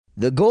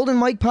The Golden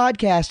Mike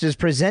Podcast is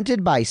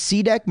presented by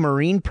SeaDek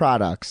Marine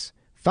Products.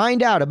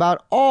 Find out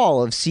about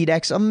all of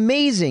SeaDek's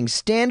amazing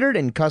standard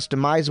and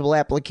customizable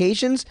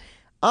applications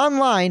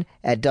online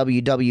at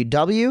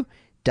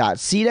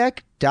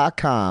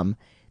www.seadek.com.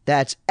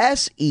 That's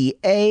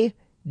SEADEK.com.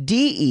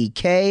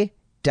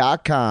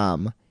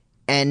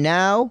 And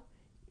now,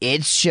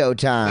 it's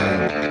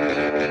showtime.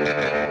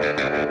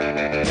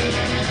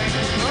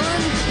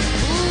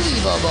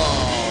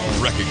 Unbelievable.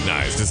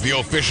 Recognized as the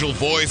official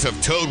voice of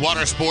Toad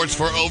Watersports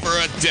for over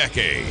a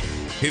decade,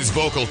 his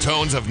vocal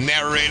tones have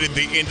narrated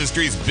the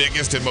industry's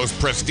biggest and most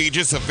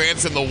prestigious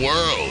events in the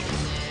world.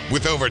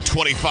 With over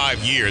 25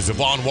 years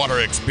of on-water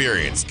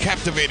experience,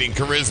 captivating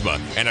charisma,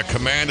 and a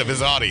command of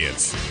his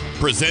audience.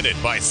 Presented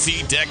by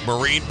SeaDek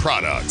Marine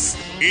Products,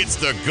 it's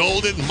the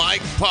Golden Mike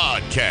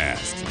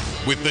Podcast.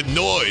 With the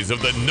noise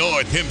of the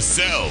North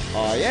himself,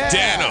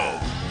 Dano,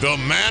 the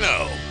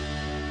Mano.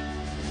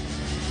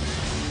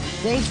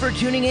 Thanks for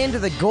tuning in to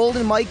the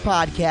Golden Mike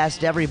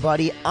Podcast,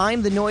 everybody.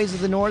 I'm the noise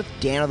of the North,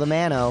 Dano the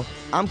Mano.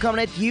 I'm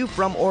coming at you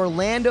from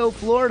Orlando,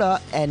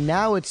 Florida, and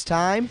now it's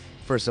time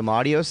for some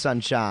audio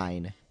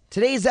sunshine.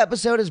 Today's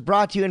episode is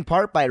brought to you in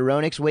part by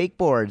Ronix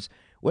Wakeboards.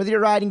 Whether you're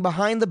riding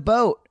behind the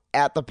boat,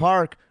 at the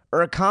park,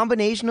 or a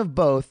combination of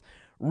both,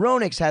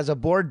 Ronix has a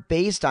board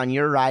based on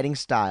your riding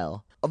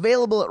style.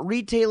 Available at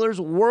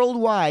retailers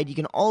worldwide, you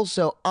can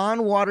also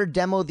on-water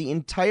demo the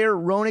entire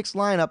Ronix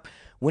lineup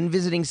when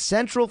visiting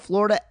Central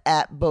Florida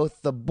at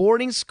both the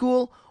boarding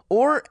school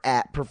or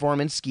at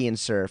Performance Ski and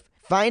Surf.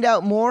 Find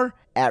out more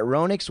at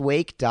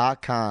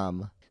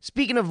RonixWake.com.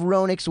 Speaking of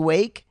Ronix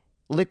Wake,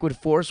 Liquid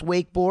Force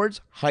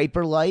wakeboards,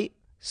 Hyperlight,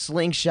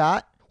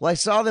 Slingshot, well, I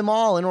saw them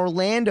all in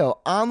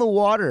Orlando on the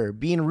water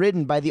being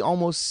ridden by the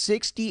almost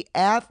 60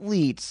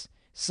 athletes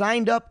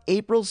signed up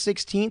April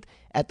 16th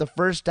at the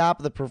first stop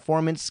of the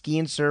Performance Ski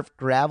and Surf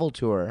Gravel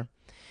Tour.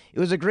 It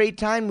was a great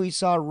time. We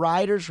saw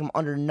riders from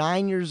under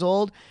 9 years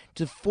old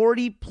to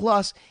 40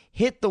 plus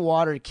hit the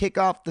water to kick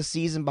off the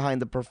season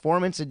behind the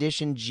Performance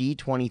Edition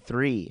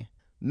G23.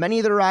 Many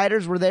of the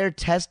riders were there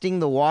testing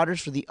the waters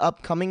for the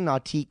upcoming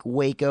Nautique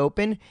Wake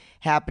Open,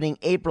 happening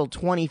April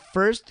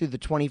 21st through the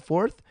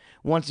 24th,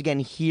 once again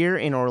here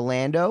in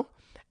Orlando.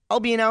 I'll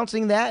be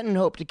announcing that and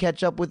hope to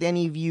catch up with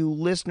any of you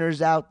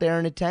listeners out there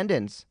in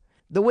attendance.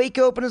 The Wake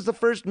Open is the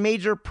first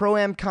major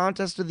Pro-Am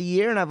contest of the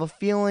year, and I have a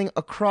feeling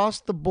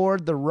across the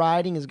board the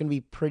riding is going to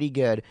be pretty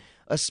good,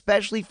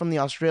 especially from the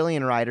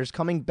Australian riders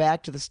coming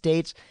back to the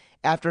States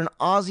after an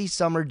Aussie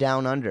summer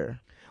down under.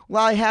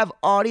 Well, I have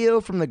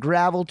audio from the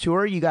Gravel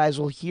Tour you guys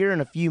will hear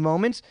in a few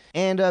moments,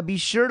 and be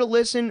sure to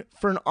listen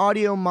for an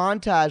audio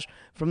montage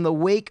from the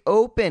Wake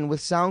Open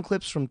with sound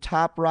clips from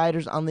top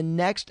riders on the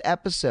next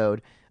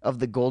episode of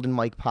the Golden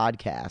Mike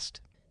Podcast.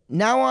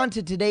 Now on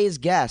to today's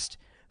guest.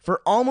 For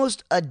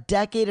almost a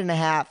decade and a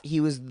half, he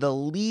was the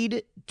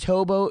lead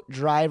towboat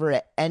driver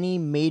at any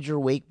major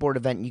wakeboard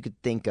event you could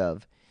think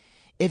of.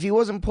 If he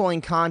wasn't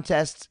pulling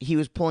contests, he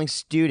was pulling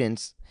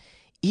students.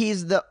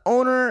 He's the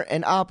owner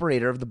and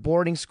operator of the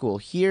boarding school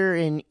here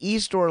in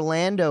East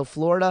Orlando,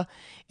 Florida,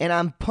 and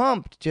I'm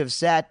pumped to have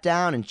sat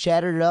down and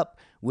chatted it up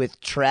with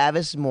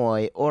Travis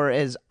Moye, or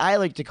as I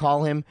like to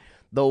call him,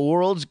 the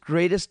world's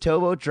greatest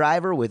towboat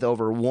driver with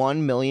over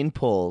 1 million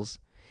pulls.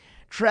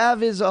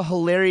 Trav is a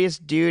hilarious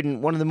dude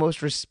and one of the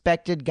most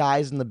respected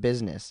guys in the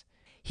business.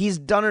 He's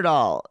done it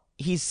all.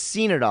 He's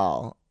seen it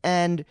all.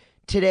 And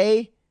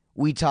today,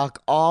 we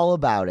talk all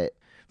about it.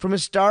 From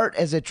his start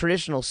as a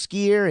traditional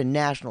skier and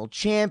national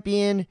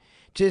champion,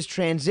 to his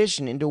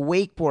transition into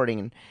wakeboarding,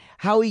 and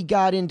how he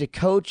got into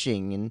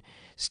coaching and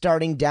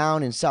starting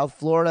down in South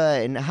Florida,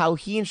 and how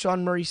he and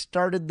Shaun Murray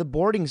started the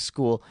boarding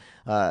school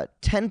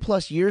 10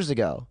 plus years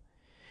ago.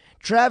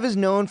 Trav is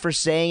known for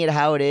saying it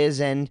how it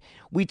is, and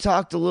we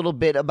talked a little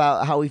bit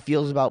about how he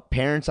feels about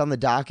parents on the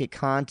dock at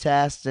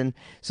contests and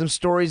some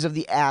stories of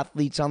the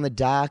athletes on the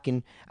dock,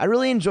 and I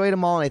really enjoyed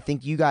them all, and I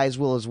think you guys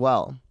will as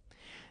well.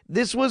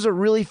 This was a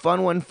really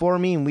fun one for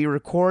me, and we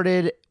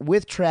recorded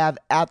with Trav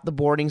at the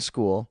boarding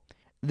school.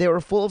 They were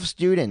full of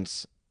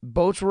students.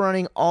 Boats were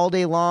running all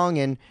day long,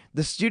 and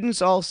the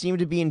students all seemed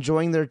to be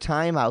enjoying their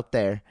time out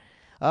there.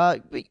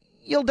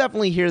 You'll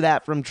definitely hear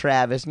that from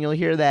Travis, and you'll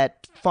hear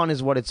that fun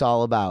is what it's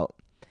all about.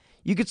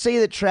 You could say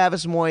that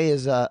Travis Moye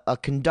is a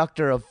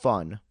conductor of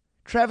fun.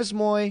 Travis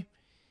Moye,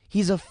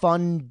 he's a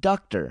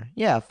fun-ductor.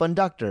 Yeah,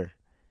 fun-ductor.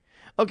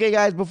 Okay,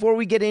 guys, before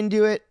we get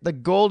into it, the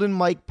Golden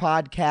Mike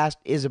Podcast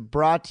is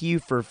brought to you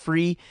for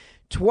free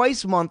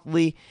twice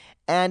monthly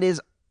and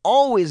is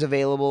always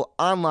available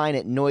online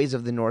at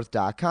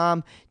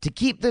noiseofthenorth.com. To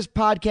keep this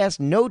podcast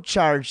no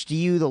charge to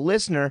you, the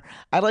listener,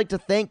 I'd like to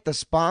thank the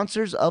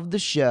sponsors of the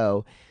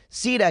show: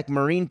 SeaDek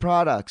Marine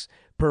Products,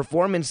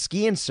 Performance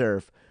Ski and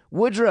Surf,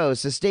 Woodrow's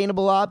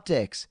Sustainable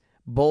Optics,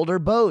 Boulder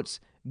Boats,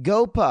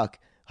 GoPuck,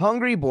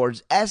 Hungry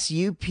Boards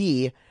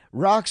SUP,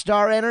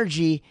 Rockstar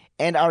Energy,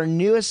 and our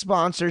newest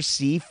sponsor,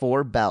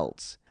 C4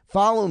 Belts.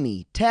 Follow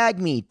me, tag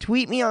me,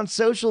 tweet me on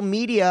social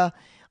media,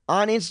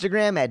 on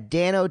Instagram at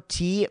Dano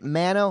T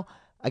Mano.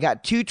 I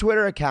got 2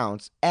 Twitter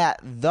accounts, at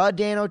the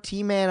Dano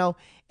T Mano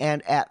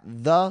and at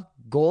the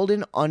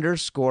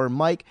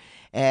golden_Mike.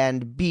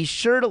 And be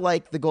sure to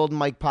like the Golden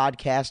Mike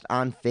podcast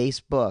on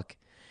Facebook.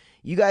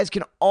 You guys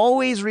can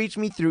always reach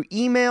me through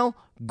email,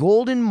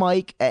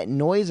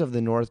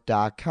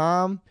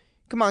 goldenmike@noiseofthenorth.com.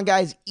 Come on,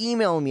 guys,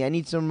 email me. I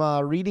need some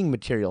reading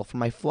material for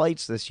my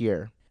flights this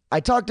year. I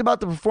talked about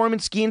the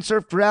Performance Ski and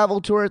Surf Gravel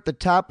Tour at the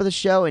top of the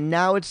show, and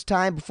now it's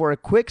time before a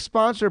quick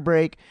sponsor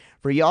break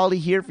for y'all to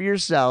hear for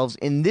yourselves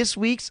in this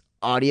week's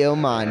audio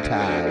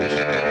montage.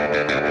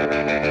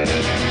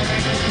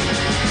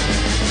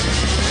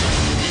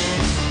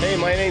 Hey,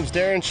 my name's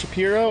Darren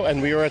Shapiro,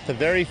 and we are at the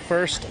very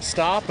first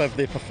stop of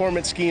the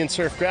Performance Ski and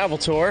Surf Gravel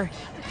Tour.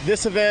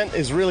 This event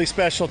is really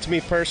special to me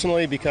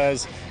personally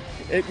because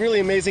it's really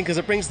amazing because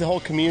it brings the whole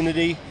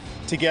community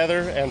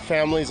together and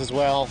families as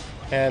well.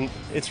 And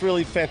it's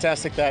really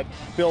fantastic that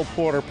Bill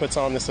Porter puts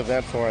on this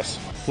event for us.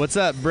 What's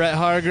up? Brett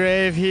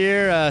Hargrave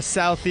here,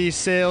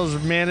 Southeast Sales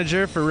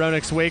Manager for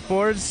Ronix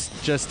Wakeboards.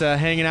 Just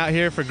hanging out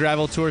here for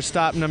Gravel Tour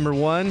stop number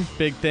 1.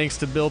 Big thanks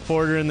to Bill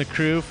Porter and the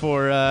crew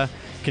for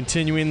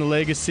continuing the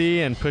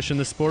legacy and pushing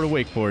the sport of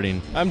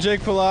wakeboarding. I'm Jake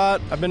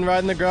Palat. I've been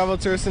riding the Gravel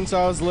Tour since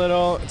I was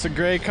little. It's a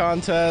great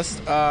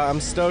contest. I'm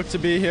stoked to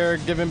be here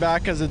giving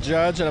back as a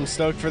judge, and I'm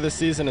stoked for this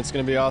season. It's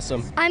going to be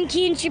awesome. I'm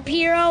Keen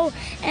Shapiro,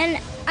 and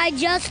I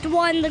just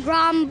won the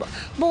Grom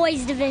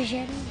Boys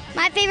Division.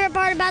 My favorite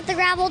part about the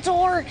Gravel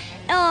Tour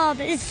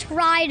is to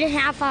ride and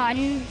have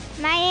fun.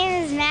 My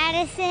name is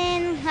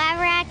Madison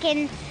Laverack,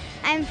 and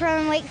I'm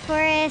from Wake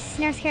Forest,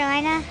 North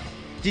Carolina.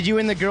 Did you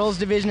win the girls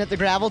division at the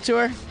Gravel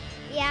Tour?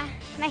 Yeah,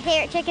 my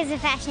favorite trick is a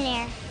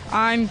fashionaire.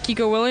 I'm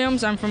Kiko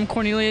Williams. I'm from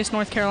Cornelius,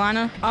 North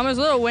Carolina. It was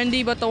a little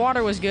windy, but the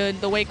water was good.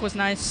 The wake was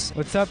nice.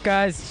 What's up,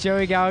 guys? It's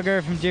Joey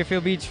Gallagher from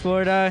Deerfield Beach,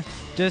 Florida.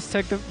 Just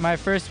took my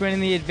first win in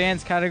the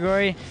advanced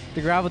category,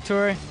 the Gravel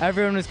Tour.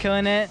 Everyone was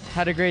killing it.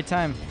 Had a great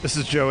time. This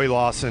is Joey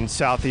Lawson,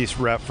 Southeast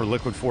rep for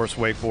Liquid Force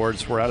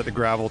Wakeboards. We're out at the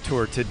Gravel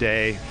Tour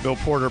today. Bill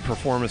Porter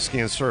Performance Ski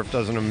and Surf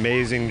does an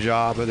amazing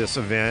job of this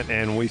event,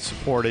 and we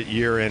support it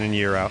year in and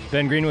year out.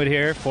 Ben Greenwood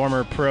here,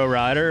 former pro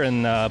rider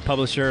and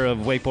publisher of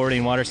wakeboarding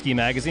and water ski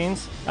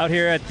magazines. Out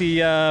here at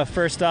the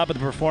first stop of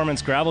the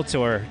Performance Gravel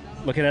Tour,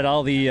 looking at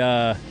all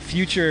the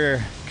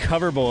future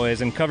cover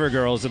boys and cover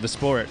girls of the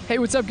sport. Hey,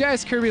 what's up,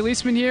 guys? Kirby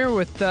Leisman here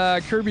with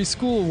Kirby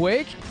School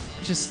Wake.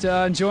 Just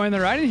enjoying the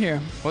riding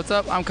here. What's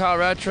up? I'm Kyle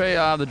Rattray,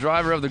 the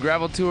driver of the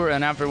Gravel Tour,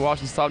 and after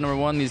watching stop number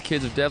 1, these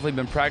kids have definitely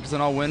been practicing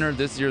all winter.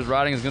 This year's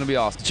riding is going to be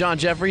awesome. John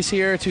Jeffries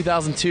here,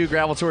 2002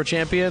 Gravel Tour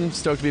champion.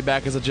 Stoked to be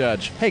back as a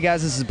judge. Hey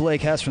guys, this is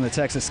Blake Hess from the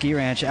Texas Ski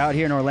Ranch out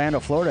here in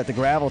Orlando, Florida at the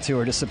Gravel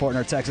Tour, just supporting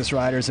our Texas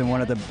riders in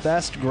one of the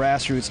best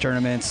grassroots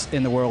tournaments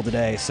in the world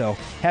today. So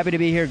happy to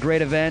be here.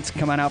 Great event.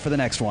 Come on out for the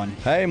next one.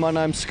 Hey, my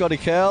name's Scotty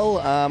Kell.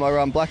 I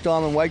run Black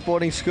Diamond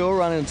Wakeboarding School,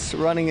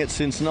 running it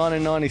since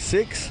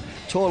 1996.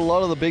 Taught a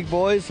lot of the big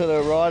boys that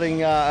are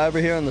riding over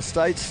here in the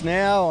States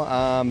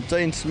now,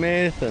 Dean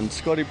Smith and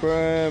Scotty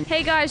Broom.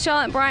 Hey guys,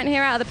 Charlotte Bryant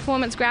here out of the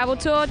Performance Gravel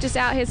Tour, just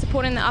out here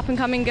supporting the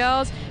up-and-coming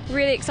girls.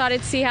 Really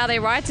excited to see how they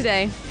ride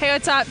today. Hey,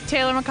 what's up?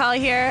 Taylor McCauley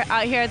here,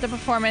 out here at the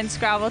Performance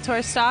Gravel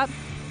Tour stop.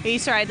 I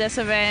used to ride this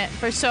event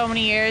for so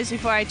many years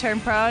before I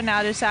turned pro,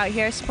 now just out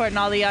here supporting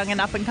all the young and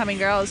up-and-coming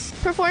girls.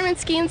 Performance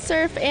Ski and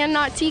Surf and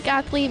Nautique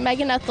athlete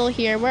Megan Ethel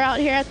here. We're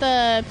out here at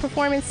the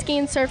Performance Ski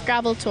and Surf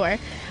Gravel Tour.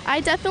 I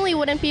definitely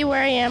wouldn't be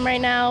where I am right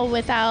now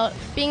without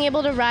being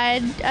able to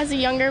ride as a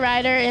younger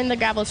rider in the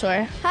Gravel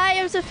Tour. Hi,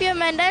 I'm Sophia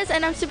Mendez,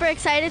 and I'm super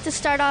excited to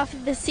start off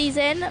the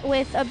season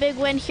with a big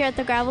win here at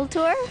the Gravel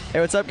Tour. Hey,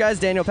 what's up, guys?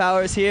 Daniel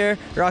Powers here,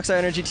 Rockstar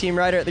Energy team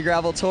rider at the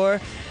Gravel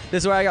Tour.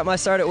 This is where I got my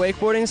start at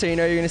wakeboarding, so you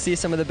know you're going to see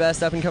some of the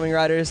best up-and-coming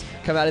riders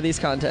come out of these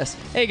contests.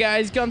 Hey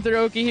guys, Gunther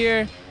Oki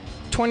here.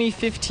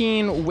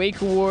 2015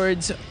 Wake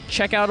Awards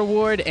Checkout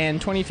Award and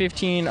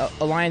 2015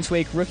 Alliance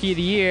Wake Rookie of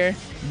the Year.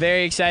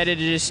 Very excited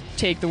to just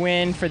take the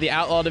win for the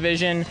Outlaw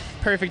Division.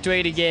 Perfect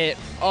way to get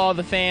all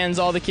the fans,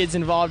 all the kids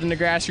involved in the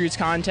grassroots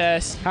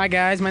contest. Hi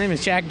guys, my name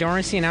is Jack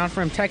Dorrancy and I'm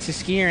from Texas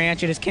Ski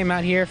Ranch. I just came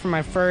out here for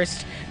my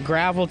first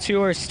Gravel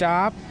Tour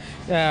stop.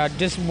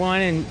 Just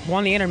won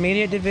the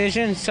intermediate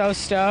division. So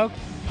stoked.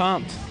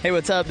 Pumped. Hey,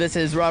 what's up? This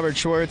is Robert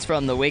Schwartz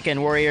from the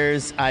Weekend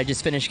Warriors. I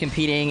just finished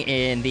competing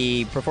in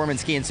the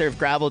Performance Ski and Surf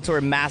Gravel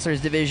Tour Masters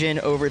Division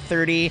over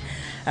 30.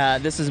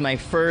 This is my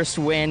first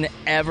win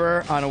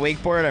ever on a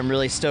wakeboard. I'm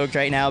really stoked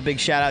right now. Big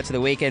shout out to the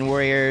Weekend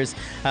Warriors,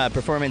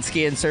 Performance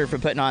Ski and Surf for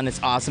putting on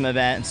this awesome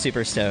event. I'm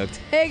super stoked.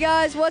 Hey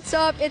guys, what's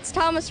up? It's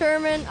Thomas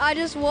Herman. I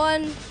just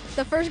won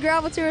the first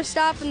Gravel Tour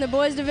stop in the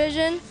boys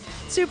division.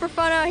 Super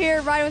fun out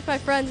here riding with my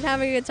friends and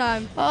having a good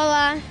time.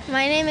 Hola,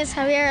 my name is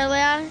Javier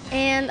Alea,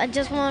 and I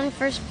just won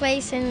first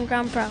place in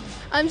Grand Pro.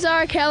 I'm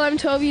Zara Kell, I'm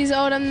 12 years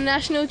old. I'm the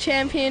national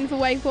champion for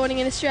wakeboarding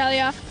in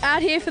Australia.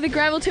 Out here for the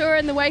Gravel Tour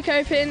and the Wake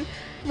Open.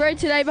 Rode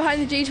today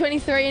behind the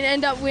G23 and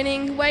ended up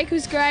winning. Wake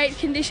was great,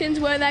 conditions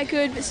weren't that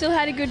good, but still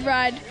had a good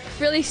ride.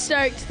 Really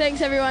stoked. Thanks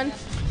everyone.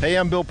 Hey,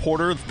 I'm Bill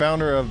Porter, the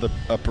founder of the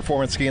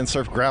Performance Ski and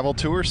Surf Gravel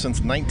Tour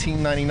since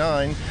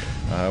 1999.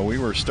 We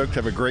were stoked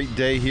to have a great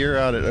day here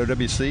out at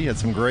OWC. Had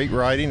some great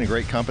riding and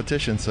great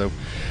competition. So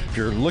if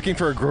you're looking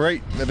for a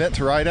great event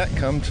to ride at,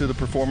 come to the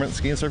Performance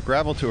Ski and Surf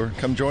Gravel Tour.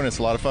 Come join us.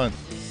 A lot of fun.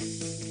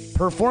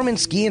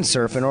 Performance Ski and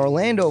Surf in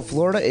Orlando,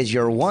 Florida is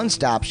your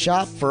one-stop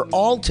shop for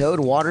all towed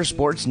water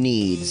sports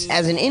needs.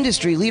 As an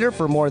industry leader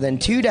for more than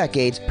 2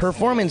 decades,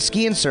 Performance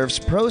Ski and Surf's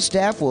pro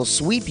staff will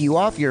sweep you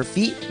off your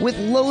feet with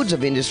loads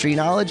of industry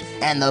knowledge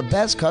and the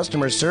best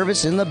customer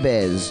service in the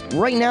biz.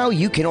 Right now,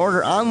 you can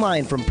order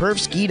online from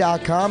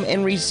perfski.com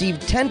and receive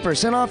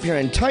 10% off your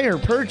entire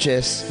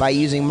purchase by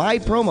using my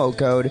promo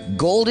code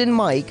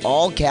GOLDENMIKE,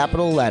 all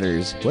capital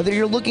letters. Whether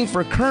you're looking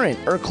for current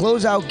or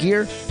closeout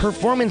gear,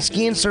 Performance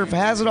Ski and Surf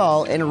has it all.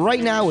 And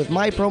right now, with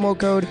my promo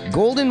code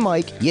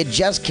GOLDENMIKE, you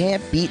just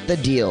can't beat the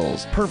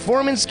deals.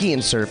 Performance Ski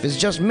and Surf is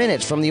just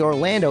minutes from the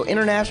Orlando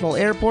International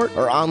Airport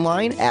or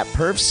online at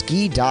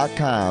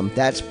perfski.com.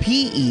 That's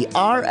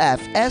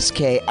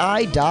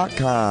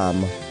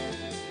PERFSKI.com.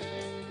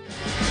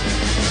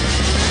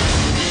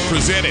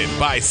 Presented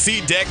by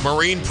SeaDeck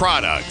Marine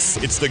Products.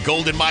 It's the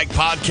Golden Mike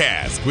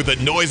Podcast with the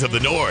Noise of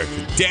the North,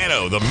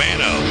 Dano the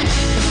Mano.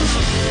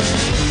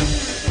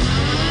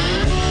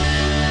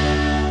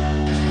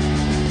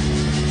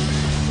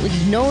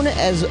 Known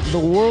as the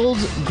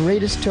world's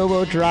greatest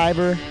towboat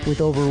driver with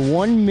over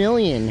 1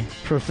 million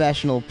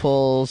professional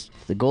pulls,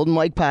 the Golden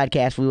Mike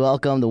Podcast, we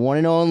welcome the one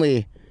and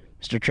only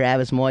Mr.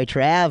 Travis Moye.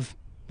 Trav,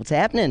 what's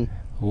happening?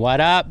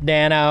 What up,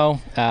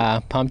 Dano?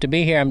 Pumped to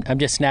be here. I'm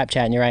just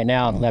Snapchatting you right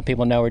now and let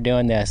people know we're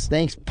doing this.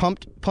 Thanks.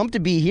 Pumped to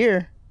be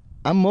here.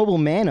 I'm Mobile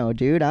Mano,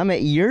 dude. I'm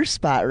at your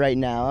spot right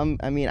now.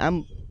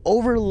 I'm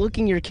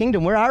overlooking your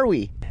kingdom. Where are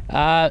we?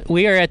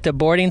 We are at the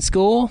boarding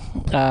school,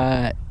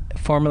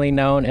 formerly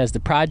known as the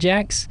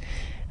Projects.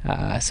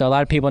 So a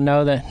lot of people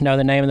know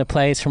the name of the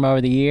place from over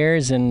the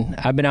years, and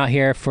I've been out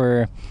here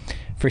for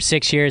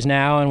 6 years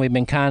now, and we've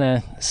been kind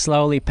of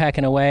slowly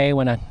pecking away.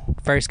 When I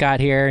first got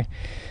here,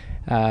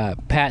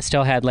 Pat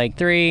still had Lake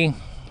 3,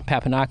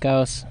 Pat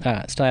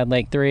Panacos still had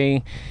Lake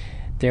 3.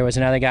 There was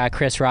another guy,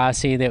 Chris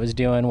Rossi, that was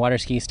doing water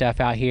ski stuff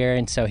out here,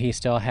 and so he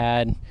still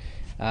had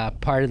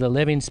part of the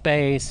living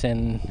space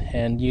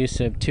and use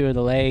of 2 of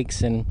the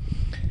lakes. And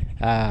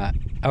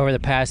over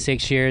the past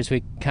 6 years,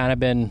 we've kind of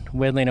been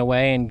whittling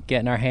away and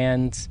getting our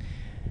hands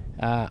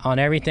on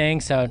everything.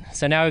 So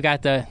now we've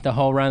got the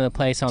whole run of the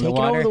place on the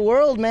water. Taking over the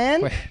world,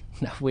 man.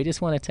 We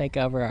just want to take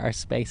over our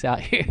space out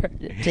here.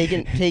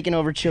 Taking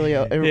over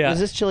Chiliota. Yeah. Is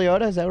this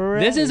Chiliota? Is that where we're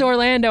at? This is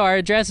Orlando. Our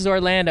address is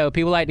Orlando.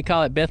 People like to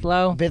call it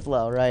Bithlo.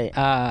 Bithlo, right.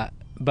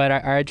 But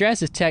our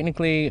address is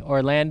technically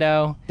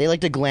Orlando. They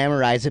like to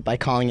glamorize it by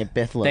calling it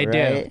Bithlo,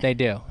 right? They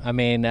do. I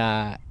mean,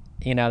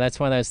 that's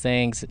one of those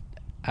things.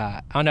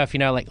 I don't know if you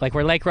know, like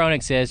where Lake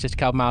Ronix is, just a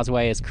couple miles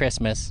away, is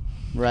Christmas.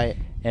 Right.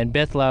 And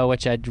Bithlo,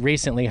 which I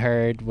recently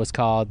heard, was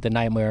called The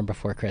Nightmare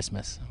Before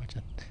Christmas. Which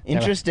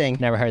Interesting.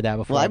 Never heard that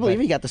before. Well, I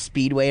believe you got the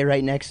Speedway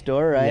right next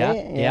door,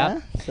 right? Yeah.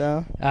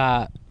 So.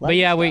 But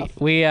yeah,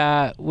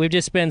 we've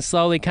just been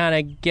slowly kind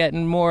of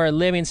getting more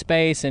living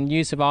space and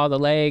use of all the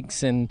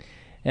lakes and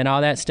all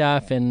that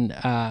stuff. And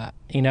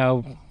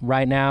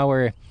right now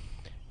we're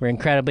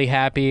incredibly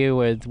happy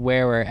with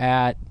where we're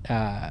at.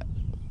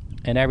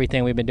 And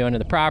everything we've been doing to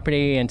the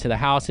property and to the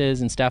houses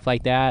and stuff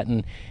like that.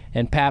 And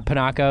Pat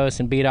Panacos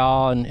and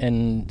Beat-All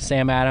and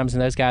Sam Adams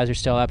and those guys are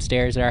still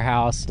upstairs at our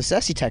house. The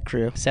Sessi Tech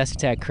crew.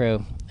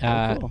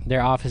 Cool.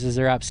 Their offices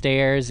are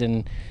upstairs,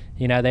 and,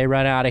 they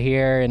run out of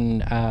here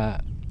and,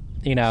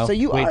 So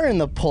you are in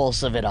the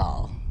pulse of it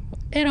all.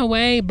 In a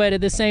way, but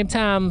at the same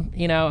time,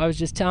 I was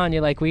just telling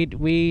you, like,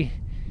 we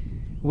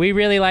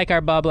really like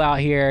our bubble out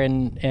here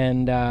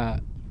and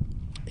as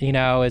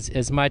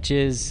much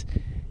as...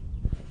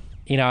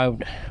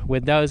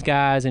 with those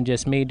guys and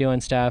just me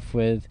doing stuff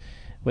with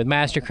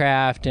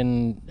Mastercraft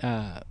and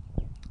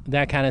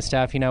that kind of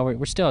stuff,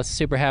 we're still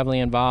super heavily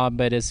involved,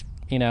 but I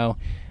don't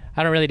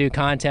really do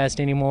contests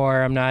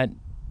anymore. I'm not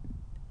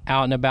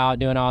out and about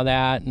doing all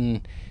that,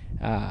 and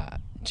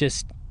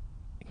just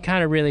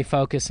kind of really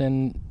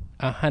focusing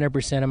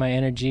 100% of my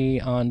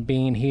energy on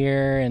being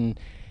here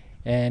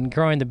and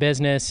growing the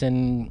business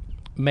and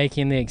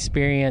making the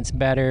experience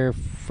better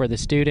for the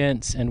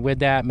students, and with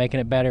that, making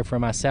it better for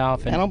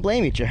myself. And I don't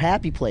blame you. It's your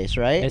happy place,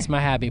 right? It's my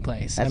happy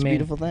place. That's a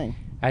beautiful thing.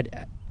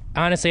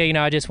 Honestly,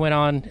 I just went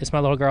on, it's my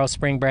little girl's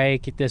spring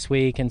break this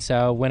week, and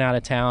so went out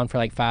of town for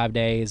like 5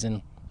 days,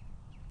 and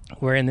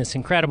we're in this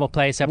incredible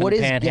place up in the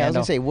Panhandle. Yeah, I was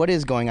going to say, what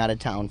is going out of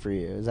town for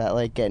you? Is that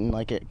like getting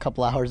like a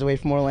couple hours away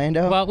from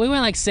Orlando? Well, we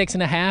went like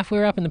 6.5. We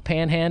were up in the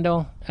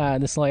Panhandle,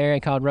 this little area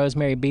called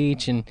Rosemary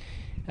Beach, and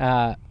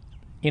so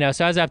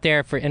I was up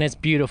there and it's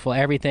beautiful.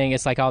 Everything,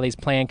 it's like all these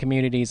planned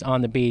communities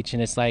on the beach,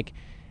 and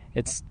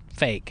it's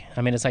fake.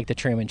 I mean, it's like the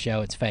Truman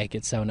Show. It's fake.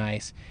 It's so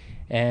nice.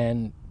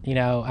 And,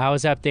 I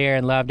was up there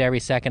and loved every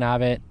second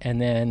of it.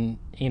 And then,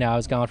 I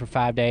was gone for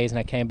 5 days, and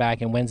I came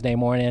back, and Wednesday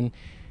morning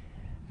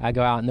I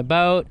go out in the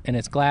boat, and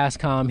it's glass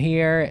calm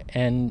here.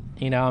 And,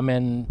 I'm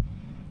in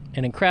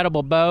an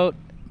incredible boat,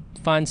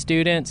 fun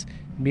students,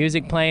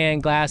 music playing,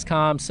 glass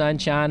calm, sun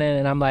shining.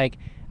 And I'm like,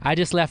 I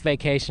just left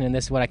vacation, and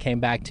this is what I came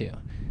back to.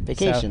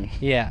 Vacation. So,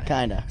 yeah.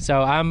 Kinda.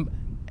 So I'm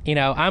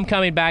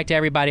coming back to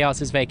everybody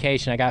else's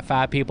vacation. I got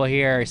 5 people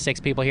here or 6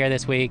 people here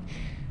this week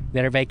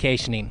that are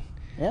vacationing.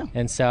 Yeah.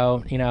 And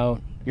so, you're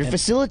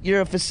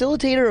a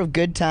facilitator of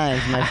good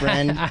times, my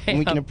friend, and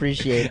we can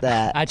appreciate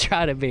that. I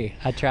try to be.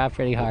 I try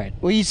pretty hard.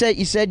 Well, you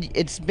said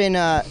it's been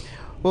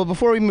well,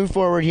 before we move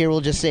forward here, we'll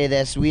just say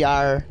this. We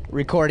are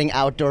recording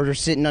outdoors. We're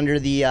sitting under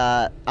the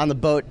on the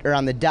boat or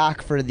on the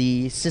dock for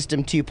the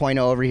System 2.0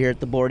 over here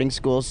at the boarding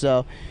school.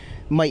 So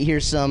might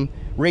hear some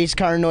race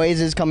car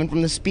noises coming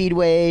from the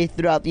speedway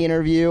throughout the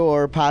interview,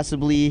 or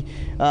possibly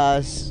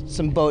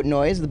some boat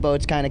noise. The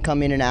boats kind of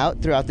come in and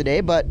out throughout the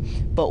day, but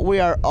we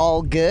are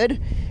all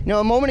good.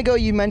 A moment ago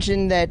you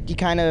mentioned that you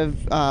kind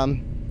of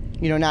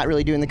not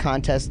really doing the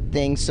contest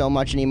thing so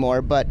much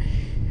anymore, but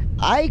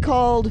I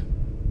called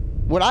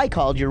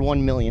your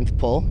 1 millionth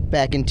pull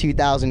back in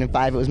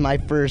 2005. It was my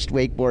first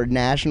wakeboard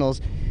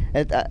nationals.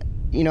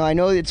 I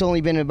know it's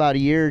only been about a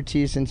year or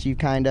two since you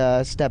kind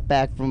of stepped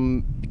back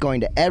from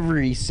going to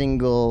every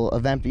single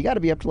event, but you got to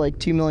be up to like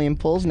 2 million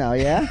pulls now,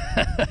 yeah?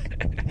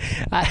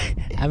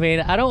 I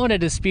mean, I don't want to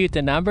dispute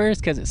the numbers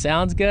because it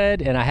sounds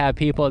good, and I have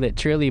people that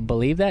truly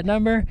believe that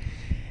number.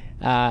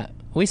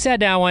 We sat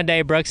down one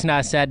day, Brooks and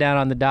I sat down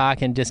on the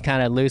dock and just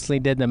kind of loosely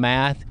did the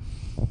math.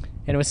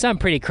 And it was something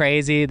pretty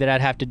crazy that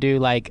I'd have to do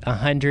like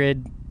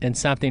 100 and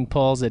something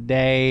pulls a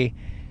day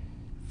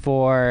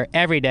for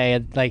every day,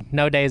 like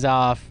no days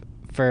off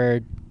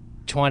for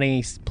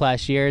 20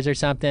 plus years or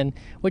something,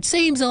 which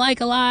seems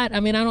like a lot. I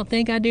mean, I don't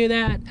think I do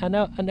that. I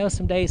know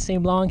some days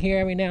seem long here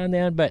every now and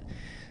then, but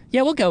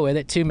yeah, we'll go with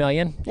it. 2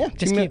 million. Yeah,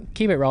 just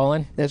keep it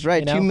rolling. That's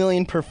right. 2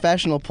 million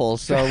professional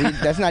pulls. So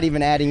that's not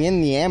even adding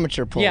in the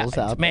amateur pulls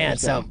out there.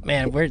 So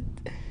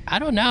I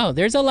don't know.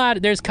 There's a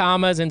lot. There's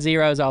commas and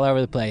zeros all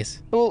over the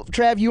place. Well,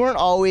 Trav, you weren't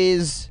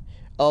always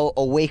a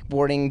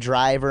wakeboarding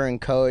driver and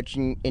coach.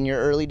 In your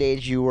early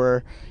days, you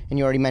were, and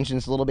you already mentioned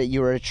this a little bit,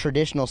 you were a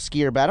traditional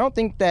skier. But I don't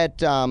think that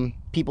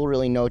people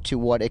really know to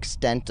what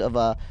extent of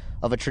a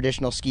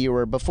traditional skier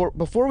were.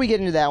 Before we get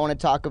into that, I want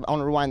to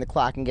rewind the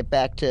clock and get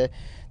back to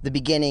the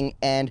beginning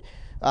and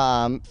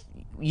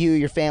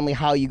your family,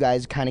 how you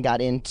guys kind of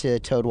got into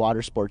towed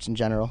water sports in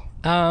general.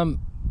 Well,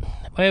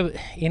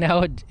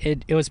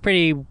 it was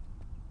pretty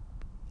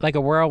like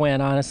a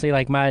whirlwind, honestly.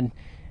 Like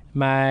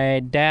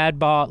my dad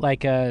bought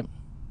like a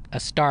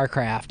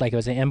Starcraft, like it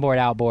was an inboard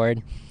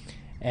outboard,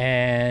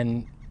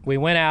 and we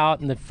went out,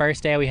 and the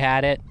first day we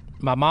had it,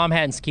 my mom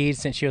hadn't skied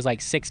since she was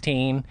like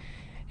 16,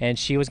 and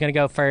she was going to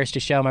go first to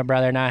show my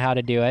brother and I how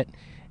to do it,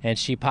 and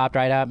she popped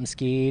right up and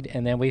skied,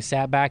 and then we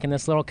sat back in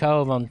this little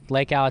cove on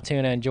Lake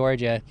Allatoona in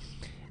Georgia,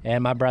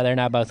 and my brother and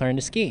I both learned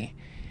to ski.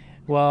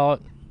 Well,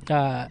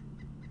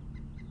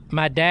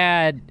 my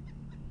dad,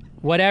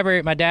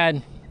 whatever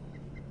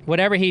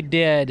he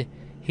did,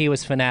 he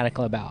was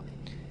fanatical about.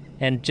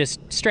 And just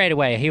straight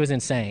away, he was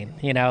insane.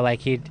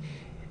 Like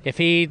if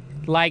he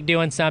liked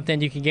doing something,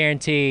 you can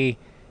guarantee,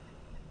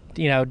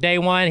 day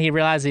one, he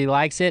realizes he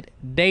likes it.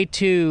 Day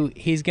two,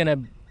 he's going to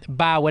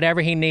buy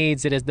whatever he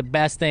needs that is the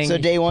best thing. So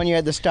day one, you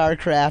had the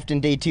Starcraft,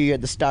 and day two, you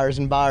had the stars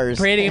and bars.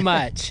 Pretty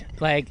much.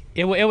 Like,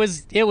 it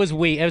was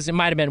weeks. It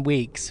might have been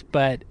weeks.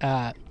 But,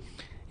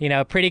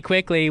 pretty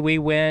quickly, we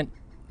went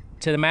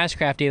to the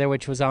Mastercraft dealer,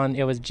 which was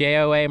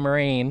JOA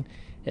Marine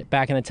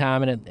back in the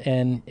time,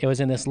 and it was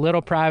in this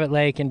little private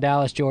lake in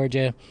Dallas,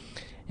 Georgia,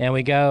 and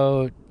we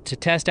go to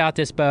test out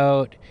this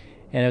boat,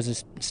 and it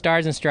was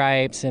Stars and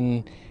Stripes,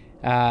 and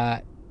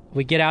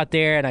we get out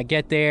there, and I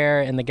get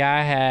there, and the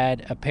guy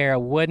had a pair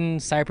of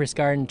wooden Cypress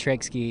Garden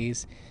trick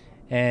skis,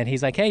 and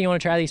he's like, hey, you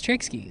want to try these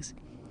trick skis?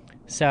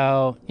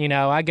 So,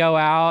 I go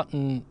out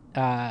and,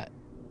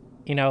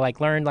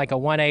 learn like a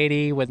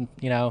 180 with,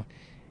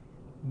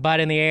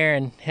 butt in the air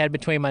and head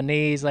between my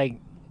knees, like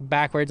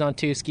backwards on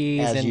 2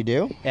 skis. As you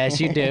do,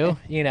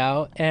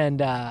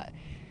 and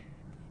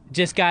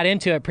just got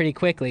into it pretty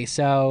quickly.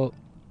 So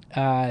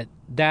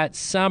that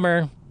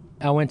summer,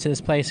 I went to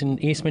this place in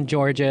Eastman,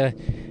 Georgia,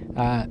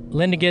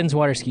 Linda Giddens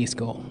Water Ski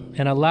School,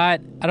 and a lot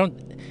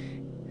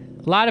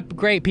of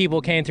great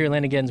people came through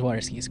Linda Giddens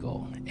Water Ski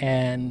School,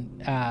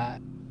 and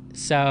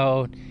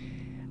so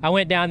I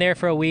went down there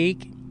for a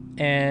week,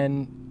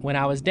 and when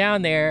I was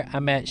down there, I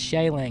met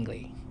Shay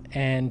Langley.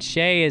 And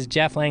Shay is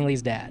Jeff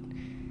Langley's dad.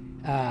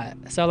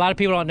 So a lot of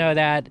people don't know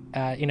that.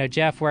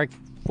 Jeff worked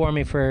for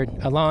me for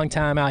a long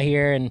time out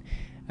here, and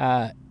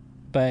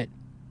but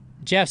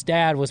Jeff's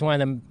dad was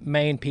one of the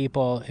main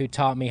people who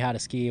taught me how to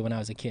ski when I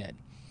was a kid.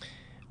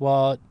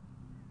 Well,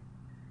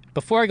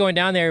 before going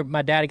down there,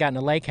 my dad had gotten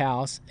a lake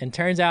house, and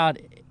turns out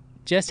it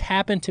just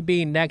happened to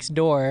be next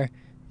door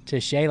to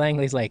Shay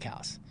Langley's lake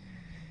house.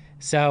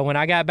 So when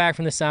I got back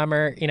from the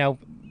summer,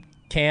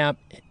 camp,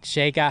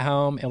 Shay got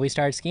home, and we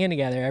started skiing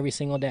together every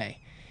single day,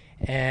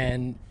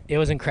 and it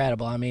was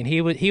incredible. I mean,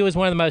 he was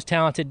one of the most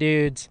talented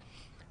dudes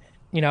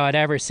I'd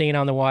ever seen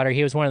on the water.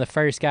 He was one of the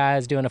first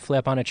guys doing a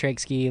flip on a trick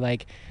ski.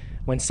 Like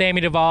when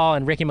Sammy Duvall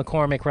and Ricky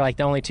McCormick were like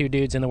the only 2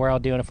 dudes in the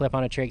world doing a flip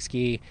on a trick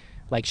ski,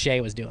 like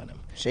Shay was doing them.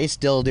 Shay's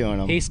still doing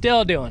them. He's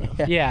still doing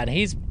them. Yeah, and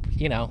he's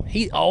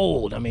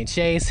old. I mean,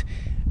 Shay's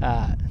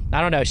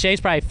I don't know, Shay's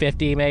probably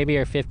 50 maybe,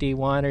 or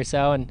 51 or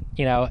so. And,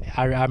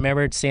 I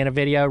remember seeing a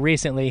video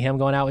recently, him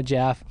going out with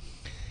Jeff,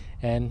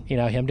 and,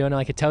 him doing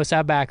like a toe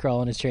side back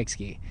roll on his trick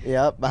ski.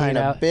 Yep, behind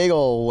a big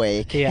old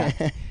wake. Yeah.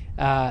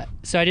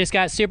 So I just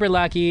got super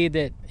lucky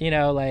that,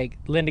 like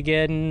Linda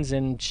Giddens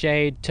and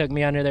Shay took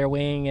me under their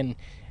wing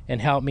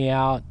and helped me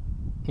out,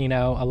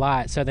 a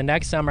lot. So the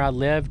next summer I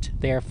lived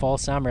there full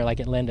summer, like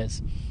at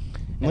Linda's.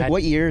 Like,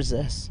 what year is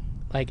this?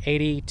 Like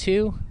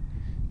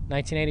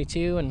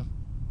 1982. And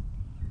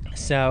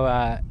so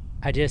I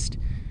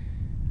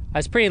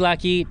was pretty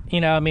lucky,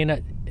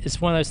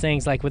 it's one of those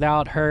things, like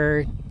without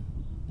her,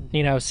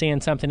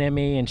 seeing something in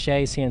me and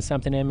Shay seeing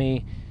something in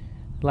me,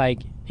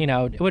 like,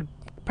 it would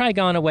probably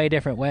gone a way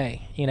different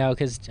way,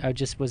 because I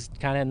just was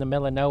kind of in the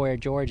middle of nowhere,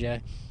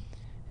 Georgia.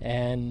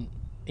 And,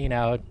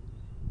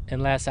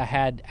 unless I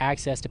had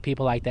access to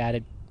people like that,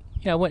 it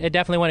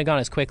definitely wouldn't have gone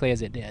as quickly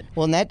as it did.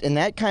 Well, and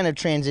that kind of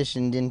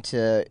transitioned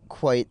into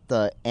quite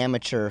the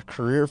amateur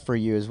career for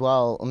you as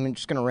well. I'm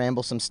just going to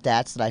ramble some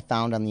stats that I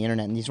found on the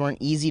internet, and these weren't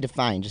easy to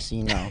find, just so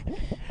you know.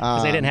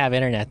 Because they didn't have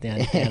internet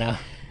then,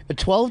 A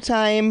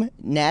 12-time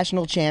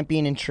national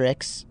champion in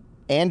tricks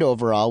and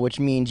overall, which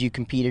means you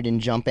competed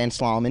in jump and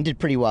slalom and did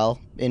pretty well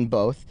in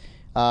both.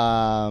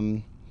 A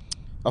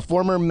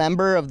former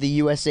member of the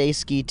USA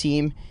ski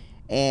team,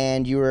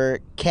 and you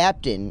were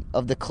captain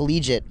of the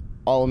collegiate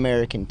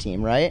All-American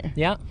team, right?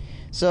 Yeah.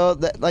 So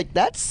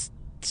that's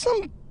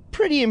some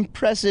pretty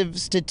impressive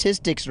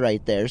statistics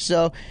right there.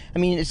 So, I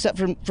mean, except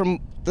from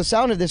the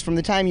sound of this, from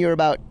the time you were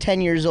about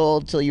 10 years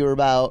old till you were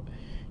about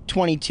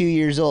 22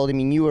 years old, I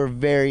mean, you were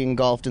very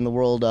engulfed in the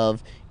world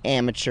of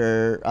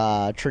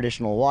amateur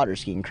traditional water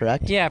skiing,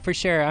 correct? Yeah, for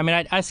sure. I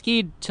mean, I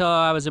skied till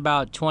I was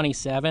about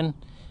 27.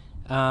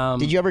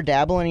 Did you ever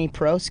dabble in any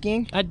pro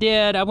skiing? I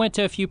did. I went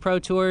to a few pro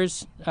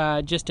tours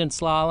just in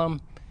slalom,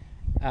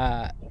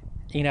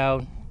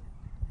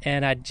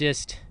 and I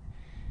just,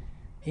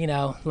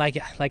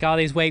 like all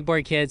these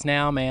wakeboard kids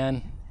now,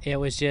 man, it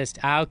was just,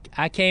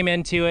 I came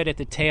into it at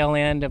the tail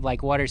end of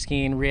like water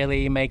skiing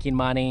really making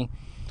money,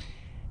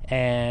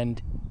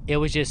 and it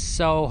was just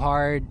so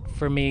hard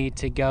for me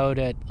to go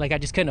to, like, I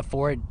just couldn't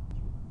afford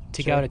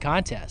to go to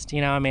contests.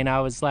 I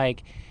was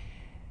like,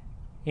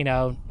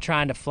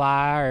 trying to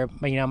fly, or,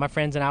 my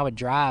friends and I would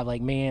drive,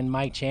 like me and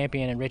Mike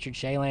Champion and Richard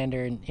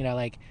Shaylander, and,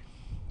 like,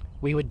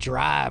 we would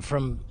drive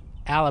from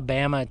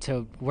Alabama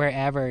to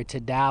wherever, to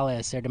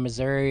Dallas or to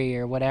Missouri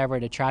or whatever,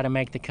 to try to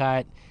make the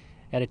cut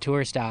at a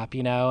tour stop,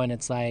 and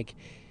it's like,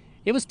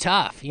 it was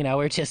tough,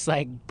 we're just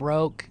like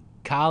broke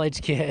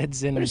college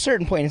kids. And but at a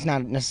certain point, it's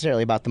not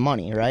necessarily about the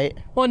money, right?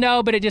 Well,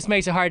 no, but it just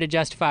makes it hard to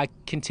justify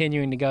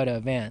continuing to go to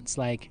events.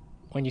 Like,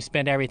 when you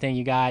spend everything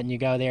you got and you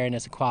go there and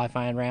it's a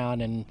qualifying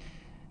round and,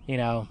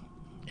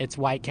 it's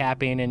white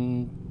capping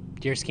and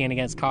you're skiing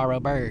against Carl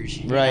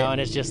Roberge, right? And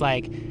it's just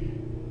like,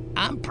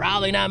 I'm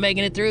probably not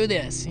making it through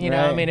this, right.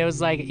 I mean, it was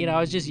like, I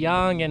was just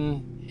young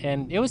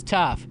and it was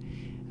tough.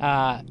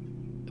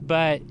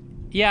 But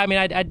yeah, I mean,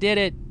 I did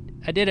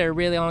it a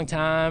really long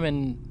time,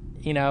 and,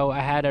 I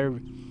had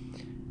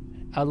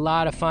a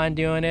lot of fun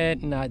doing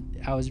it, and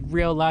I was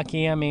real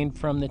lucky. I mean,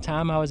 from the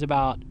time I was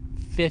about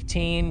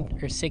 15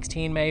 or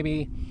 16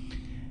 maybe,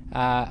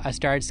 I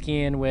started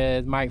skiing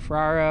with Mike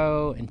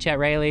Ferraro and Chet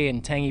Raley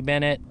and Tangy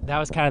Bennett. That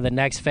was kind of the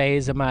next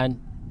phase of my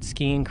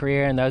skiing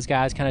career, and those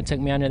guys kind of took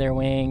me under their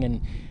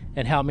wing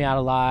and helped me out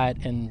a lot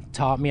and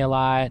taught me a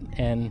lot.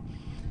 And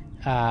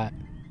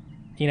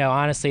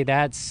honestly,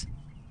 that's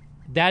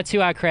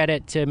who I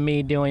credit to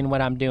me doing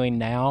what I'm doing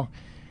now,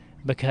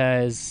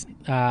 because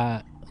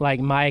like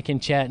Mike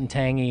and Chet and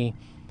Tangy,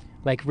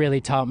 like, really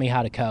taught me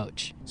how to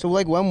coach. So,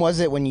 like, when was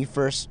it when you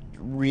first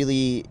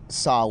really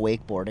saw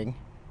wakeboarding?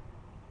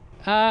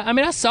 I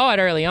mean, I saw it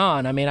early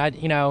on. I mean,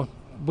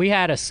 we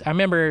had I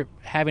remember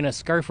having a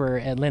scurfer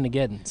at Linda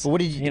Giddens. But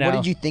what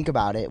did you think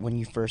about it when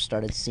you first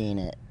started seeing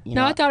it?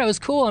 I thought it was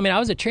cool. I mean, I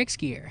was a trick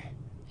skier,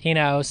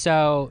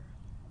 so,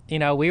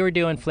 we were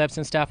doing flips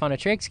and stuff on a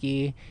trick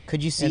ski.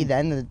 Could you see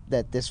then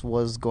that this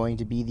was going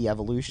to be the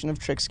evolution of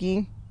trick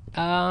skiing?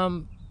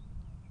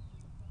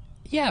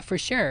 Yeah, for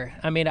sure.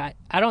 I mean,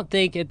 I don't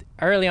think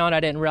early on I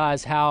didn't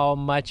realize how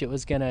much it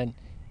was going to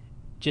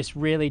just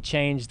really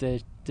change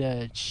the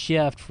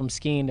shift from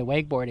skiing to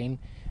wakeboarding.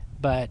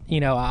 But,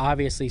 I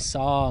obviously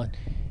saw,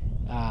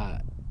 there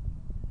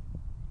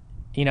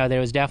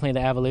was definitely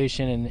the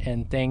evolution,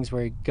 and things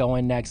were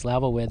going next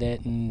level with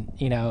it. And,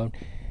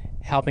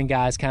 helping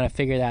guys kind of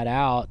figure that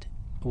out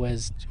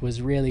was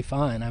really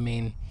fun. I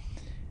mean,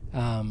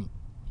 I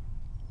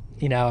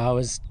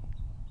was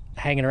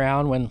hanging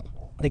around when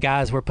the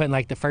guys were putting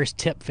like the first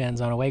tip fins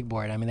on a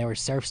wakeboard. I mean, they were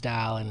surf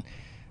style, and,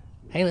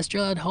 hey, let's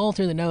drill a hole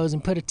through the nose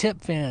and put a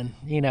tip fin,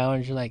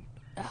 and you're like,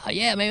 oh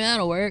yeah, maybe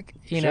that'll work,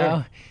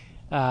 Sure.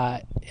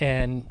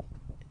 And,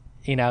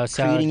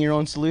 so creating your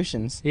own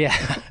solutions. Yeah.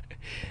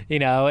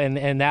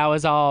 And that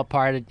was all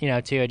part of,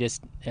 too,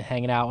 just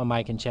hanging out with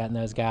Mike and Chet and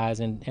those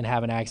guys, and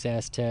having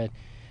access to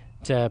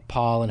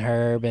Paul and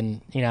Herb.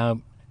 And,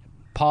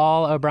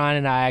 Paul O'Brien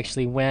and I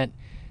actually went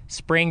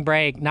spring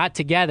break, not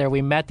together.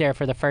 We met there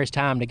for the first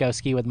time to go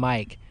ski with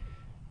Mike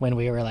when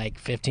we were like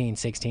 15,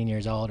 16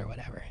 years old or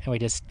whatever. And we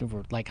just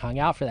were, like, hung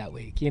out for that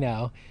week,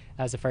 That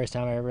was the first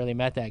time I ever really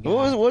met that guy.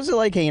 What was it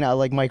like hanging out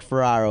like Mike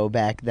Ferraro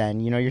back then?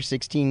 You're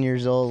 16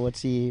 years old.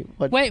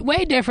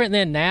 Way different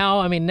than now.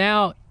 I mean,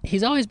 now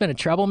he's always been a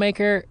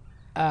troublemaker,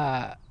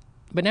 but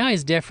now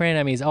he's different.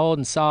 I mean, he's old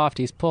and soft.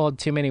 He's pulled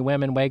too many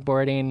women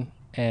wakeboarding,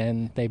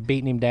 and they've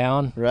beaten him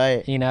down.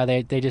 Right.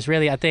 They just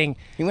really, I think...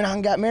 He went out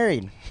and got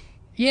married.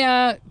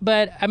 Yeah,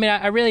 but I mean,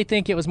 I really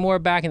think it was more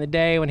back in the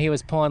day when he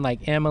was pulling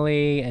like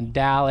Emily and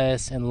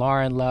Dallas and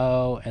Lauren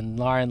Lowe and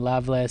Lauren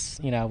Lovelace,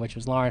 which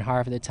was Lauren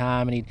Harf at the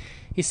time. And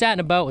he sat in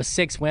a boat with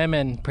 6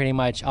 women pretty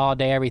much all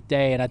day, every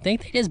day. And I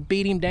think they just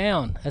beat him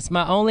down. It's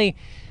the only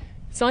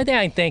thing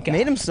I can think of.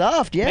 Made him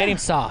soft, yeah. Made him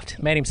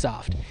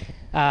soft.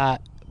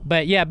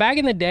 But yeah, back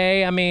in the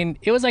day, I mean,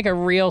 it was like a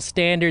real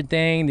standard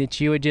thing that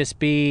you would just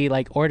be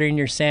like ordering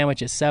your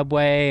sandwich at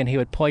Subway and he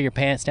would pull your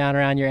pants down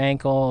around your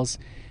ankles.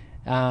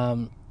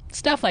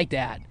 Stuff like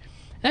that.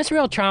 That's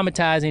real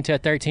traumatizing to a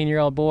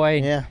 13-year-old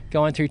boy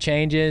going through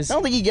changes. I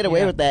don't think you get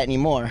away with that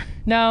anymore.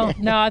 No,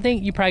 I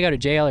think you probably go to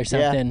jail or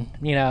something,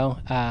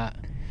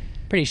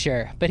 pretty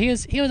sure. But he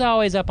was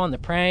always up on the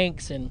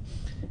pranks and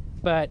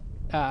I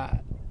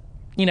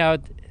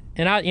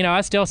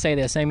still say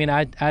this. I mean,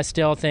 I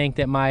still think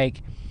that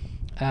Mike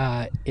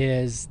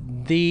is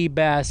the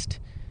best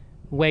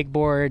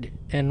wakeboard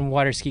and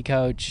water ski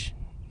coach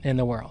in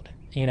the world.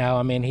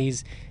 I mean,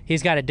 he's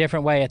got a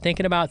different way of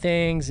thinking about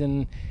things,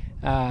 and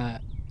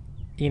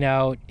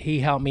he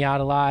helped me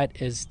out a lot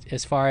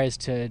as far as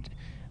to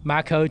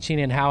my coaching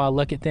and how I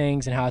look at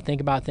things and how I think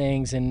about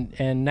things,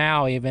 and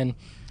now even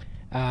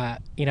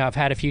I've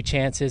had a few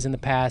chances in the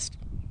past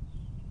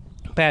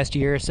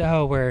year or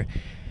so where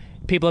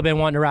people have been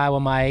wanting to ride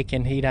with Mike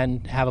and he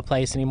doesn't have a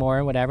place anymore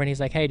and whatever, and he's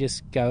like, hey,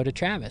 just go to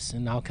Travis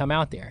and I'll come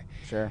out there.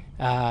 Sure.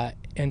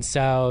 And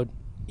so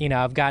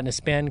I've gotten to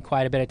spend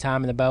quite a bit of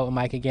time in the boat with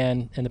Mike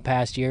again in the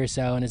past year or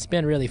so, and it's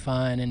been really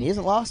fun. And he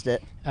hasn't lost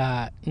it.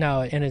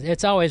 No, and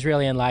it's always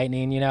really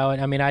enlightening,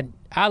 And I mean,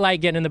 I like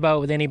getting in the boat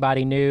with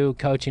anybody new,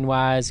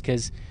 coaching-wise,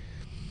 because,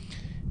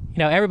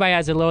 everybody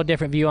has a little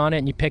different view on it,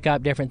 and you pick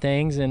up different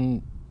things,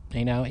 and,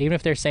 even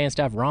if they're saying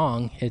stuff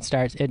wrong,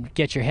 it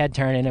gets your head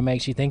turning and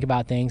makes you think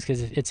about things,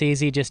 because it's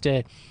easy just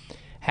to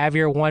have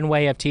your one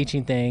way of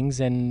teaching things,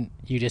 and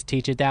you just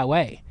teach it that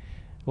way.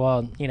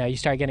 Well, you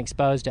start getting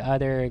exposed to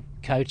other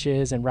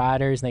coaches and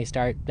riders, and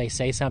they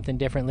say something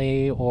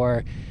differently,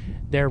 or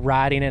they're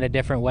riding in a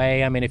different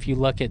way. I mean, if you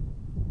look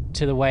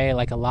to the way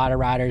like a lot of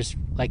riders,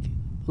 like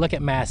look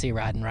at Massey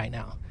riding right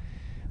now,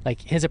 like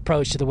his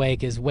approach to the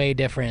wake is way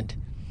different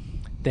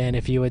than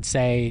if you would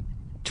say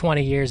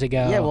 20 years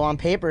ago. Yeah, well, on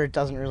paper it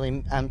doesn't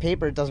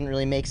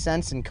really make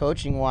sense. And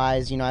coaching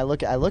wise, I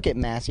look at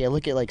Massey, I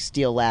look at like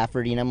Steele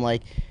Lafferty, and I'm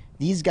like,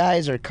 these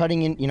guys are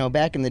cutting in,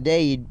 back in the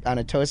day, on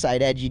a toe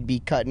side edge, you'd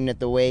be cutting at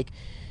the wake,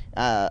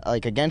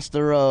 like against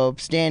the rope,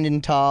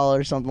 standing tall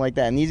or something like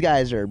that. And these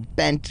guys are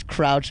bent,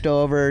 crouched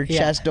over,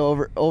 chest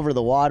over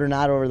the water,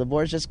 not over the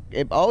board.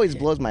 It always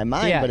blows my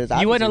mind. Yeah. But it's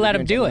you wouldn't have let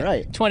them do it.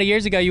 Right. 20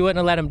 years ago, you wouldn't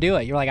have let them do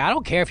it. You're like, I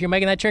don't care if you're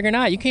making that trick or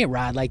not. You can't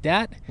ride like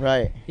that.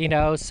 Right.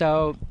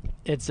 So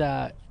it's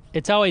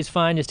always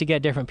fun just to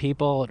get different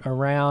people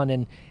around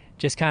and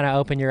just kind of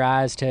open your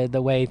eyes to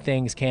the way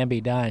things can be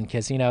done,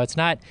 because it's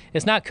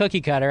not cookie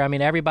cutter. I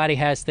mean, everybody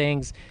has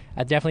things.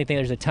 I definitely think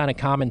there's a ton of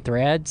common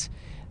threads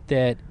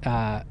that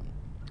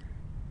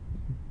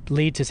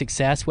lead to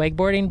success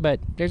wakeboarding, but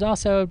there's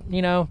also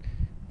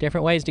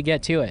different ways to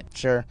get to it.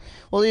 Sure.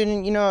 Well,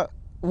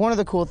 one of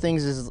the cool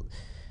things is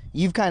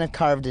you've kind of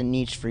carved a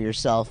niche for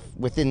yourself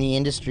within the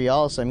industry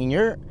also. I mean,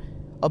 you're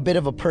a bit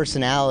of a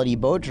personality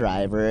boat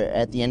driver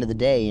at the end of the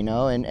day,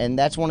 and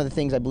that's one of the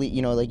things I believe,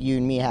 like you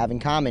and me have in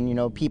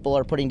common. People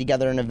are putting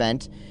together an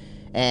event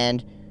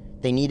and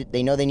they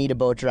know they need a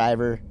boat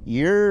driver.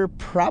 You're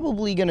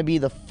probably going to be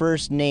the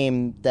first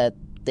name that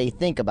they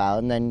think about,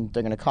 and then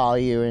they're going to call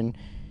you and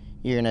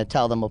you're going to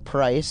tell them a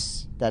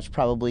price that's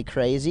probably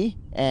crazy,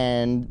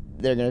 and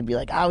they're going to be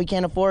like, we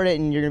can't afford it,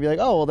 and you're going to be like,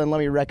 well, then let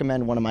me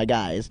recommend one of my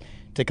guys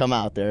to come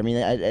out there. I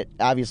mean,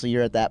 obviously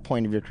you're at that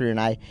point of your career,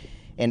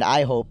 and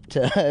I hope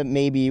to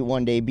maybe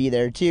one day be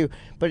there too.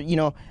 But,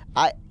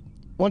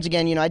 once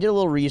again, I did a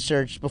little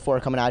research before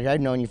coming out here.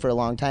 I've known you for a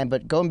long time,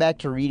 but going back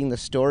to reading the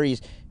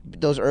stories,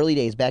 those early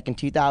days back in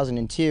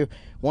 2002,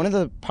 one of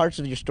the parts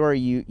of your story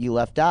you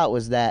left out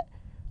was that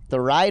the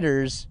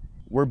riders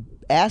were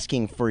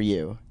asking for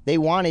you. They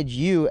wanted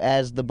you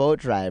as the boat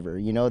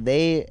driver.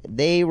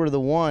 They were the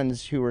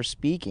ones who were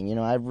speaking.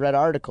 I've read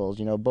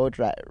articles, boat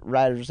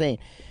riders are saying,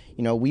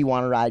 we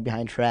want to ride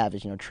behind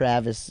Travis.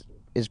 Travis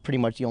is pretty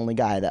much the only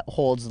guy that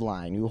holds the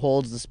line, who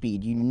holds the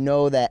speed.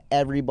 That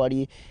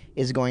everybody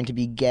is going to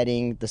be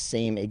getting the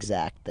same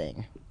exact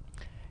thing.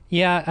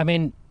 Yeah, I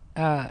mean,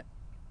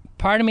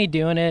 part of me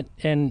doing it,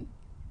 and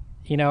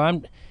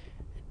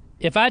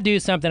if I do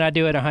something, I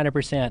do it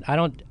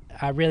 100%.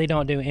 I really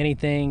don't do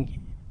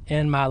anything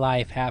in my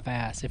life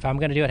half-ass. If I'm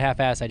going to do it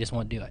half-ass, I just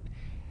won't do it.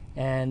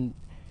 And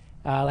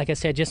like I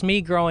said, just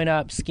me growing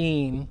up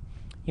skiing,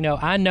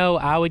 I know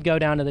I would go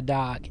down to the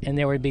dock and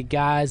there would be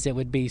guys that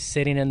would be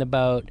sitting in the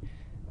boat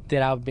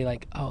that I would be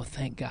like, oh,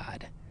 thank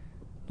God.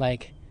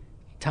 Like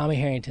Tommy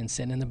Harrington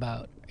sitting in the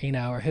boat,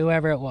 or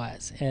whoever it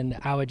was. And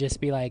I would just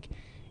be like,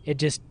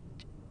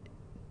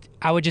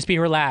 I would just be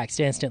relaxed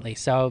instantly.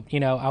 So,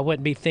 I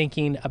wouldn't be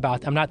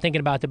I'm not thinking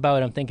about the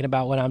boat. I'm thinking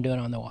about what I'm doing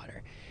on the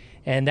water.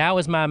 And that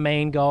was my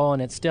main goal,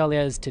 and it still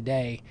is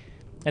today.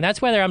 And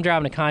that's whether I'm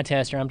driving a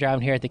contest or I'm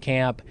driving here at the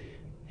camp,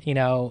 and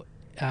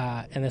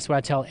that's what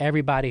I tell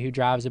everybody who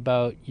drives a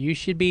boat. You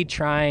should be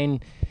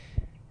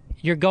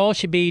your goal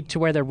should be to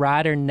where the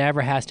rider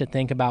never has to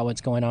think about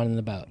what's going on in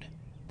the boat.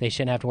 They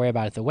shouldn't have to worry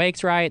about if the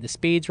wake's right, the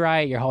speed's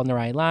right, you're holding the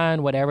right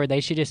line, whatever. They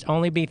should just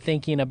only be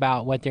thinking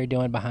about what they're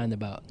doing behind the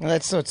boat. Well,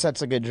 that's what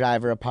sets a good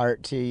driver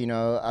apart, too.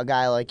 A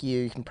guy like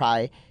you can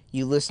probably,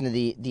 you listen to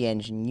the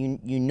engine,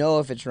 you know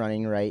if it's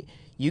running right.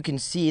 You can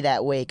see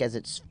that wake as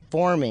it's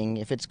forming,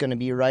 if it's going to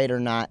be right or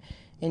not.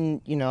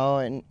 And,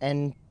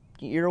 and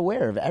you're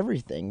aware of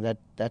everything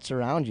that's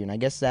around you. And I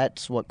guess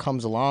that's what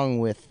comes along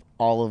with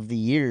all of the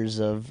years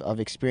of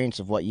experience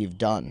of what you've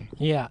done.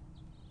 Yeah.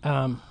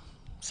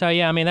 So,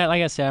 yeah, that,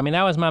 like I said,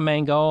 that was my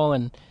main goal.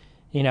 And,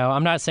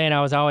 I'm not saying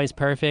I was always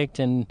perfect.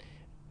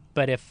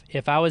 But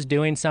if I was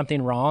doing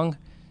something wrong,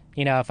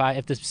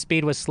 if the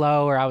speed was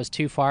slow or I was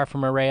too far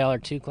from a rail or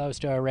too close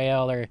to a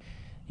rail or,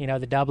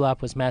 the double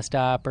up was messed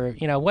up or,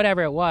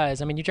 whatever it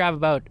was. You drive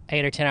about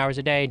 8 or 10 hours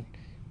a day,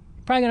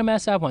 you're probably going to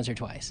mess up once or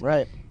twice.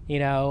 Right.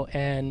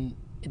 And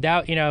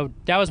that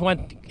was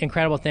one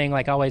incredible thing,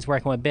 like always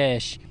working with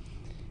Bish,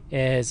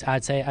 is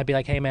I'd be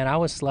like, hey, man, I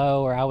was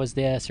slow or I was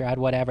this or I'd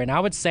whatever. And I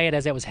would say it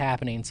as it was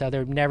happening. So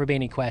there'd never be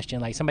any question.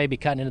 Like somebody would be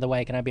cutting into the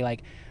wake and I'd be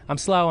like, I'm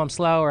slow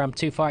or I'm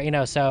too far,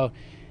 so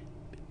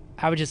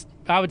I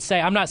would say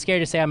I'm not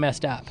scared to say I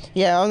messed up.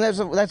 Yeah, and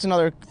that's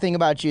another thing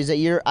about you is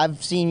that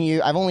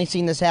I've only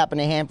seen this happen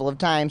a handful of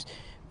times,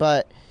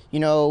 but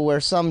where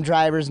some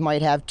drivers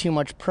might have too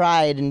much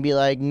pride and be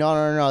like,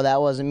 no,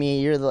 that wasn't me.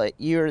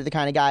 You're the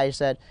kind of guy who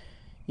said,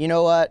 you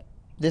know what?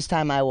 This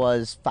time I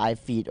was 5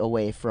 feet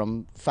away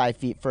from 5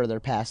 feet further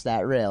past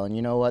that rail, and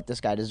you know what?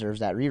 This guy deserves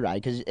that reride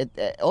because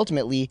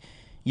ultimately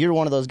you're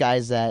one of those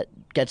guys that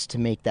gets to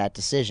make that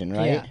decision,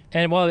 right?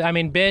 Yeah.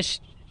 And Bish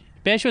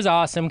was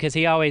awesome because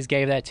he always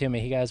gave that to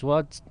me. He goes,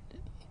 well,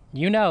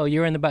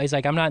 you're in the boat. He's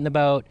like, I'm not in the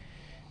boat.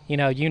 You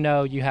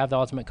have the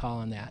ultimate call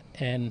on that.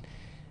 And,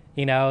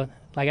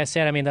 like I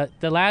said,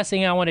 the last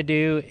thing I want to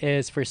do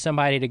is for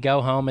somebody to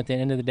go home at the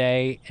end of the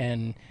day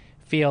and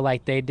feel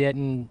like they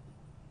didn't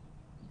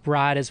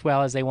ride as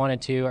well as they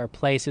wanted to or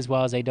place as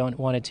well as they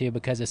wanted to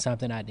because of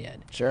something I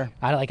did. Sure.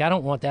 I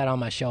don't want that on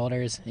my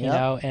shoulders, you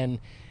know? And,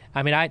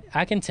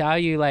 I can tell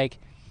you,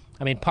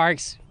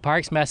 Parks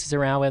messes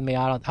around with me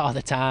all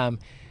the time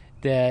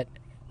that,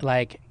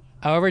 I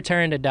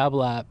overturned a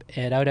double up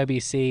at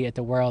OWC at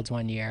the Worlds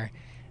one year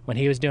when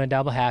he was doing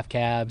double half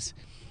cabs,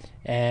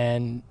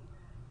 and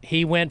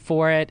he went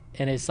for it,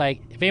 and it's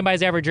like, if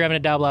anybody's ever driven a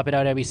double up at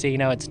OWC,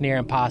 it's near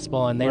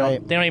impossible, and they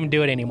don't even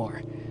do it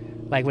anymore.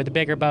 Like with the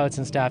bigger boats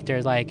and stuff,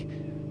 there's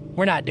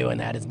we're not doing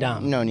that. It's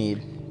dumb. No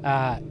need.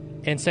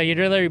 And so you'd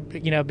really,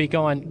 be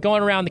going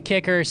around the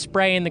kicker,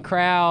 spraying the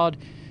crowd,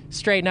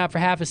 straighten up for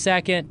half a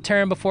second,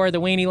 turn before the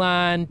weenie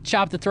line,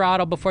 chop the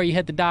throttle before you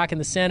hit the dock in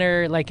the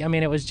center.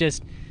 It was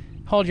just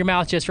hold your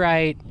mouth just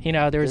right.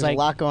 There's a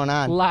lot going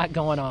on. A lot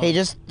going on. Hey,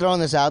 just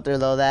throwing this out there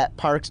though, that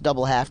Parks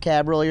double half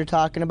cab roll you're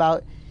talking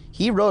about,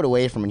 he rode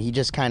away from it. He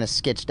just kind of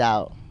skitched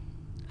out.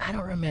 I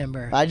don't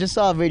remember. I just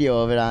saw a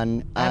video of it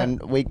on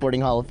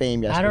Wakeboarding Hall of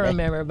Fame yesterday. I don't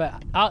remember,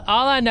 but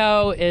all I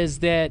know is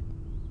that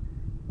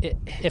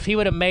if he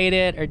would have made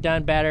it or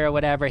done better or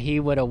whatever, he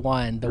would have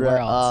won the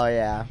Worlds. Oh,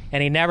 yeah.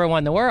 And he never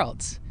won the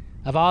Worlds.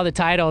 Of all the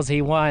titles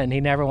he won, he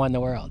never won the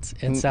Worlds.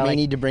 And so we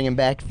need to bring him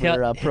back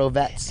for pro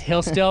vets.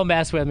 He'll still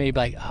mess with me, be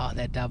like, oh,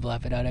 that double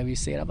up at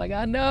OWC. And I'm like,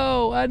 I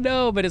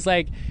know. But it's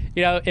like,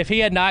 if he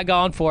had not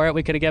gone for it,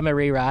 we could have given him a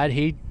reride.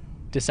 He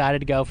decided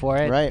to go for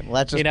it. Right. Well,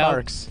 that's just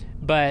Parks.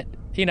 But,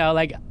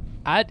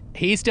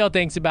 he still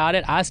thinks about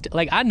it.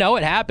 I know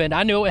it happened.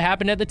 I knew it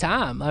happened at the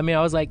time. I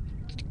was like,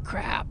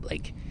 crap.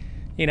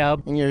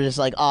 And you're just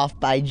off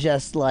by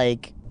just a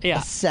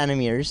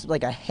centimeter,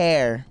 like a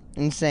hair.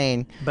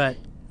 Insane. But,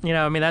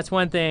 that's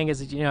one thing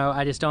is,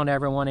 I just don't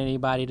ever want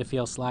anybody to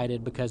feel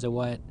slighted because of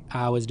what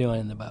I was doing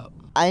in the boat.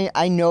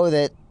 I know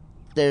that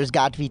there's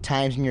got to be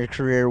times in your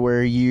career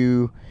where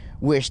you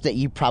wish that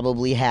you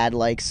probably had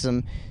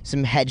some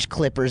hedge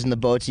clippers in the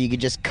boat so you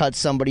could just cut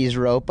somebody's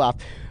rope off.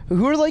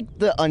 Who are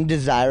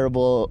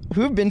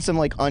who have been some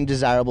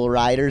undesirable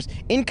riders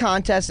in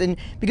contests? And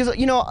because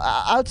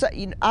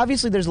outside,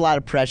 obviously there's a lot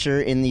of pressure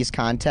in these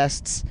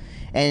contests,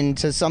 and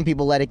so some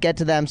people let it get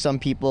to them, some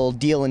people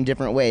deal in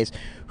different ways.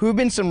 Who have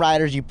been some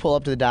riders you pull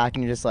up to the dock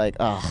and you're just like,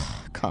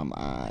 oh, come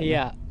on?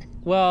 Yeah,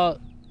 well,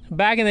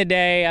 back in the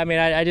day,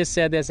 I just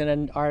said this in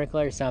an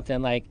article or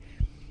something, Rob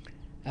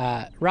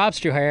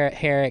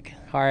Struharek,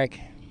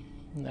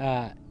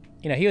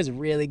 he was a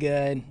really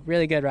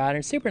good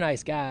rider, super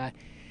nice guy.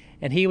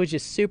 And he was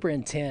just super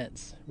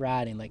intense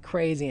riding,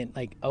 crazy and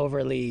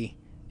overly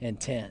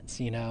intense,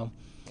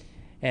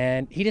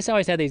 And he just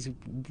always had these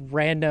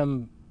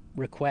random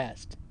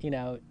requests.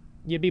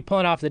 You'd be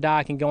pulling off the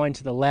dock and going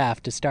to the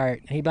left to start.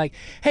 And he'd be like,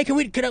 hey,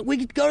 we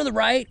go to the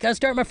right? Can I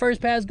start my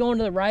first pass going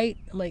to the right?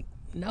 I'm like,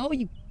 no,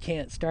 you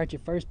can't start your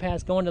first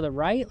pass going to the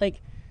right.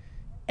 Like,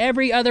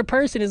 every other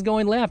person is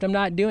going left. I'm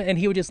not doing it. And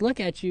he would just look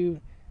at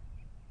you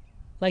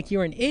like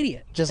you're an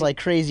idiot. Just like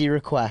crazy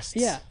requests.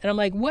 Yeah. And I'm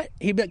like, what?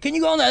 He'd be like, can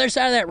you go on the other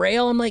side of that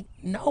rail? I'm like,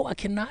 no, I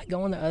cannot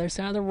go on the other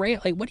side of the rail.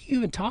 Like, what are you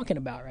even talking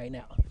about right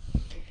now?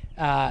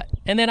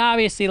 And then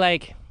obviously,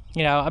 like,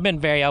 I've been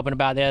very open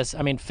about this.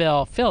 I mean,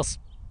 Phil's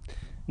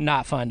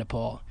not fun to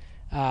pull.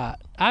 And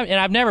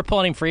I've never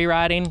pulled him free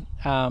riding,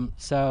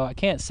 so I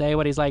can't say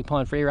what he's like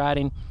pulling free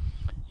riding.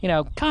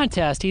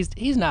 Contest,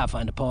 he's not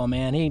fun to pull,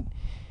 man.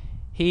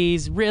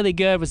 He's really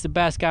good, was the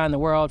best guy in the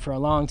world for a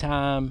long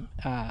time.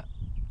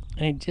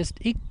 And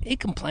he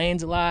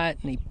complains a lot,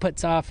 and he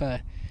puts off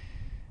a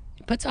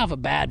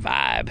bad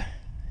vibe,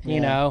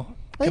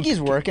 I think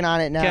he's working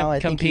on it now. I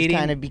think he's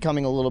kind of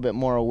becoming a little bit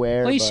more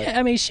aware. Well,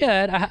 he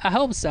should. I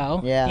hope so.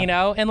 Yeah.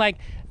 And like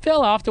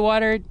Phil off the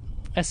water,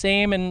 I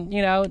see him, and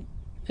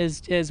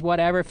is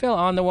whatever. Phil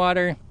on the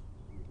water,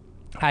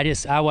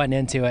 I wasn't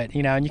into it.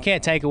 And you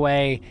can't take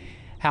away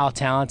how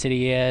talented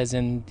he is,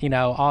 and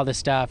all the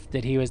stuff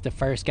that he was the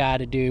first guy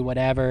to do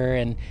whatever,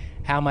 and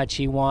how much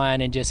he won,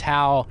 and just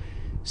how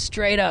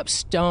straight up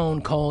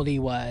stone cold he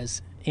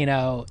was.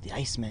 The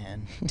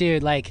Iceman,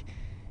 dude. Like,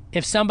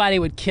 if somebody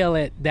would kill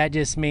it, that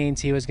just means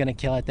he was going to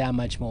kill it that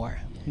much more.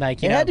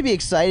 Like, it had to be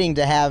exciting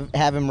to have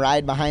him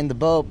ride behind the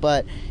boat,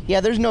 but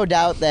yeah, there's no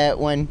doubt that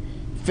when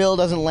Phil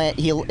doesn't land,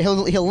 he'll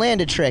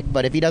land a trick,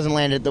 but if he doesn't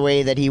land it the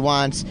way that he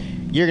wants,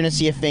 you're going to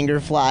see a finger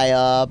fly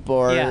up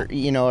or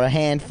a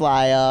hand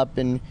fly up,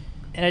 and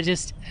it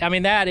just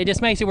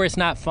makes it where it's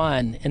not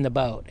fun in the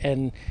boat.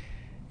 And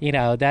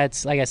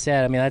that's, like I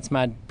said, I mean, that's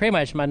pretty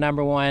much my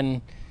number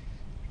one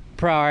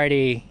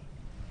priority,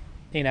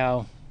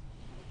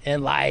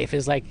 in life,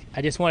 is like,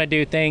 I just want to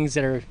do things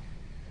that are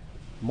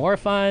more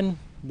fun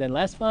than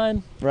less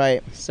fun.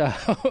 Right. So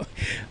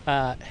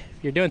if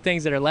you're doing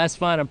things that are less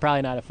fun, I'm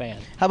probably not a fan.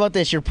 How about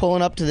this? You're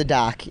pulling up to the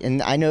dock,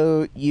 and I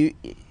know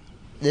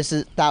this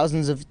is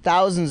thousands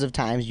of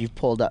times you've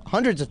pulled up,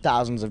 hundreds of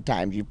thousands of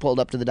times you've pulled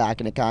up to the dock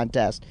in a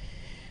contest.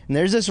 And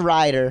there's this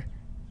rider,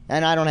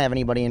 and I don't have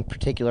anybody in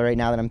particular right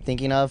now that I'm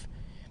thinking of,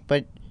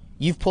 but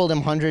you've pulled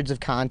him hundreds of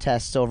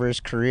contests over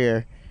his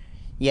career,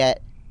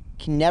 yet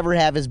can never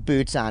have his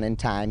boots on in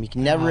time. You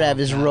can never have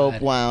his rope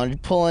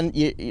wound. Pulling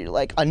you're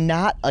like a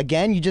knot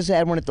again. You just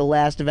had one at the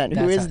last event.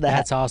 Who is that?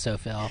 That's also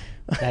Phil.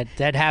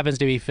 That happens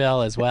to be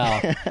Phil as well.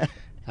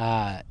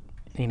 I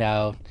mean,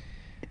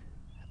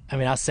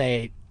 I'll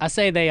say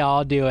they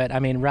all do it. I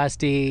mean,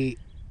 Rusty,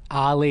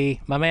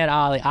 Ollie, my man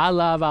Ollie. I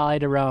love Ollie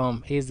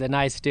DeRome. He's the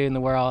nicest dude in the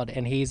world,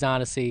 and he's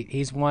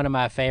one of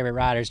my favorite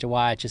riders to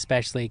watch,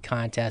 especially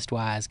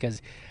contest-wise,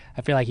 because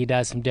I feel like he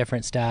does some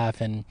different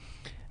stuff. And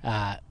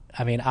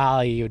I mean,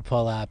 Ollie, you would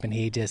pull up, and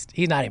he's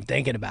not even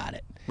thinking about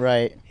it.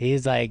 Right.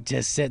 He's like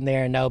just sitting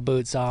there, no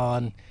boots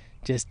on,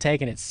 just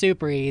taking it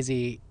super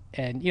easy.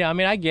 And, I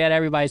mean, I get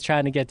everybody's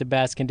trying to get the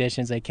best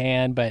conditions they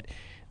can, but at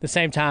the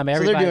same time,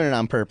 everybody... So they're doing it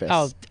on purpose.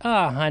 Oh,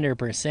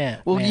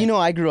 100%. Well, man.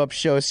 I grew up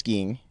show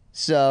skiing,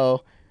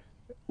 so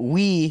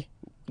you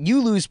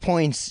lose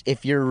points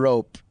if you're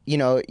rope.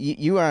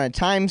 You are on a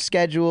time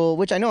schedule,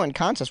 which I know in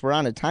contests we're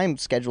on a time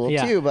schedule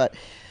too, but,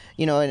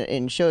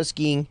 in show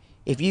skiing,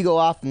 if you go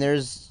off and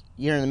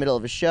you're in the middle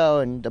of a show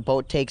and the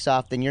boat takes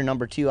off, then you're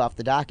number 2 off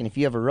the dock, and if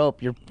you have a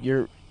rope,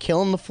 you're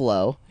killing the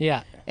flow.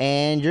 Yeah.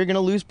 And you're going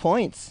to lose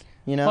points,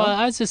 Well,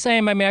 I was the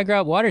same. I mean, I grew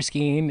up water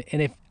skiing,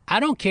 and if I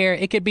don't care,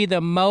 it could be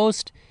the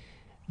most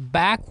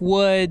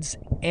backwoods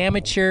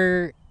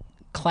amateur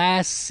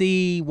Class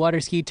C water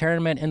ski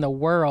tournament in the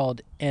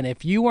world, and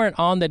if you weren't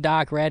on the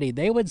dock ready,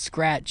 they would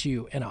scratch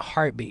you in a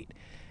heartbeat.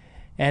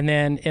 And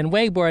then in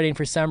wakeboarding,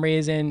 for some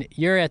reason,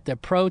 you're at the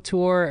Pro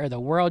Tour or the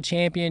World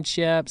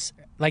Championships.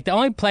 Like, the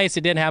only place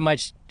that didn't have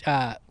much,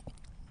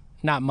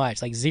 not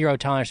much, like zero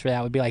tolerance for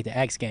that would be like the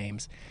X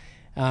Games.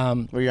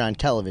 Where you're on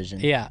television.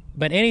 Yeah.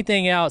 But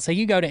anything else, like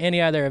you go to any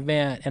other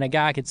event and a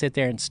guy could sit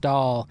there and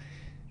stall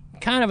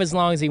kind of as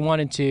long as he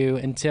wanted to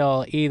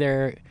until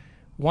either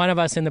one of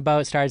us in the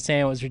boat started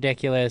saying it was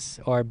ridiculous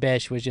or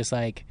Bish was just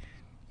like,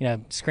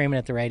 screaming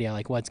at the radio,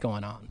 like, what's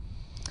going on?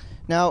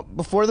 Now,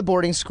 before the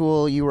boarding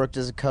school, you worked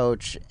as a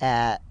coach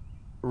at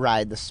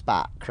Ride the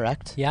Spot,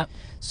 correct? Yeah.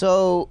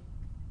 So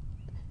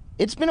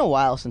it's been a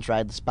while since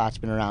Ride the Spot's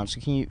been around.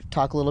 So can you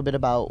talk a little bit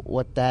about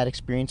what that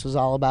experience was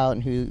all about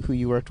and who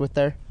you worked with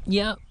there?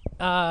 Yeah.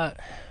 Well,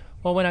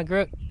 when I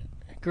grew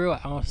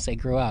up, I won't say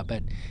grew up,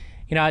 but,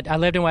 I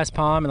lived in West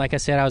Palm, and like I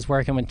said, I was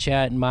working with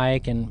Chet and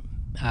Mike, and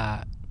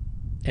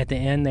at the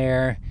end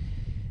there,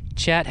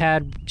 Chet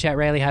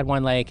Rayleigh had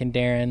one lake, and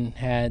Darren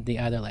had the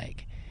other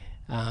lake.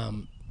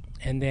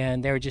 And then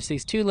there were just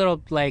these 2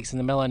 little lakes in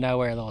the middle of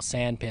nowhere, little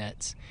sand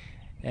pits.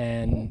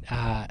 And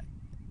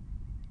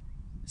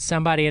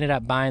somebody ended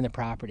up buying the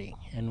property,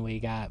 and we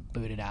got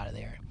booted out of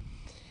there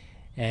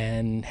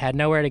and had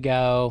nowhere to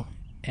go.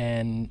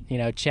 And,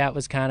 Chet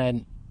was kind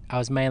of I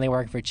was mainly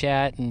working for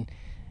Chet, and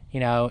he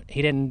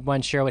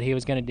wasn't sure what he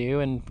was going to do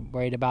and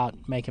worried about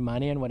making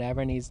money and whatever.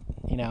 And he's,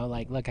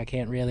 like, look, I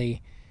can't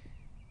really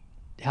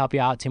help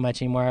you out too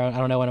much anymore. I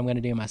don't know what I'm going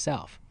to do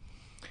myself.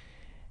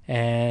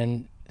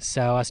 And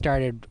so I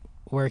started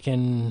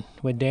working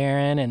with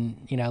Darren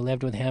and,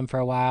 lived with him for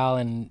a while.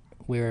 And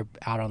we were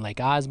out on Lake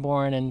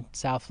Osborne in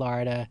South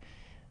Florida.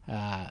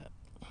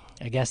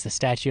 I guess the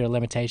statute of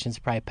limitations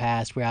probably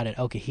passed. We're out at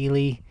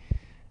Okehele,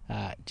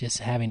 just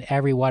having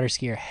every water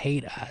skier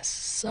hate us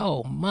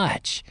so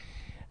much.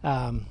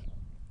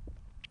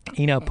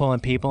 Pulling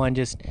people and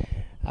just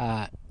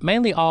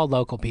mainly all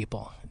local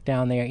people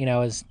down there.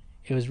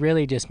 It was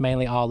really just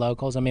mainly all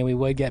locals. I mean, we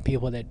would get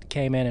people that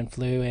came in and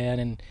flew in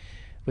and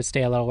would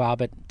stay a little while,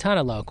 but a ton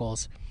of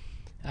locals.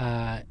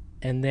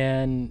 And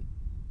then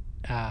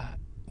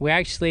we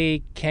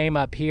actually came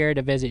up here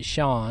to visit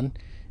Shaun.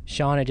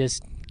 Shaun had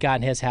just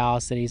gotten his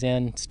house that he's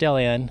still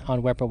in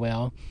on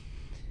Whippoorwill,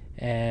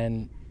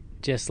 and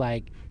just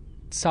like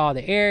saw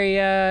the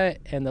area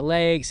and the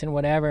lakes and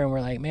whatever, and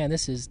we're like, man,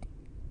 this is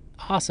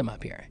awesome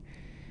up here.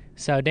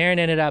 So Darren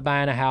ended up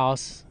buying a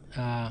house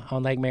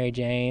on Lake Mary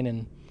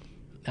Jane,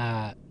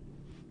 and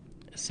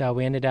so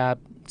we ended up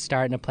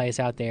starting a place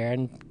out there.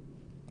 And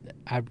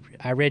I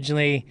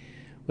originally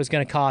was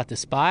going to call it The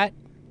Spot,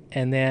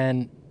 and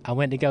then I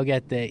went to go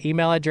get the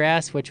email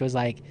address, which was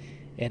like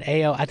at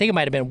I think it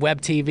might have been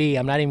Web TV.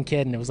 I'm not even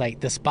kidding. It was like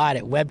The Spot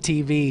at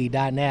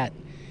webtv.net.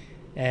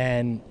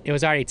 And it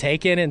was already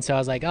taken, and so I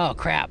was like, oh,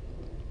 crap,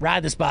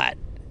 ride The Spot.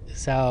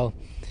 So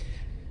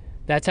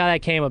that's how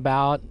that came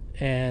about.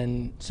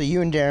 And so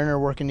you and Darren are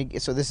working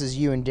so this is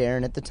you and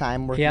Darren at the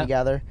time working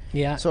together?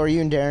 Yeah. So are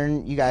you and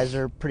Darren, you guys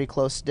are pretty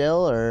close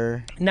still,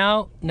 or?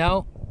 No.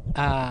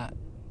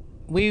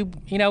 We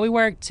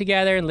worked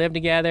together and lived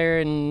together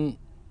and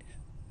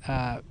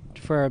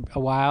for a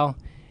while.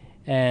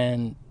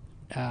 And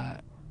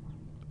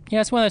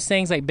it's one of those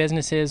things, like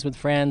businesses with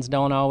friends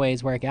don't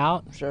always work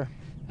out. Sure.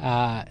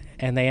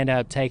 And they end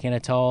up taking a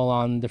toll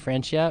on the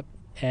friendship.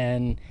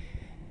 And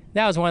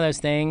that was one of those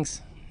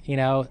things,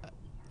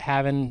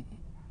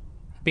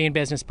 being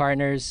business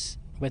partners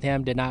with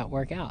him did not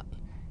work out.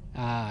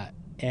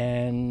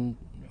 And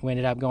we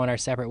ended up going our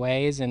separate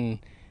ways. And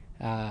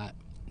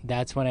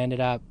that's when I ended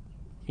up,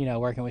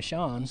 working with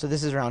Shaun. So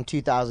this is around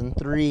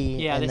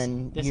 2003, and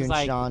then you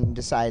and Shaun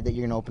decided that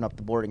you're going to open up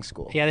the boarding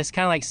school. Yeah, this is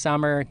kind of like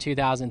summer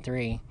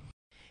 2003.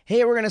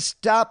 Hey, we're going to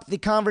stop the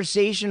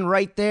conversation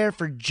right there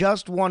for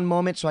just one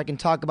moment so I can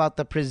talk about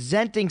the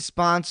presenting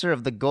sponsor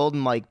of the Golden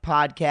Mike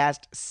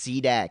podcast,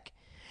 SeaDeck.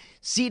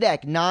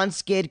 SeaDeck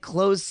non-skid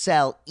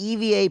closed-cell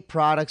EVA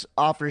products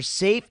offer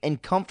safe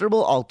and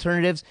comfortable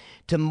alternatives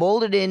to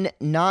molded-in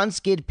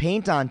non-skid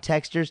paint-on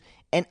textures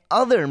and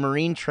other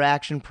marine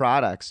traction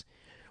products.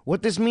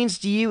 What this means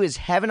to you is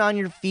heaven on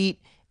your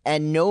feet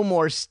and no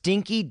more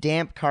stinky,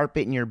 damp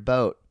carpet in your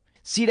boat.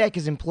 SeaDeck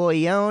is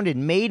employee-owned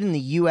and made in the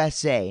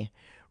USA.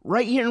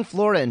 Right here in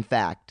Florida, in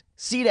fact.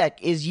 SeaDeck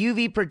is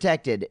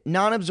UV-protected,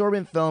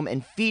 non-absorbent foam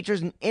and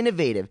features an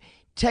innovative,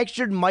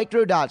 textured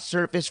microdot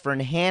surface for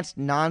enhanced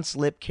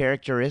non-slip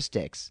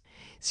characteristics.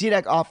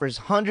 SeaDeck offers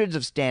hundreds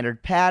of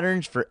standard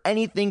patterns for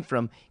anything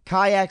from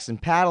kayaks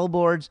and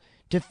paddleboards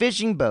to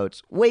fishing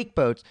boats, wake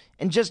boats,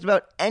 and just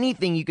about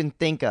anything you can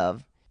think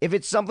of. If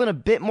it's something a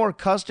bit more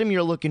custom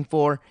you're looking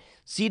for,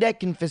 SeaDeck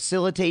can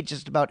facilitate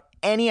just about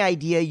any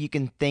idea you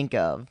can think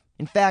of.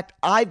 In fact,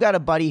 I've got a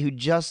buddy who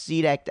just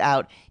SeaDecked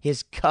out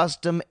his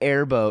custom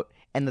airboat,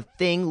 and the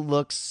thing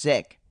looks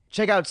sick.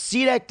 Check out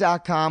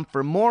SeaDeck.com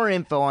for more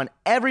info on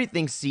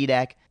everything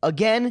SeaDeck.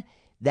 Again,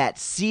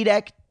 that's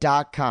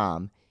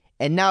SeaDeck.com.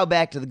 And now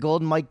back to the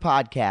Golden Mike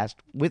podcast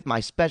with my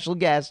special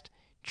guest,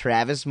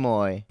 Travis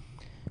Moye.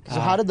 So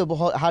how did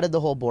the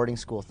whole boarding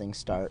school thing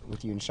start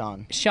with you and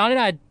Shaun? Shaun and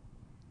I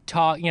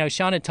talked.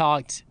 Shaun had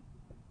talked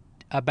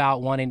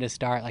about wanting to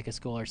start like a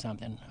school or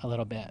something a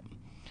little bit.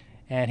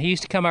 And he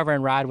used to come over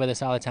and ride with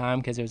us all the time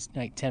because it was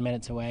like 10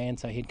 minutes away. And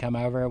so he'd come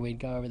over, we'd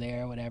go over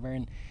there, whatever.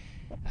 And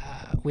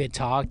we had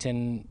talked,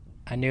 and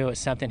I knew it was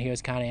something he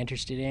was kind of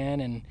interested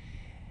in.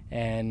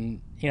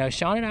 And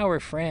Shaun and I were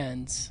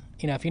friends.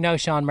 If you know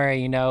Shaun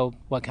Murray, you know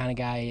what kind of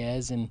guy he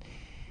is. And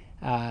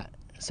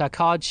so I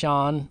called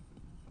Shaun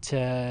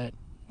to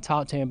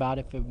talk to him about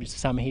if it was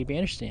something he'd be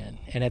interested in.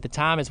 And at the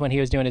time is when he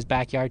was doing his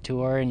backyard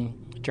tour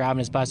and driving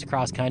his bus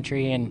across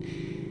country and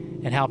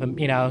helping,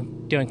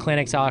 doing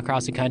clinics all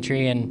across the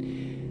country.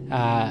 And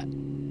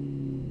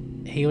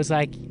he was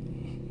like,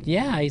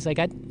 yeah, he's like,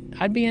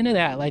 I'd be into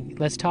that. Like,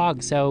 let's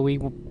talk. So we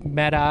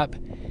met up.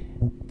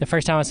 The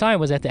first time I saw him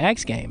was at the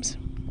X Games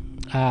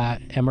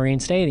at Marine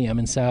Stadium.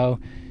 And so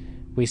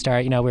we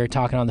started, we were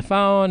talking on the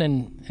phone,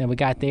 and we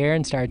got there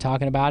and started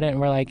talking about it. And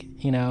we're like,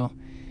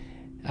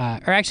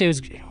 or actually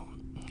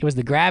it was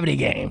the Gravity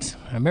Games.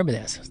 I remember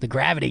this. It was the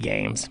Gravity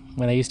Games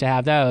when they used to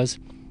have those.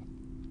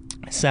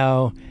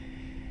 So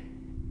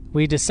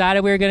we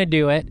decided we were going to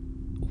do it.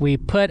 We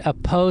put a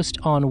post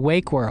on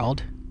Wake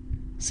World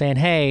saying,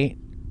 hey,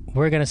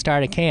 we're going to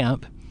start a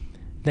camp.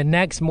 The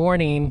next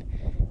morning,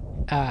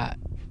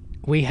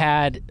 we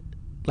had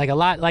like a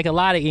lot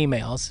of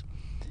emails,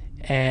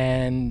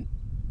 and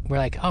we're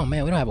like, oh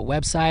man, we don't have a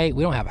website,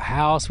 we don't have a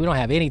house, we don't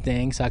have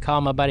anything. So I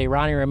called my buddy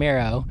Ronnie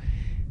Romero.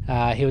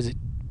 He was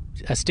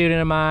a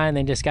student of mine,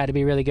 then just got to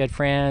be really good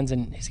friends,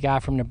 and he's a guy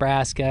from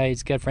Nebraska.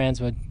 He's good friends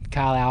with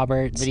Kyle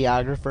Alberts,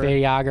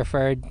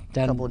 videographer,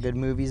 done a couple of good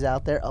movies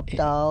out there. Up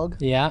Dog,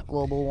 yeah,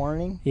 Global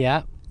Warning,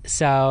 yeah.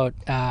 So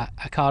I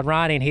called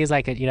Ronnie, and he's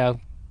like, did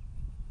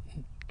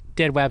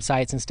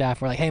websites and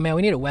stuff. We're like, hey man,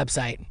 we need a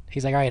website.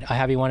 He's like, all right, I'll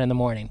have you one in the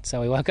morning.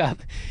 So we woke up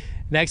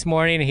next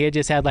morning, and he had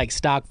just had like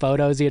stock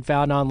photos he had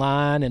found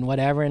online and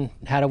whatever, and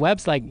had a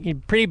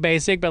website, pretty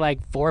basic, but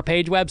like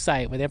 4-page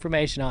website with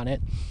information on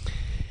it.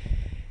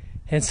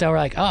 And so we're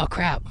like, oh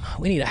crap,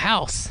 we need a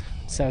house.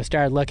 So I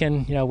started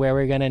looking, where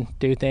we were going to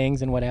do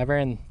things and whatever,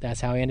 and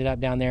that's how we ended up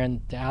down there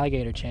in the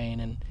alligator chain.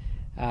 And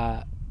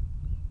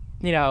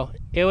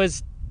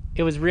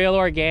it was real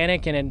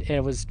organic, and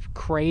it was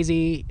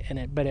crazy,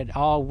 but it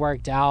all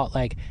worked out.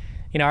 Like,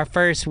 our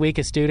first week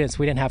of students,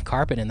 we didn't have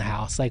carpet in the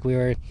house. Like, we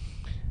were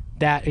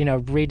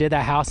redid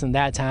that house in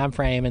that time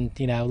frame, and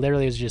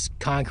literally it was just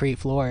concrete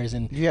floors.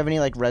 And do you have any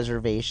like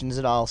reservations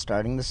at all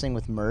starting this thing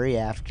with Murray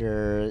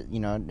after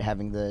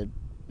having the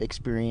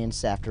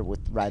experience with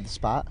Ride the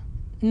Spot?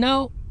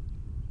 No,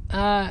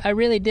 I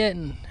really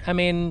didn't. I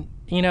mean,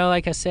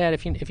 like I said,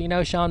 if you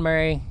know Shaun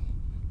Murray,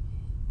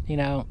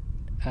 Shaun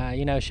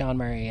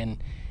Murray.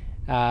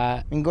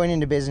 And going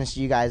into business,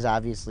 you guys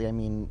obviously,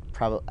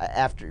 probably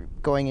after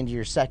going into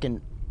your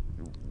second,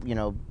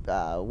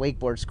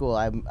 wakeboard school,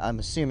 I'm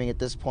assuming at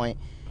this point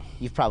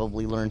you've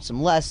probably learned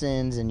some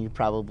lessons, and you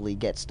probably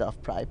get stuff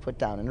put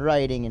down in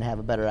writing and have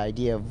a better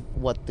idea of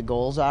what the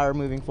goals are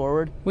moving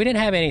forward. We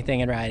didn't have anything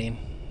in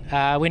writing.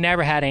 We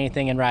never had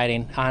anything in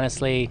writing,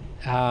 honestly.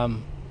 It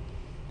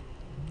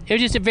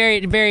was just a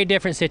very, very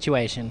different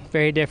situation.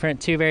 Very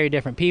different, two very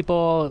different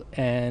people,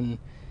 and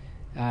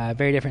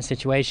very different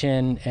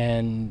situation.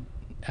 And,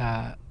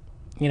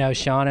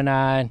 Shaun and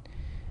I,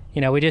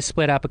 we just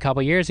split up a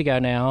couple years ago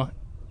now,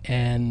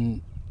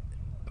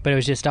 but it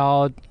was just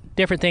all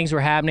different things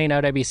were happening.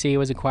 OWC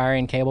was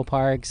acquiring cable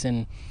parks,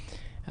 and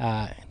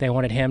they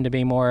wanted him to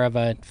be more of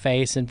a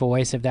face and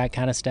voice of that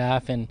kind of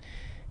stuff. And,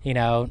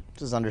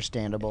 this is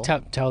understandable.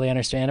 Totally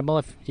understandable.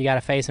 If you got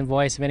a face and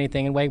voice of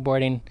anything in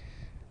wakeboarding,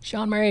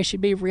 Shaun Murray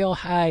should be real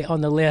high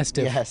on the list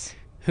of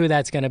who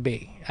that's going to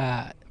be.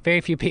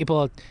 Very few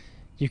people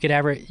you could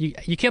ever...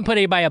 You can't put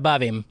anybody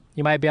above him.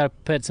 You might be able to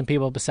put some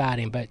people beside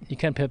him, but you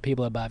couldn't put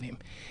people above him.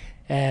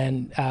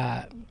 And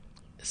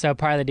so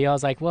part of the deal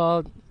is like,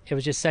 well, it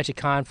was just such a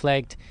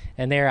conflict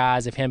in their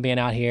eyes of him being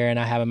out here, and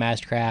I have a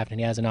Mastercraft and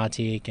he has an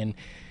Nautique, and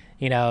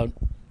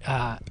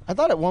I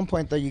thought at one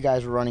point though you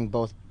guys were running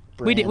both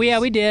brands.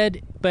 We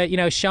did, but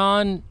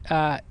Shaun,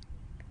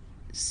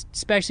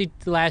 especially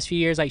the last few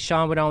years, like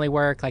Shaun would only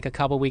work like a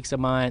couple weeks a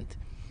month,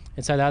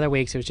 and so the other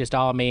weeks it was just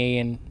all me,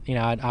 and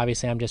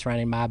obviously I'm just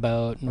running my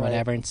boat and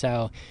whatever, and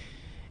so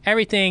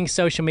everything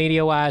social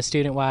media wise,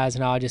 student wise,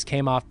 and all just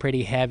came off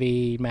pretty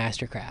heavy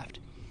Mastercraft.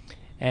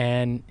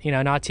 And,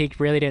 Nautique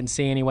really didn't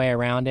see any way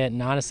around it.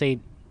 And honestly,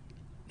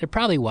 there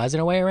probably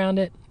wasn't a way around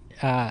it.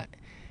 And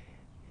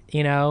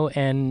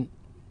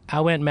I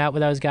went and met with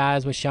those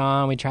guys with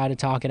Shaun. We tried to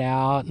talk it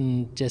out,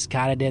 and just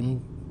kind of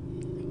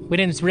we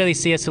didn't really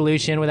see a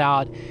solution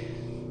without,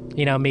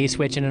 me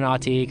switching to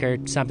Nautique or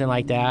something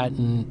like that.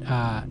 And,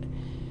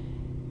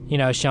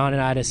 Shaun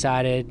and I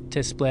decided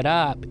to split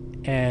up.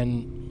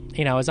 And,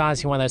 it was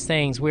honestly one of those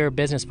things. We were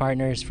business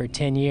partners for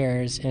 10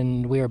 years,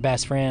 and we were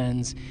best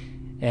friends.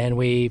 And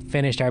we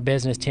finished our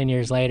business 10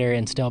 years later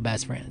and still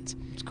best friends.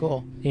 It's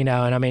cool.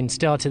 And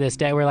still to this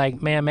day, we're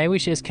like, man, maybe we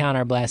should just count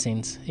our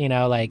blessings,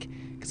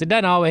 because it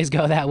doesn't always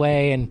go that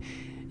way. And,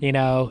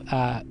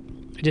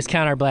 just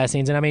count our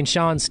blessings. And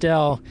Shaun's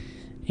still,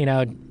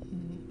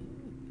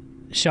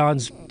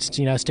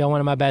 still one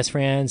of my best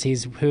friends.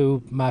 He's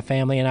who my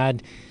family and I,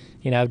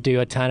 do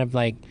a ton of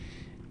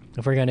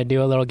if we're going to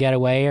do a little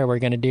getaway or we're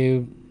going to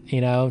do,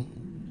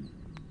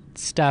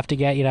 stuff to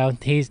get,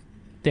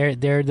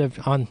 They're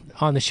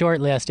on the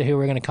short list of who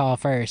we're going to call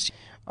first.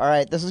 All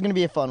right, this is going to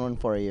be a fun one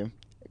for you.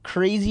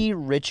 Crazy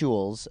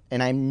rituals,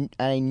 and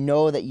I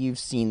know that you've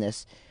seen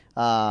this.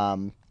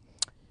 Ollie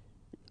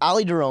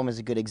Jerome is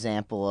a good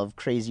example of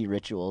crazy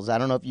rituals. I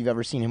don't know if you've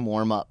ever seen him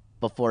warm up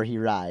before he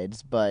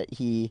rides, but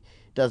he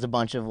does a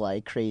bunch of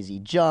crazy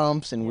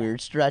jumps and weird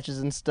stretches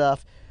and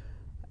stuff.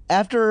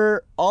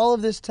 After all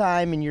of this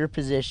time in your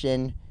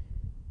position,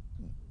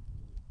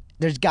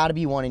 there's got to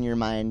be one in your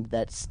mind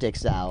that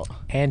sticks out.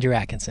 Andrew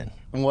Atkinson.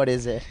 And what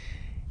is it?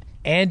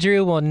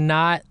 Andrew will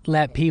not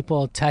let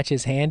people touch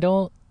his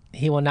handle.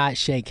 He will not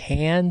shake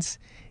hands.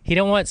 He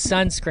don't want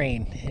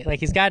sunscreen.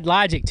 He's got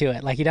logic to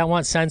it. He don't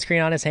want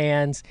sunscreen on his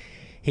hands.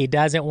 He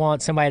doesn't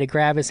want somebody to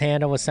grab his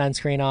handle with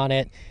sunscreen on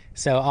it.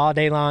 So all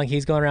day long,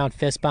 he's going around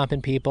fist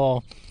bumping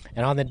people.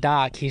 And on the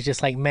dock, he's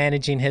just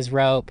managing his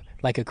rope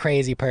like a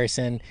crazy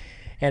person.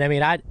 And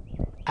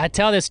I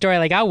tell this story,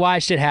 I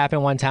watched it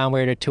happen one time. We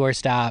were at a tour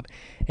stop,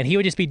 and he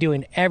would just be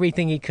doing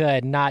everything he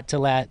could not to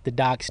let the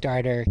dock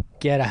starter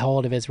get a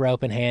hold of his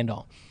rope and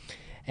handle.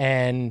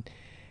 And,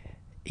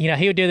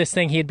 he would do this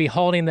thing. He'd be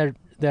holding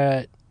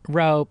the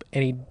rope,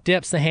 and he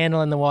dips the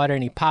handle in the water,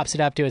 and he pops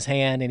it up to his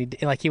hand, and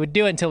he would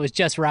do it until it was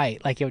just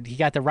right. Like he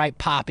got the right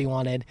pop he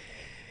wanted.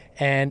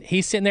 And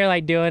he's sitting there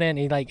like doing it, and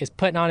he like is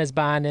putting on his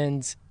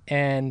bindings,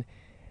 and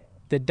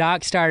the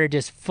dock starter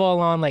just full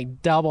on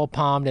like double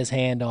palmed his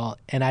handle,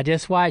 and I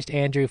just watched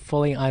Andrew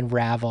fully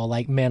unravel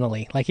like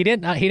mentally. Like he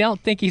don't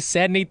think he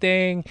said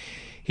anything.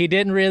 He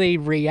didn't really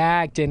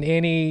react in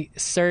any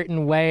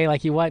certain way,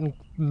 like he wasn't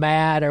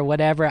mad or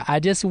whatever. I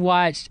just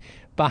watched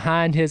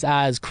behind his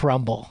eyes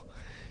crumble.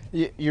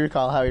 You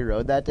recall how he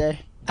rode that day?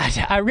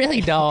 I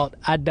really don't.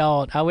 I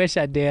don't. I wish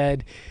I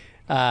did.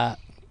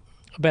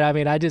 But I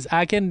mean, I just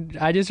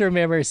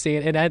remember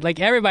seeing, and like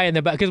everybody in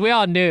the boat, because we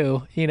all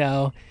knew,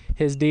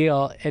 his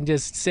deal, and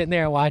just sitting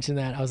there and watching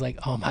that, I was like,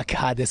 oh my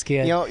God, this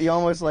kid. You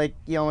almost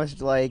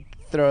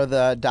throw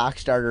the dock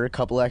starter a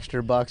couple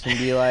extra bucks and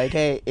be like,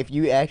 hey, if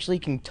you actually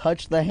can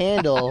touch the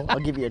handle, I'll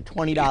give you a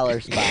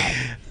 $20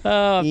 spot.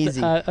 Oh,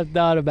 easy. I've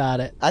thought about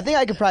it. I think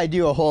I could probably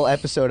do a whole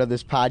episode of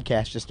this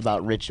podcast just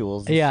about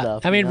rituals and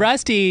stuff. I mean,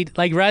 Rusty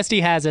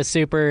has a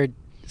super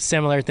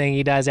similar thing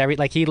he does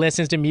he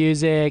listens to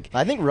music.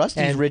 I think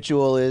Rusty's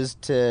ritual is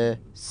to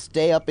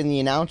stay up in the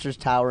announcer's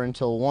tower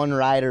until one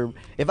rider.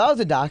 If I was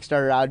a dock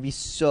starter, I would be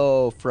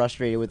so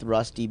frustrated with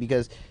Rusty,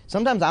 because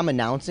sometimes I'm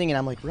announcing and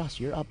I'm like, Russ,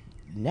 you're up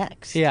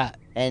next. Yeah.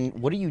 And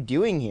what are you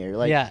doing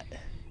here? Yeah.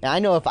 And I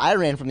know if I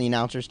ran from the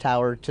announcer's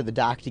tower to the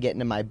dock to get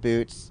into my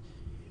boots,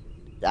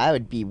 I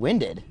would be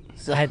winded.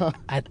 So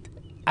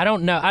I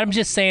don't know. I'm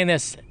just saying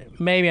this.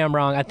 Maybe I'm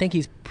wrong. I think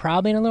he's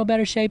probably in a little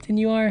better shape than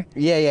you are.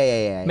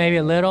 Yeah. Maybe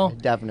a little.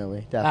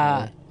 Definitely.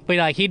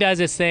 But he does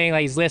this thing,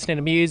 like he's listening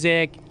to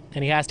music,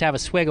 and he has to have a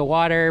swig of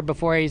water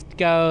before he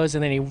goes,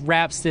 and then he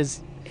wraps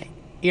his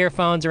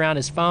earphones around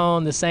his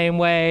phone the same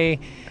way,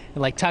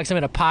 and tucks them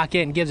in a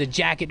pocket and gives a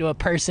jacket to a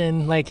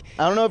person. I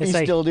don't know if he's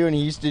still doing.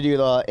 He used to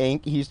do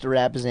he used to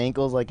wrap his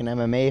ankles like an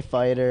MMA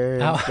fighter.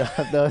 And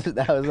stuff.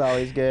 That was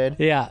always good.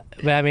 Yeah,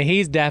 but I mean,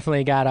 he's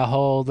definitely got a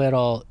whole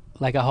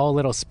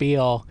little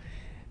spiel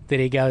that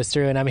he goes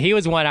through. And I mean, he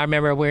was one, I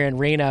remember we were in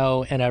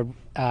Reno, and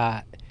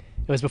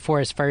it was before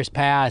his first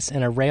pass,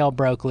 and a rail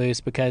broke loose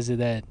because of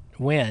the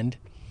wind,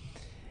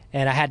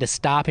 and I had to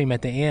stop him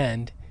at the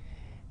end,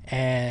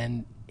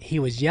 and he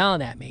was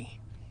yelling at me,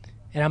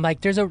 and I'm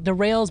like, the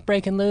rail's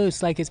breaking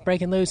loose, it's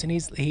breaking loose. And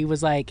he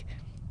was like,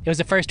 it was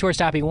the first tour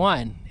stop he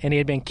won, and he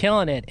had been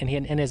killing it, and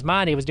in his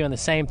mind he was doing the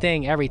same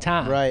thing every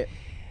time, right?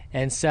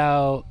 And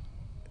so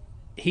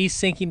he's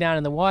sinking down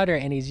in the water,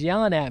 and he's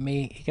yelling at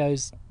me. He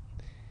goes,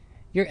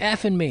 you're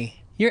effing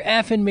me. You're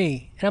effing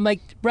me. And I'm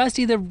like,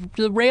 Rusty, the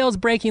rail's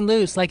breaking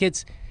loose.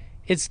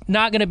 It's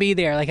not going to be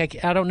there.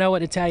 I don't know what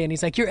to tell you. And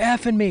he's like, you're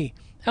effing me.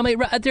 I'm like,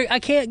 I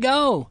can't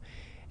go.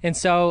 And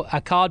so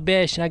I called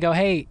Bish, and I go,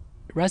 hey,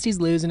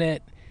 Rusty's losing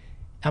it.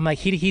 I'm like,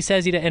 he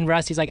says and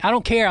Rusty's like, I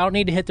don't care. I don't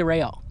need to hit the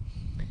rail.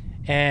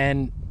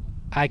 And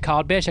I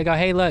called Bish. I go,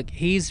 hey, look,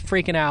 he's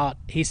freaking out.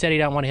 He said he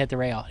don't want to hit the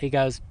rail. He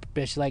goes,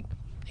 Bish is like,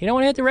 you don't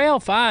want to hit the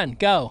rail? Fine,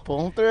 go.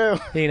 Pull him through.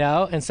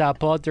 And so I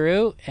pulled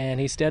through, and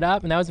he stood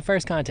up, and that was the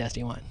first contest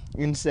he won.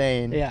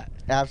 Insane. Yeah.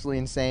 Absolutely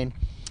insane.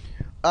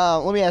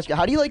 Let me ask you,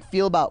 how do you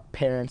feel about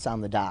parents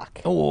on the dock?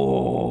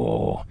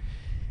 Oh,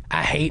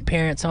 I hate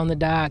parents on the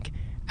dock.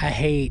 I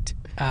hate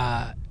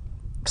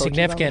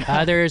significant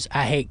others.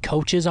 I hate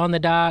coaches on the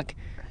dock.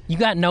 You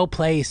got no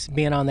place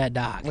being on that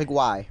dock.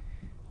 Why?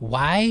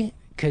 Why?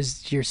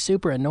 Because you're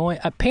super annoying.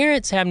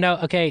 Parents have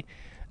okay,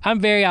 I'm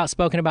very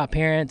outspoken about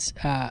parents.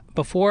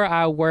 Before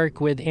I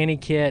work with any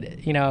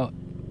kid,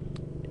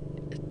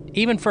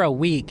 even for a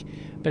week,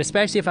 but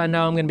especially if I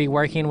know I'm going to be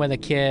working with a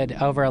kid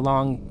over a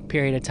long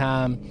period of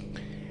time,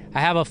 I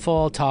have a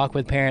full talk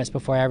with parents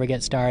before I ever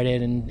get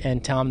started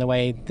and tell them the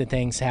way that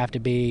things have to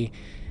be.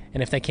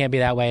 And if they can't be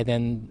that way,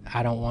 then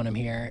I don't want them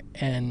here.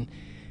 And,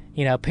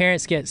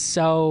 parents get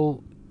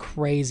so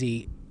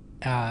crazy,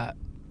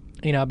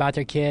 about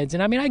their kids.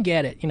 And I mean, I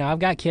get it. I've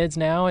got kids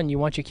now, and you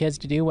want your kids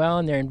to do well,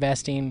 and they're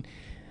investing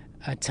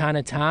a ton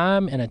of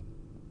time and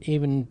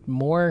even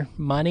more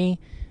money,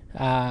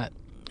 and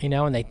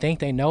they think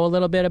they know a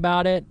little bit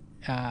about it.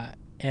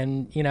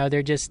 And,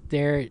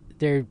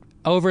 they're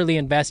overly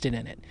invested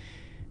in it.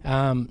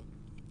 And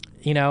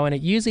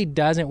it usually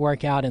doesn't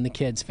work out in the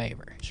kid's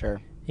favor.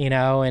 Sure.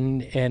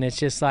 And it's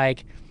just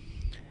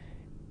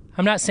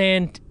I'm not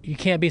saying you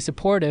can't be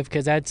supportive,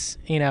 because that's,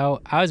 I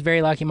was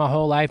very lucky my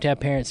whole life to have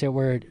parents that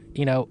were,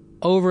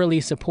 overly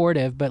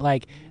supportive.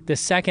 But the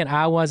second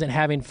I wasn't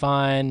having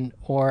fun,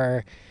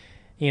 or,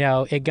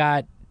 it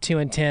got too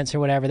intense or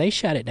whatever, they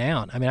shut it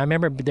down. I mean, I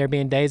remember there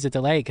being days at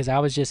the lake, because I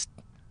was just,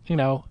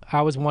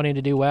 I was wanting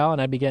to do well,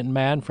 and I'd be getting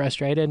mad and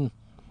frustrated. And,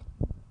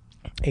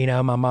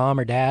 my mom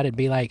or dad would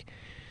be like,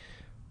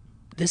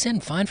 this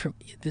isn't fun for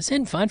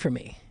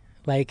me.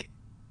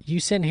 You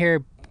sitting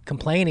here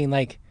complaining,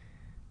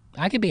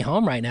 I could be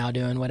home right now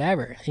doing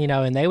whatever,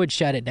 and they would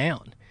shut it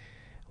down.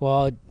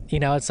 Well,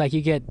 it's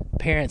you get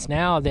parents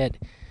now that,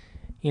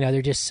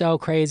 they're just so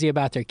crazy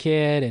about their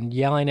kid and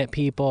yelling at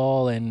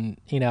people and,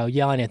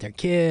 yelling at their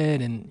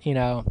kid. And,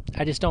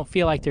 I just don't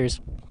feel like there's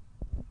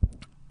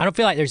I don't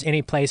feel like there's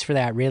any place for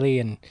that really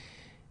in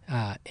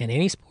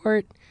any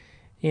sport,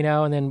 you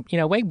know. And then, you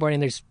know, wakeboarding,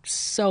 there's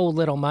so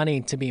little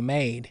money to be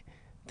made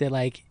that,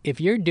 like,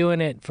 if you're doing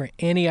it for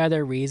any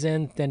other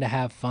reason than to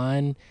have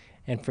fun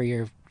and for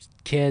your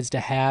kids to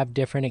have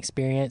different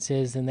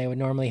experiences than they would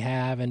normally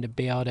have and to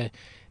be able to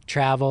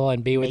travel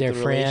and be with their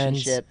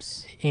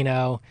friends, you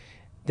know,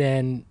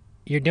 then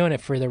you're doing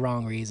it for the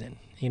wrong reason,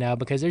 you know,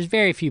 because there's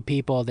very few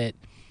people that,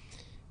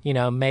 you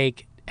know,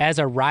 as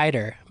a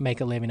rider,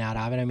 make a living out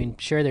of it. I mean,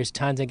 sure, there's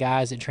tons of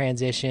guys that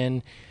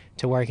transition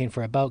to working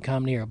for a boat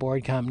company or a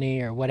board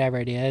company or whatever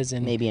it is,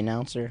 and maybe an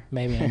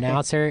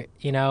announcer.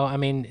 You know, I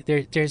mean,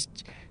 there's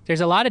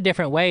a lot of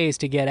different ways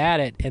to get at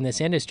it in this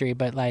industry,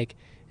 but like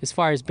as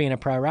far as being a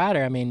pro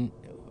rider, I mean,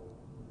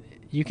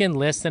 you can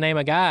list the name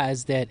of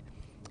guys that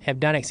have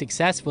done it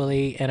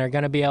successfully and are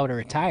going to be able to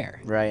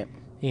retire, right?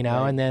 You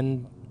know, and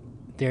then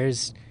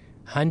there's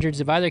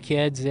hundreds of other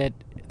kids that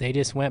they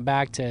just went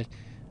back to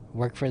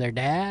work for their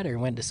dad or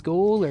went to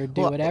school or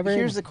do whatever.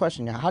 Here's the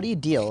question now. How do you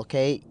deal,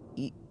 okay?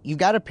 You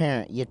got a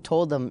parent. You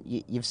told them,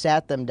 you've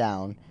sat them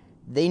down.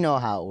 They know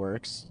how it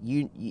works.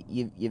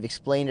 You've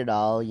explained it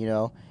all, you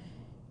know.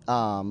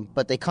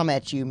 But they come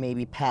at you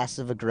maybe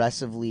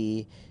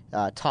passive-aggressively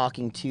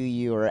talking to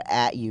you or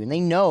at you. And they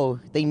know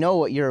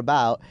what you're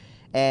about.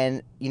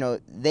 And, you know,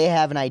 they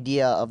have an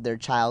idea of their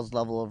child's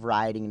level of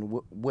riding and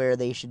where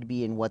they should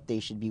be and what they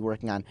should be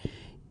working on.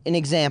 An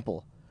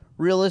example.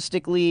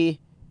 Realistically,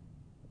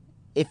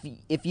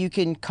 if you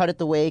can cut at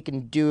the wake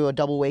and do a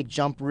double wake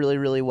jump really,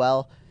 really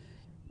well,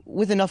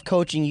 with enough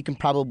coaching, you can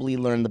probably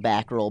learn the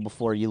back roll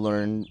before you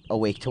learn a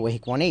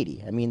wake-to-wake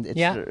 180. I mean,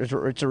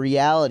 it's a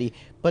reality.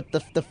 But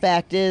the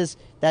fact is,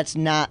 that's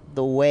not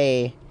the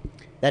way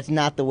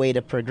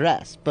to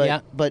progress.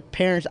 But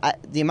parents,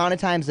 the amount of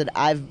times that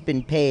I've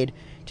been paid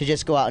to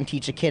just go out and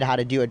teach a kid how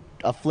to do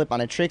a flip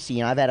on a Trixie,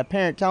 you know, I've had a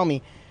parent tell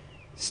me,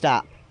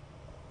 stop.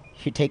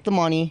 You take the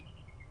money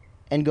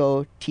and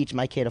go teach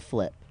my kid a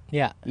flip.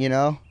 Yeah. You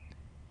know?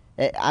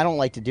 I don't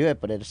like to do it,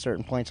 but at a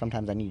certain point,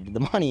 sometimes I needed the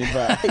money.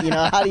 But, you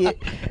know, how do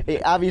you...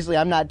 Obviously,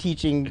 I'm not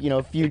teaching, you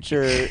know,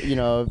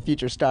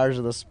 future stars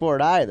of the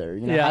sport either.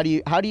 You know,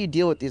 how do you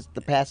deal with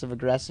the passive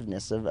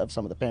aggressiveness of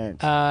some of the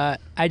parents?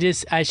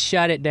 I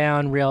shut it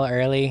down real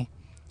early.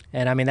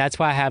 And, I mean, that's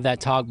why I have that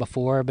talk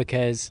before,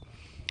 because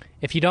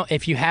if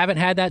you haven't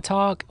had that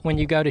talk, when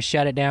you go to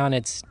shut it down,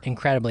 it's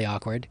incredibly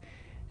awkward.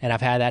 And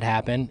I've had that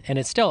happen. And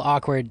it's still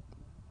awkward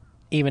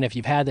even if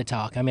you've had the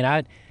talk. I mean,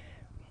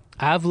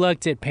 I've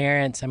looked at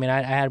parents. I mean,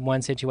 I had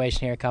one situation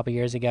here a couple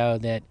years ago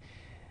that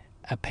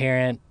a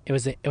parent, it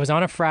was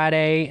on a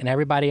Friday and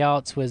everybody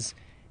else was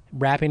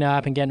wrapping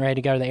up and getting ready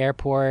to go to the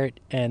airport,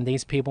 and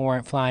these people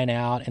weren't flying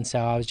out. And so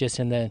I was just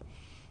in the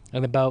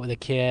boat with a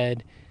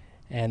kid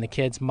and the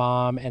kid's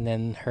mom and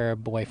then her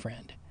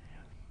boyfriend.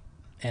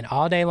 And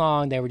all day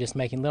long they were just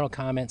making little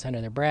comments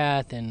under their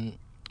breath and,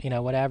 you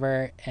know,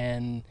 whatever.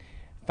 And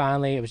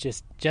finally it was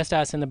just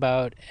us in the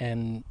boat,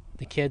 and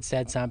the kid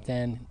said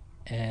something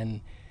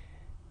and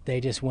they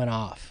just went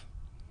off.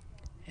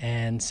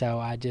 And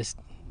so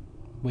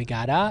we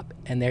got up,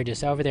 and they're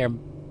just over there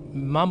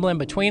mumbling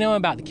between them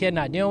about the kid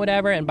not doing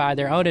whatever. And by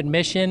their own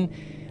admission,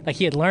 like,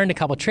 he had learned a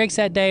couple tricks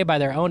that day. By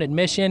their own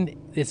admission,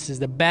 this is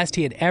the best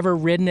he had ever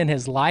ridden in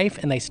his life,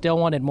 and they still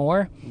wanted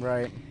more.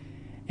 Right.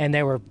 And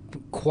they were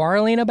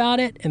quarreling about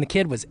it, and the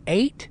kid was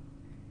 8.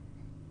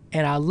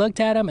 And I looked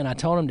at him, and I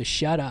told him to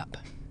shut up.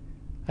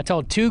 I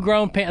told two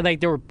grown parents, like,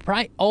 they were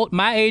probably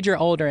my age or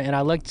older, and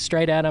I looked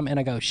straight at them, and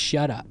I go,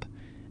 shut up.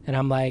 And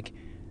I'm like,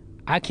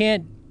 I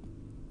can't,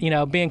 you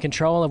know, be in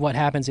control of what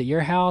happens at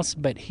your house,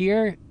 but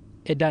here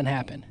it doesn't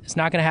happen. It's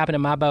not going to happen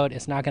in my boat.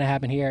 It's not going to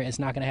happen here. It's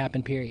not going to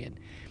happen, period.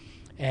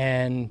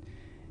 And,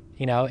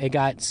 you know, it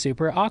got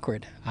super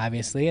awkward,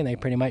 obviously, and they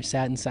pretty much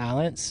sat in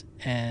silence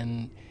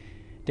and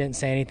didn't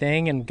say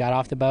anything and got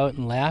off the boat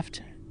and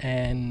left.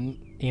 And,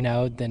 you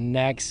know, the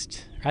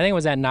next, I think it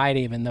was that night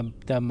even,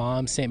 the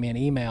mom sent me an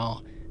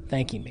email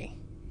thanking me.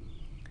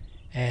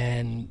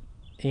 And,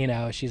 you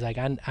know, she's like,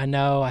 I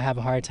know I have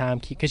a hard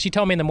time, because she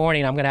told me in the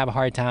morning I'm going to have a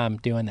hard time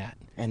doing that.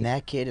 And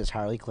that kid is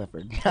Harley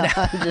Clifford.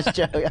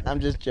 I'm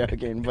just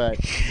joking, but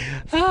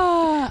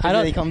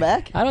did he come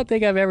back? I don't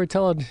think I've ever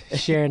told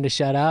Sharon to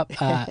shut up,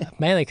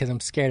 mainly because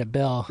I'm scared of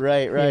Bill.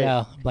 Right. You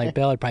know, like,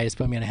 Bill would probably just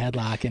put me in a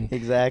headlock and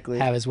exactly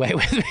have his way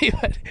with me.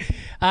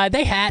 But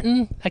they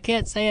hadn't. I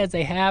can't say as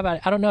they have.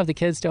 I don't know if the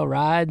kid still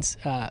rides.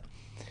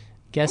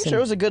 I'm sure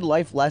it was a good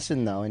life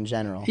lesson, though, in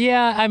general.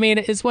 Yeah, I mean,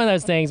 it's one of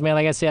those things, man.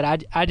 Like I said,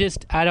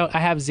 I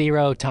have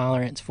zero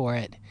tolerance for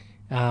it.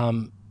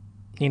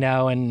 You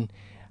know, and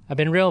I've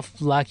been real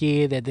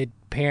lucky that the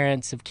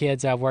parents of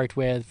kids I've worked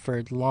with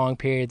for long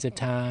periods of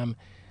time,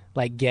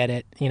 like, get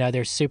it. You know,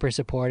 they're super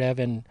supportive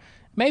and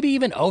maybe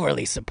even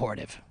overly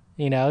supportive,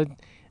 you know.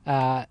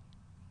 But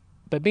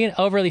being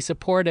overly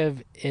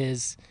supportive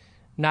is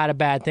not a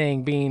bad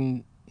thing.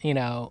 Being, you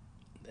know,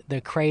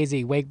 the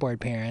crazy wakeboard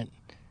parent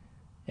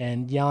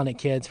and yelling at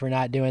kids for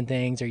not doing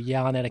things or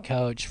yelling at a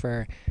coach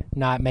for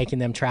not making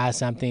them try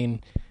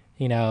something,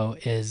 you know,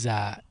 is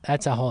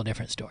that's a whole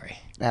different story.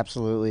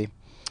 Absolutely.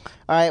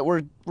 All right,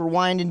 we're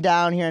winding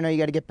down here. I know you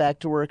got to get back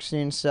to work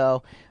soon,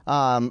 so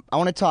I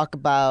want to talk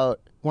about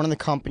one of the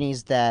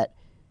companies that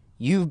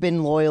you've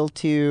been loyal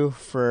to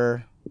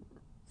for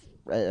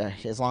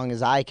as long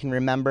as I can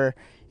remember,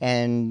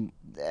 and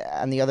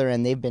on the other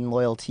end, they've been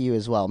loyal to you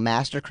as well.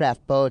 Mastercraft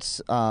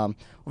Boats.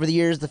 Over the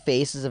years, the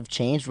faces have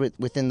changed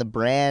within the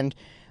brand,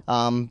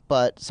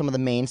 but some of the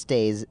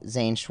mainstays,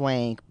 Zane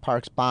Schwank,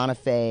 Parks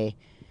Bonifay,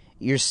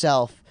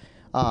 yourself,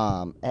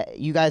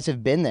 you guys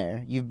have been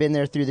there. You've been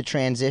there through the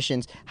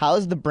transitions. How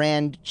has the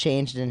brand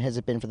changed, and has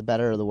it been for the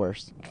better or the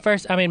worse?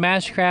 First, I mean,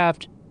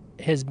 Mastercraft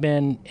has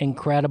been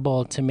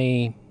incredible to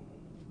me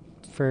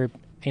for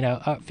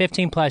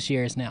 15 plus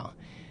years now.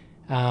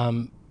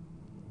 And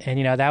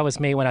that was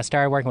me when I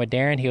started working with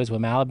Darren. He was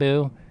with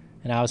Malibu,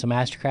 and I was with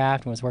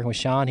Mastercraft, and was working with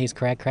Shaun. He's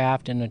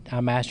Correctcraft, and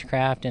I'm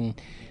Mastercraft,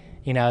 and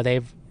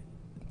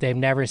they've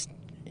never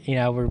we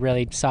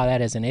really saw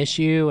that as an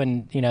issue,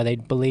 and they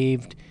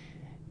believed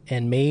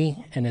in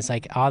me. And it's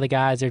like all the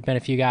guys, there's been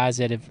a few guys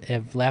that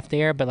have left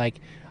there, but like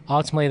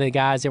ultimately the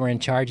guys that were in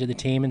charge of the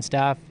team and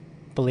stuff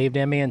believed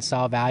in me and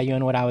saw value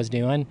in what I was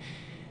doing.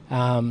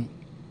 And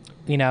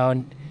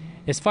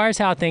as far as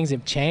how things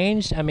have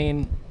changed, I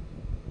mean,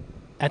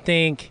 I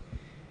think,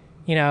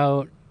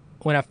 when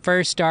I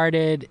first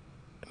started,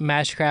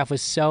 Mastercraft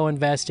was so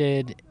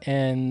invested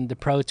in the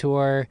Pro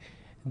Tour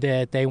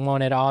that they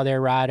wanted all their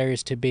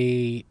riders to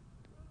be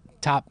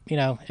top,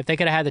 if they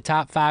could have had the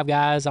top 5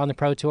 guys on the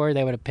Pro Tour,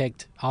 they would have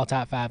picked all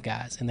top 5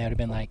 guys, and they would have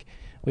been like,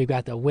 we've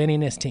got the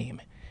winningest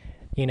team,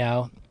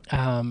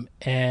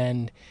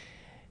 and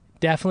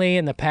definitely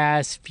in the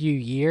past few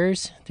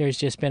years, there's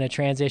just been a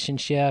transition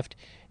shift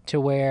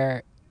to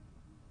where,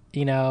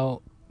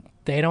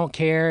 they don't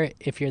care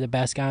if you're the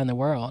best guy in the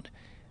world.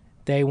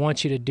 They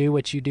want you to do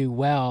what you do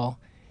well,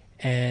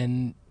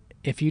 and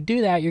if you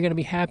do that, you're going to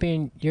be happy,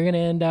 and you're going to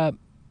end up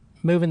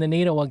moving the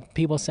needle with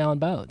people selling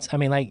boats. I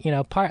mean,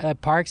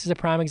 Parks is a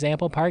prime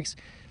example. Parks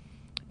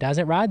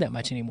doesn't ride that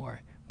much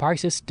anymore.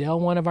 Parks is still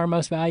one of our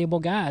most valuable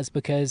guys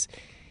because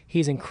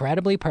he's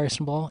incredibly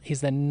personable.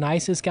 He's the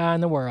nicest guy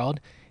in the world.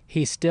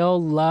 He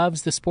still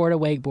loves the sport of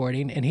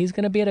wakeboarding, and he's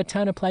going to be at a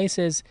ton of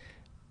places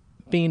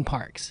being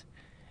Parks,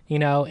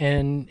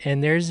 and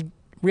there's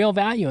real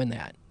value in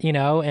that,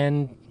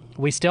 and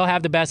we still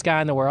have the best guy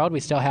in the world. We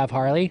still have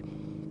Harley.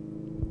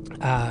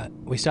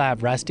 We still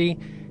have Rusty,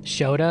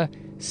 Shota,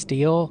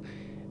 Steele,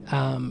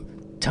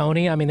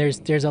 Tony. I mean,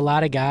 there's a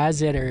lot of guys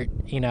that are,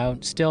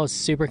 still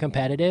super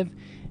competitive,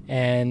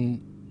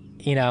 and,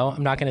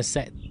 I'm not going to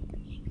say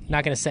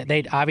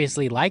they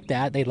obviously like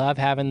that. They love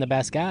having the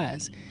best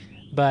guys,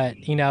 but,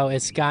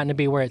 it's gotten to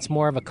be where it's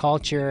more of a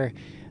culture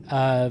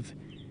of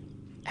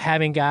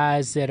having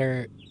guys that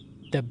are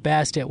the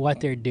best at what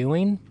they're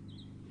doing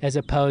as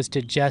opposed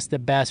to just the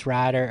best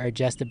rider or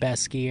just the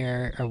best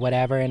skier or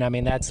whatever. And I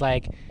mean, that's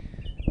like,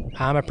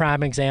 I'm a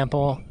prime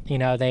example.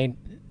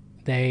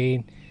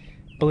 They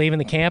believe in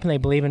the camp, and they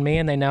believe in me,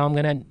 and they know I'm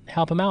going to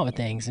help them out with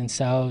things. And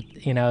so,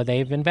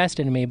 they've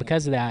invested in me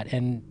because of that.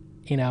 And,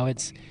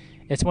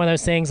 it's one of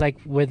those things, like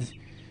with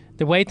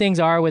the way things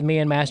are with me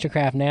and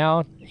Mastercraft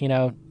now,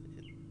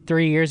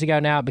 3 years ago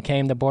now, it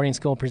became the boarding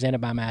school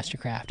presented by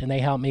Mastercraft, and they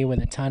helped me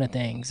with a ton of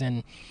things.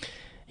 And,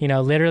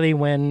 literally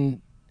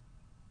when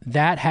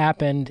that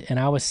happened and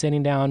I was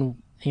sitting down,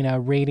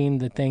 reading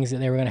the things that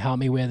they were going to help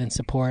me with and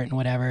support and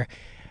whatever,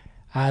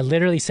 I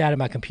literally sat at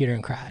my computer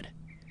and cried,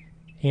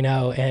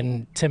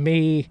 and to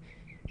me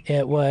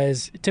it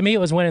was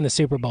winning the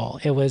Super Bowl.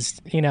 It was,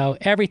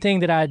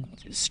 everything that I'd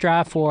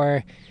strive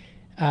for,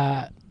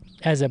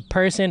 as a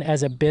person,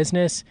 as a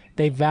business,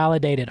 they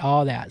validated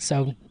all that.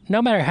 So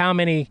no matter how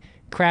many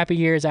crappy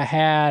years I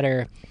had,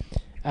 or,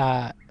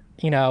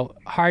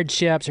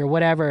 hardships or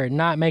whatever,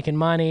 not making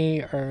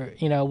money or,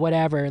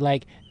 whatever,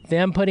 like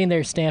them putting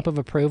their stamp of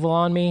approval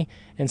on me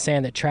and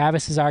saying that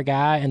Travis is our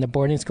guy and the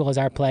boarding school is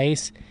our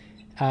place,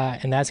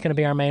 and that's going to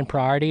be our main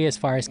priority as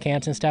far as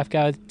camps and stuff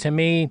go. To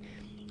me,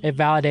 it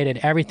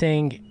validated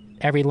everything,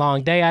 every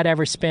long day I'd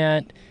ever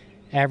spent,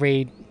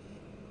 every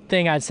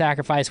thing I'd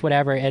sacrificed,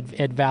 whatever,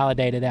 it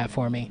validated that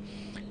for me.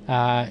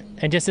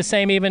 And just the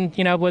same even,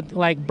 with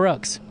like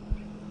Brooks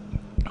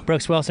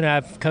Wilson, who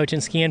I've coached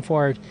and skiing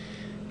for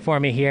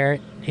me here.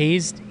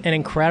 He's an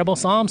incredible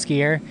slalom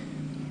skier.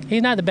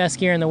 He's not the best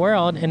skier in the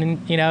world, and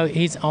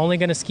he's only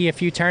going to ski a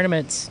few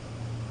tournaments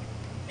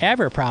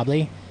ever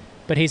probably,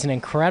 but he's an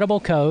incredible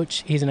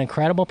coach. He's an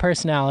incredible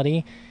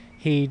personality.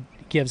 He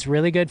gives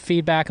really good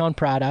feedback on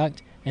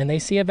product, and they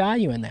see a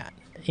value in that,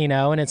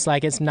 and it's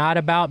like, it's not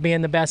about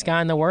being the best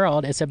guy in the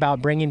world. It's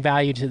about bringing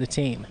value to the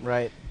team.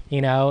 Right.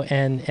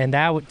 And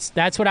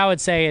that's what I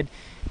would say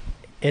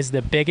is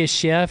the biggest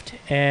shift.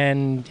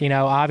 And,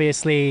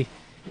 obviously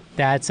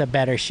that's a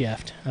better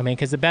shift. I mean,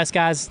 because the best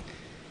guys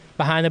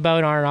behind the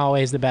boat aren't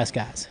always the best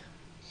guys.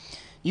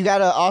 You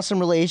got an awesome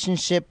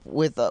relationship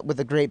with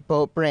a great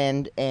boat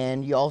brand,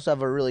 and you also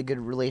have a really good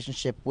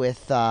relationship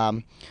with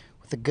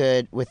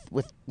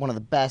one of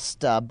the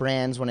best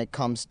brands when it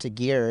comes to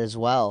gear as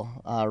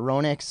well,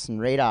 Ronix and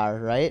Radar,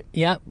 right?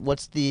 Yep.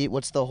 What's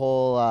the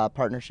whole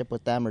partnership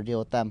with them or deal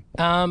with them?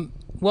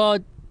 Well,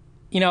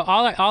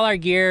 all our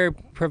gear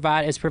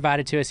is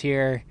provided to us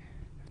here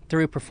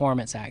through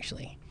Performance,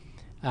 actually.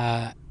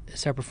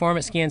 So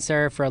Performance Ski and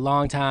Surf for a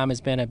long time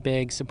has been a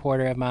big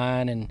supporter of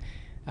mine, and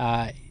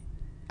I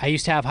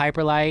used to have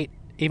Hyperlite.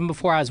 Even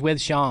before I was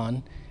with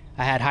Shaun,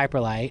 I had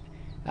Hyperlite.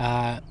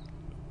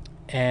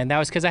 And that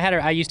was because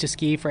I used to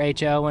ski for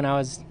HO when I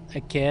was a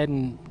kid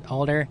and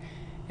older,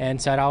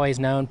 and so I'd always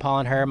known Paul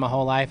and Herb my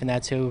whole life, and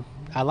that's who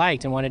I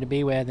liked and wanted to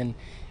be with. And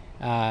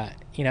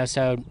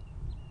so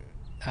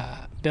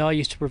Bill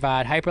used to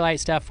provide Hyperlite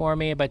stuff for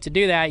me, but to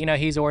do that,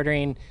 he's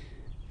ordering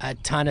a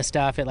ton of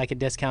stuff at like a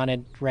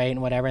discounted rate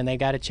and whatever, and they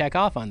got to check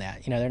off on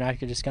that. They're not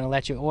just going to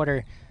let you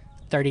order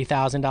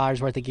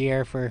 $30,000 worth of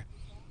gear for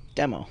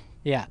demo.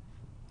 Yeah,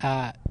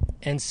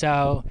 and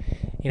so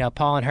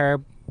Paul and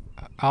Herb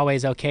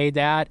always okayed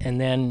that, and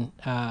then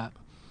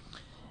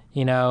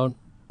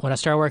when I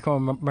started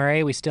working with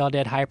Murray, we still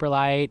did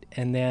Hyperlite,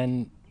 and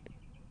then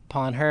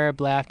Paul and Herb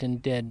left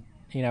and did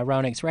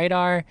Ronix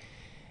Radar,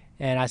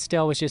 and I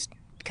still was just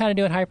kind of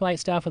doing Hyperlite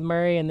stuff with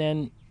Murray, and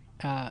then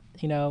I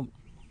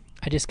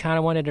just kind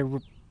of wanted to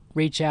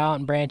reach out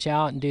and branch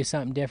out and do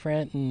something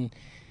different, and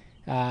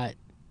I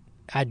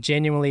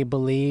genuinely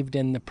believed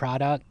in the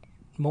product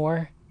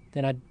more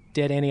than I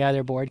did any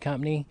other board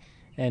company.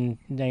 And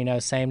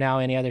same now,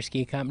 any other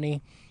ski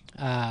company,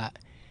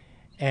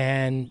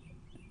 and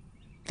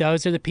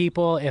those are the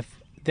people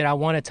that I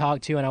want to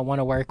talk to and I want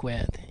to work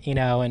with,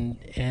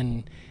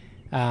 and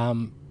I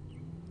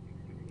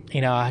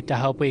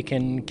hope we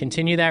can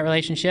continue that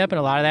relationship. And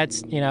a lot of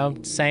that's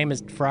same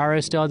as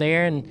Ferraro's still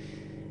there, and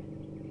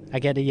I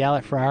get to yell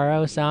at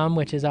Ferraro some,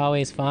 which is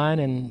always fun,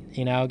 and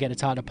get to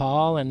talk to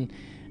Paul and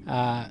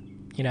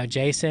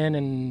Jason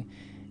and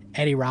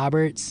Eddie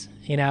Roberts.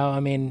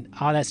 All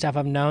that stuff.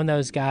 I've known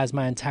those guys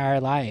my entire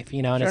life,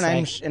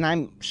 and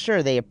I'm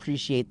sure they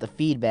appreciate the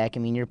feedback.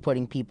 You're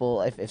putting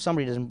people, if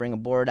somebody doesn't bring a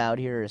board out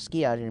here or a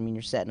ski out here,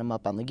 you're setting them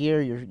up on the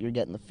gear, you're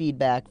getting the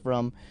feedback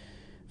from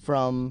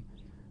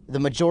the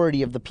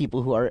majority of the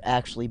people who are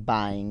actually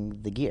buying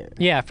the gear.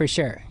 Yeah, for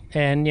sure.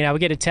 And, we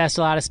get to test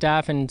a lot of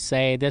stuff and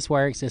say, this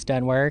works, this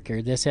doesn't work,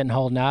 or this isn't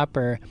holding up,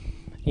 or,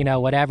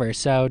 whatever.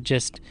 So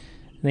just,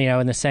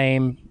 in the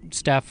same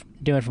stuff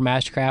doing for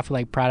Mastercraft,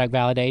 like product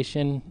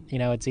validation,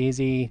 it's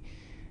easy.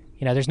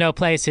 There's no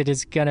place it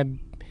is going to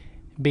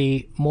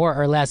be more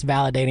or less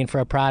validating for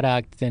a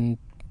product than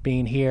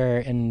being here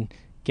and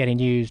getting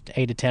used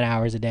 8 to 10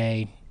 hours a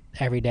day,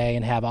 every day,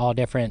 and have all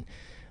different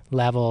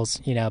levels,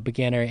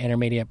 beginner,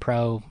 intermediate,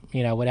 pro,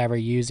 whatever,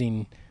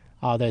 using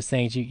all those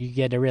things. You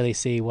get to really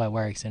see what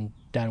works and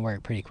doesn't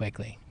work pretty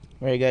quickly.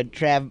 Very good.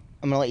 Trav, I'm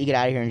going to let you get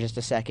out of here in just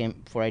a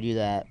second. Before I do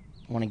that,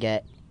 I want to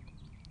get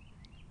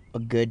a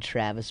good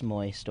Travis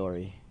Moye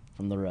story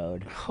from the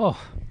road. Oh,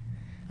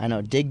 I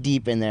know. Dig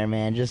deep in there,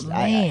 man.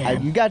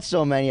 You got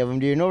so many of them,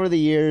 dude. And over the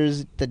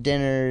years, the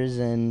dinners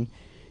and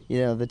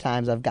the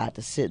times I've got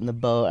to sit in the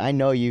boat, I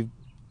know you've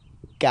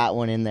got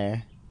one in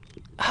there.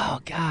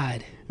 Oh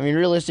God.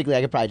 Realistically,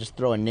 I could probably just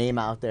throw a name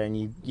out there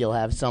and you'll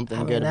have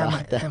something good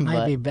about them. That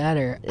might be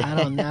better. I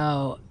don't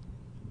know.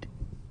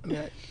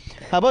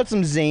 How about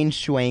some Zane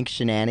Schwank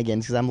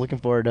shenanigans? Because I'm looking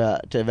forward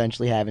to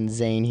eventually having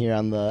Zane here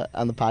on the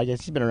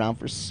podcast. He's been around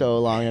for so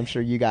long, and I'm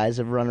sure you guys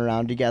have run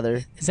around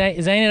together. Zane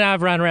and I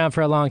have run around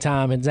for a long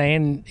time, and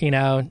Zane,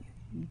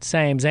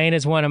 same. Zane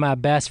is one of my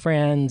best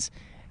friends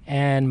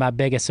and my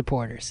biggest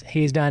supporters.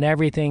 He's done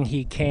everything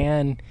he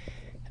can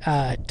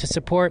to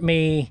support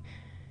me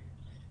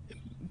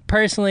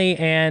personally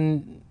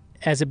and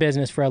as a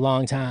business for a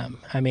long time.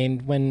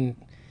 When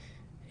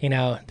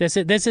this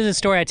is a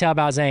story I tell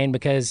about Zane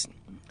because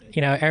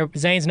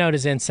Zane's known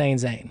as Insane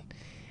Zane.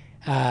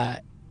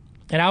 And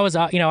I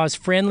was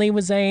friendly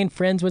with Zane,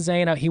 friends with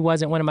Zane. He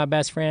wasn't one of my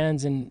best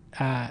friends, and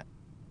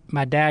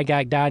my dad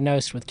got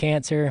diagnosed with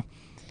cancer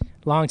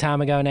a long time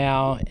ago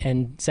now,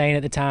 and Zane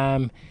at the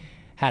time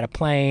had a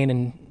plane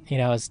and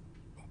his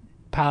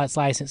pilot's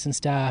license and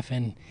stuff,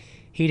 and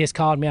he just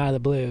called me out of the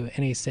blue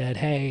and he said,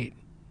 "Hey,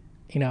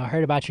 I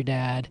heard about your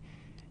dad.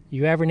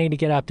 You ever need to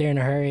get up there in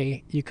a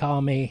hurry, you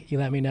call me, you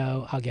let me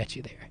know, I'll get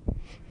you there."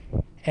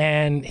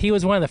 And he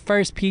was one of the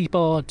first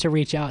people to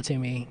reach out to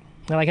me.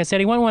 And like I said,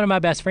 he wasn't one of my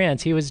best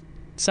friends. He was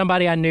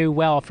somebody I knew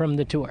well from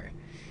the tour.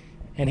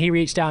 And he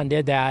reached out and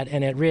did that,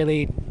 and it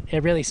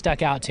really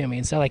stuck out to me.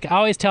 And so I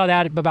always tell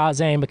that about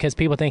Zane because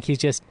people think he's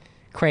just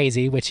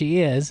crazy, which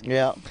he is.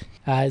 Yeah.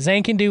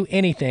 Zane can do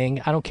anything.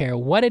 I don't care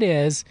what it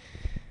is.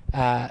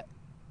 A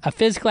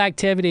physical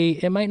activity,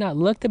 it might not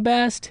look the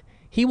best.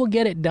 He will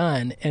get it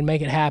done and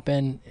make it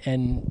happen,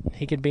 and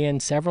he could be in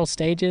several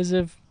stages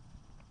of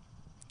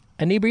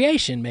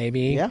inebriation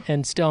maybe,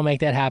 and still make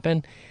that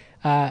happen.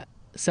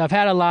 So I've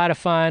had a lot of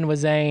fun with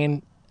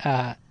Zane,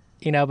 but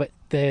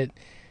the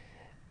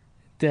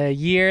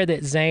year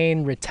that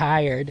Zane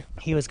retired,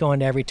 he was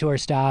going to every tour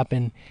stop,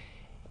 and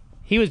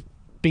he was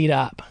beat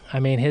up. I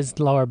mean, his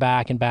lower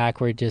back and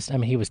back were just, I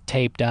mean, he was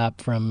taped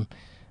up from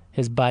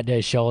his butt to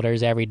his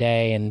shoulders every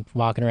day and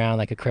walking around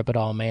like a crippled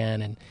old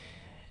man. And,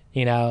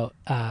 you know,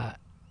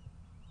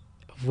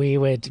 we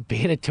would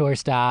be at a tour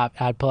stop.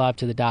 I'd pull up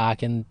to the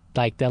dock, and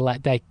like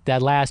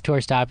that last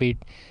tour stop he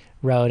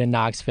rode in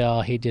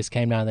Knoxville, he just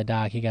came down to the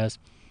dock. He goes,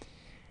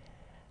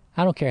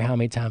 I don't care how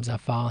many times I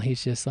fall.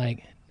 He's just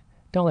like,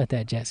 don't let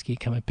that jet ski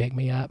come and pick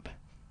me up.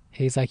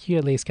 He's like, you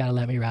at least got to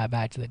let me ride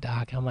back to the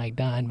dock. I'm like,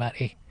 done,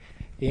 buddy.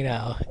 You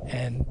know,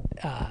 and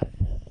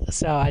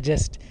so I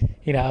just,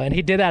 you know, and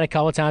he did that a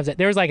couple times.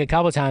 There was like a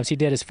couple times he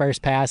did his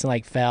first pass and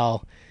like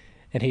fell,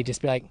 and he'd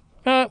just be like,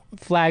 oh,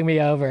 flag me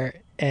over.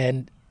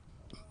 And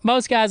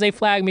most guys, they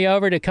flag me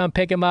over to come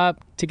pick him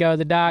up to go to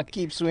the dock.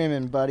 Keep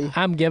swimming, buddy.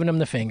 I'm giving them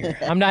the finger.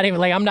 I'm not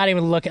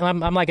even looking.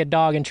 I'm like a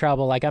dog in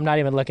trouble. Like, I'm not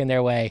even looking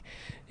their way,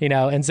 you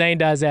know. And Zane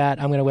does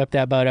that. I'm going to whip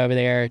that boat over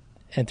there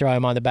and throw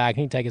him on the back.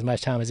 He can take as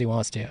much time as he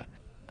wants to.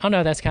 I don't know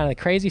if that's kind of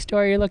the crazy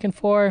story you're looking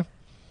for.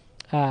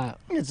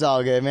 It's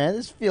all good, man.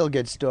 This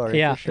feel-good story.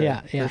 Yeah, for sure,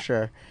 yeah. For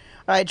sure.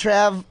 All right,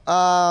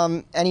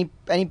 Trav,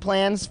 any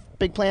plans,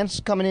 big plans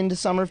coming into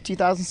summer of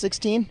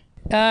 2016?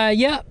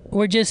 Yeah,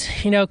 we're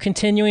just, you know,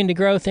 continuing to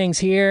grow things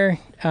here.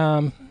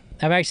 I've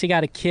actually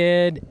got a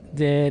kid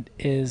that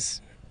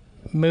is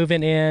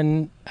moving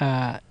in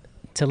to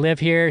live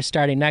here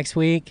starting next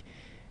week.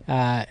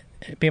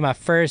 It'd be my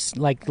first,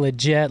 like,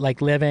 legit,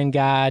 like, live-in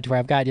guide where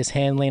I've got just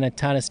handling a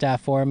ton of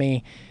stuff for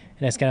me,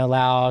 and it's going to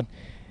allow,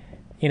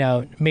 you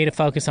know, me to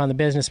focus on the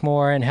business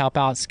more and help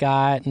out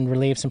Scott and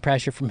relieve some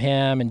pressure from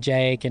him and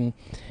Jake and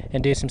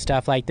do some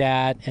stuff like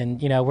that.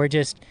 And, you know, we're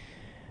just,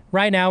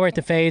 right now we're at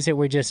the phase that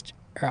we're just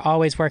are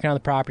always working on the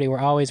property. We're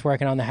always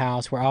working on the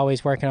house. We're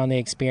always working on the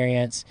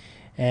experience.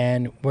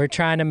 And we're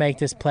trying to make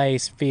this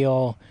place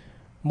feel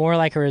more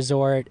like a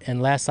resort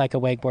and less like a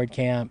wakeboard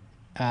camp,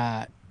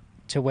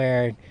 to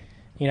where,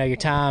 you know, your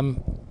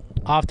time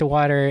off the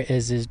water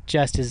is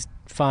just as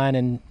fun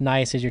and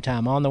nice as your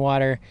time on the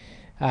water.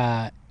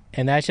 And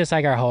that's just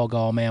like our whole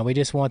goal, man. We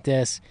just want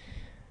this,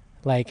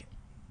 like,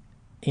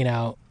 you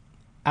know,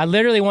 I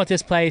literally want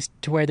this place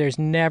to where there's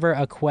never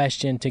a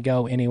question to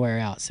go anywhere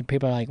else. So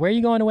people are like, where are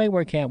you going to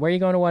wakeboard camp? Where are you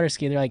going to water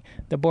ski? They're like,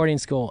 the boarding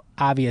school,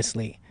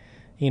 obviously,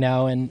 you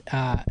know. And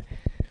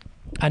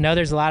I know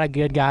there's a lot of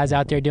good guys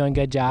out there doing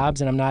good jobs,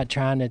 and I'm not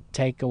trying to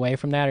take away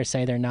from that or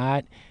say they're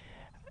not.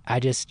 I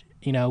just,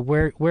 you know,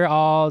 we're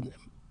all,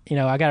 you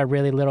know, I got a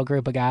really little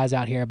group of guys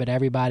out here, but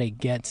everybody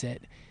gets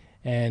it.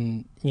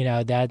 And, you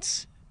know,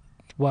 that's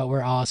what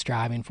we're all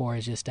striving for,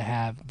 is just to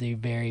have the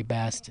very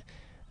best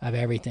of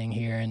everything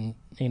here. And,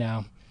 you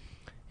know,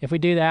 if we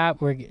do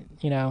that, we're going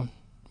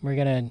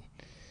to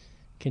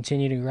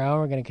continue to grow,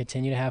 we're going to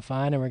continue to have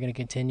fun, and we're going to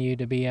continue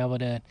to be able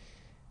to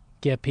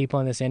give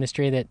people in this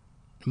industry that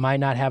might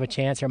not have a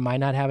chance or might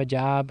not have a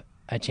job,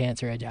 a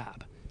chance or a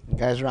job. You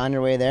guys are on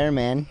your way there,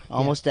 man.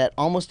 Almost at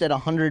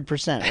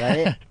 100%,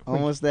 right?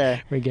 Almost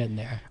there. We're getting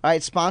there. All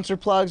right, sponsor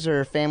plugs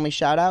or family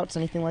shout-outs,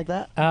 anything like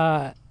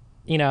that?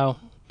 You know,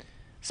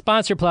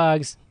 sponsor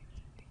plugs,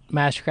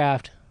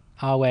 Mastercraft,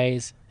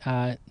 always.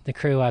 The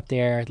crew up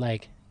there,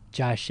 like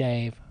Josh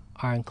Shave,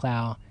 Aaron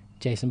Clow,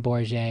 Jason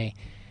Bourget,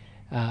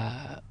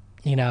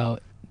 you know,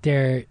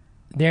 they're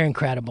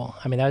incredible.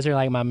 I mean, those are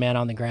like my men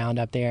on the ground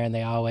up there, and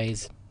they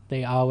always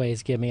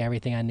give me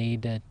everything I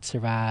need to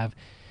survive.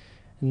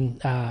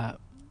 And,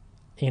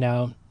 you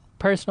know,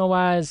 personal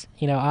wise,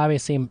 you know,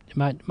 obviously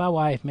my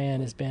wife,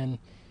 man, has been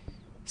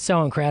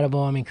so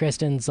incredible. I mean,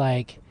 Kristen's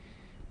like,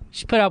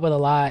 she put up with a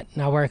lot,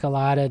 and I work a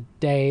lot of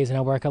days, and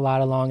I work a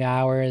lot of long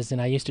hours,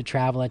 and I used to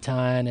travel a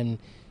ton. And,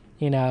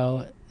 you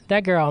know,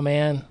 that girl,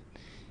 man,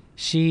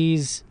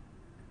 she's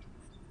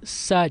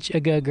such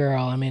a good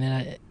girl. I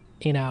mean,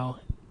 you know,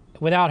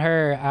 without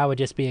her, I would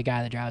just be a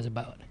guy that drives a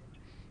boat,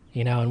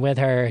 you know, and with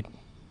her,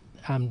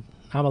 I'm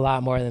a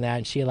lot more than that,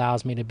 and she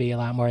allows me to be a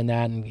lot more than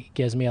that, and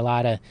gives me a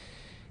lot of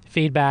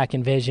feedback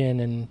and vision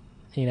and,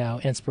 you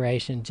know,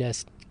 inspiration,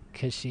 just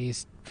because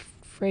she's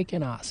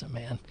freaking awesome,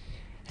 man.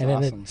 And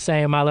then the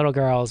same, my little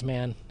girls,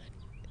 man.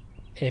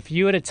 If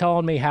you would have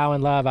told me how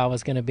in love I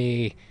was going to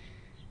be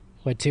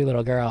with two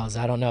little girls,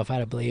 I don't know if I'd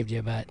have believed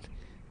you, but,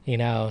 you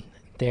know,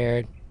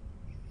 they're,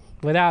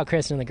 without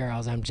Kristen and the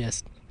girls, I'm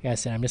just, like I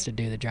said, I'm just a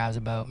dude that drives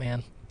a boat,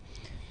 man.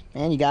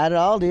 Man, you got it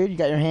all, dude. You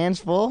got your hands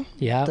full.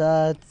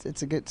 Yeah.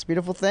 It's a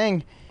beautiful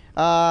thing.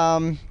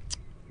 Websites,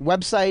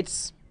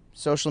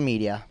 social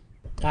media.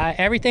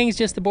 Everything's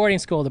just The Boarding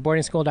School,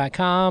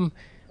 theboardingschool.com.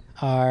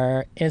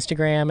 Our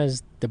Instagram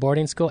is The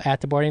Boarding School, at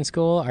The Boarding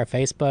School. Our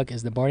Facebook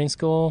is The Boarding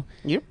School.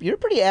 You're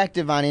pretty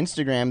active on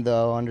Instagram,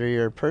 though, under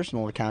your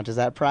personal account. Is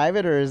that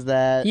private, or is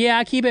that... Yeah,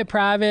 I keep it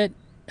private.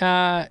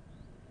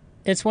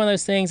 It's one of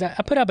those things. I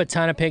put up a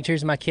ton of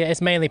pictures of my kids.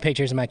 It's mainly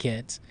pictures of my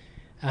kids.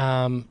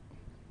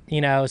 You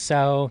know,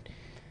 so...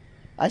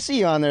 I see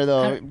you on there,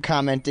 though,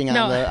 commenting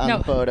on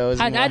the photos.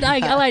 I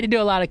like to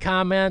do a lot of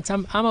comments.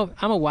 I'm a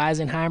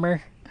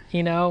Weisenheimer,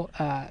 you know,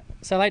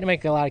 so I like to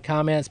make a lot of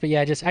comments. But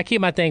yeah, I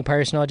keep my thing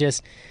personal,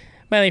 just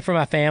mainly for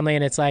my family.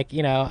 And it's like,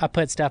 you know, I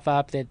put stuff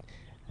up that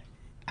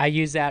I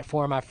use that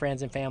for my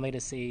friends and family to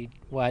see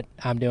what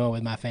I'm doing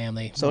with my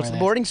family. So it's the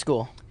boarding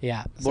school.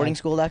 Yeah.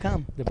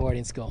 Boardingschool.com. The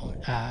boarding school.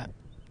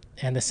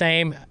 And the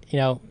same,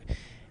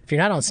 if you're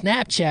not on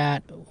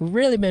Snapchat, we've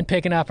really been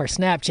picking up our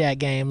Snapchat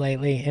game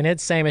lately. And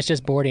it's same, it's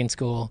just boarding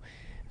school.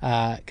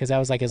 Because that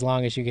was like as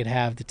long as you could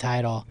have the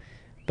title.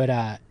 But,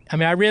 I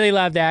really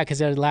love that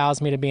because it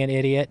allows me to be an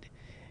idiot.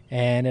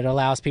 And it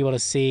allows people to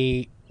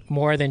see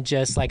more than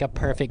just like a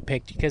perfect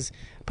picture. Because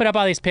I put up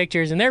all these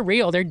pictures, and they're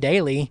real. They're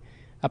daily.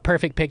 A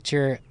perfect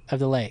picture of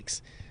the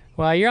lakes.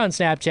 Well, you're on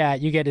Snapchat,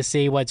 you get to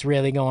see what's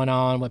really going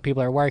on, what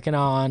people are working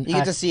on. You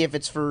get to see if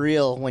it's for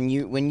real when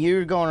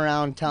you're going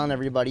around telling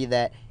everybody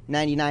that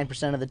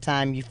 99% of the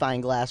time you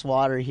find glass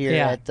water here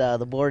at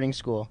the boarding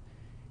school.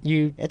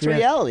 It's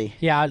reality.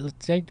 Yeah,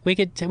 we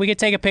could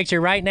take a picture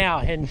right now,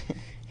 and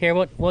here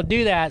we'll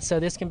do that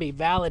so this can be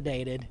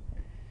validated.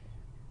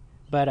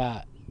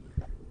 But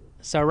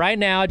so right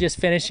now, just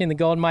finishing the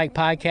Golden Mike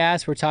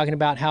podcast, we're talking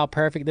about how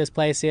perfect this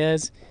place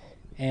is.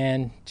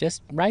 And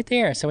just right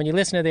there. So when you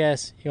listen to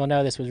this, you'll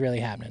know this was really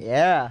happening.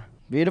 Yeah.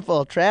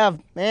 Beautiful. Trav,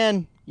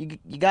 man, you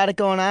got it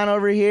going on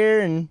over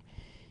here, and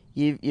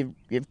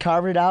you've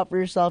carved it out for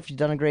yourself. You've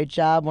done a great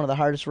job. One of the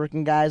hardest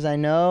working guys I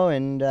know,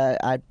 and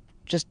I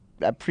just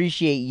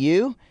appreciate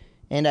you,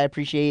 and I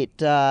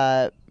appreciate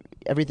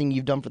everything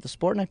you've done for the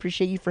sport, and I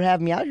appreciate you for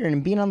having me out here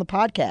and being on the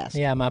podcast.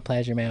 Yeah, my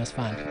pleasure, man. It was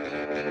fun.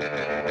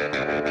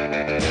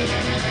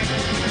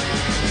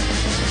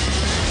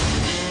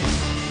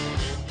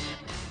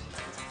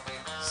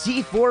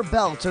 C4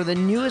 belts are the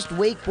newest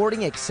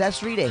wakeboarding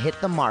accessory to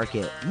hit the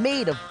market.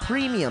 Made of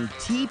premium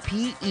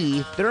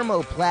TPE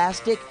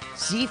thermoplastic,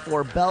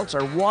 C4 belts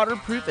are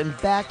waterproof and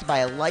backed by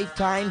a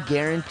lifetime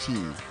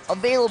guarantee.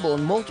 Available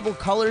in multiple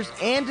colors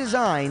and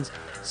designs,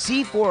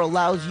 C4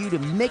 allows you to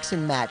mix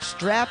and match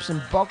straps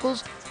and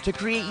buckles to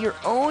create your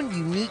own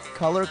unique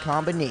color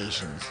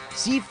combinations.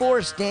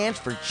 C4 stands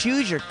for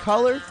Choose Your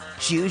Color,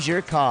 Choose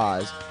Your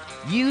Cause.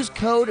 Use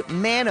code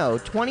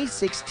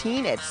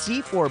MANO2016 at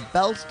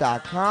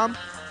c4belts.com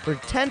for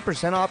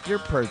 10% off your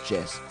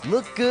purchase.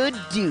 Look good,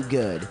 do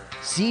good.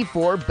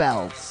 C4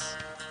 Belts.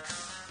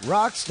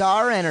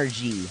 Rockstar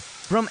Energy.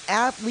 From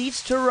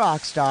athletes to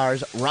rock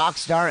stars,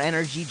 Rockstar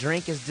Energy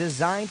Drink is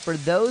designed for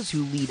those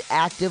who lead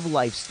active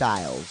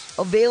lifestyles.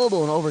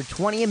 Available in over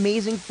 20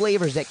 amazing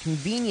flavors at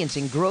convenience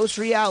and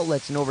grocery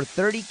outlets in over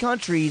 30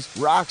 countries,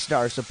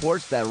 Rockstar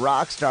supports that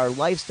rockstar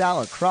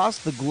lifestyle across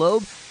the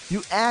globe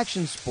through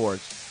action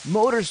sports,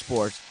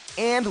 motorsports,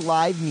 and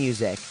live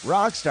music.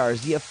 Rockstar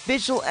is the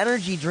official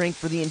energy drink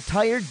for the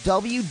entire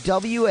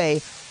WWA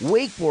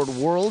Wakeboard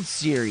World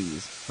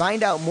Series.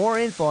 Find out more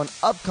info on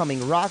upcoming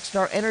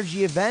Rockstar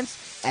Energy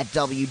events at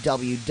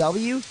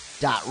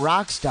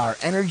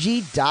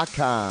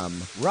www.rockstarenergy.com.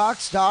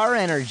 Rockstar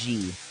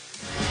Energy.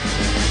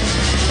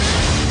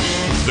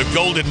 The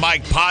Golden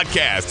Mike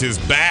podcast is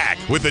back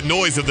with the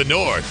noise of the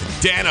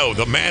North, Dano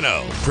the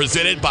Mano,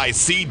 presented by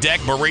Sea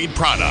Deck Marine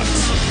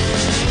Products.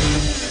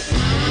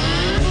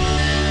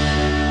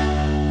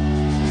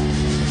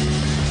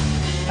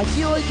 I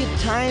feel like at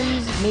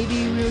times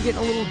maybe we were getting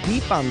a little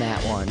deep on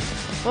that one.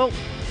 Well,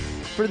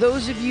 for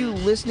those of you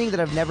listening that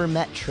have never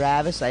met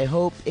Travis, I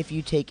hope if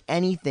you take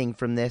anything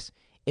from this,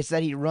 it's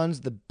that he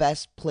runs the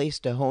best place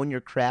to hone your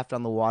craft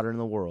on the water in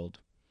the world.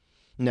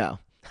 No,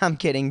 I'm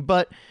kidding,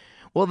 but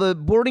well, the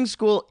boarding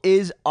school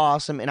is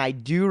awesome, and I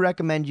do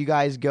recommend you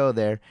guys go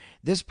there.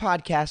 This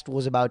podcast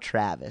was about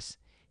Travis,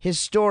 his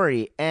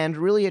story, and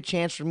really a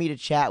chance for me to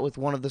chat with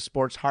one of the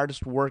sport's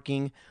hardest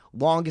working,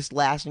 longest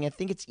lasting, I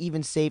think it's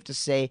even safe to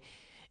say,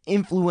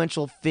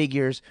 influential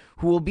figures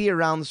who will be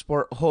around the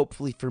sport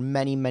hopefully for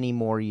many, many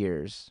more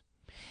years.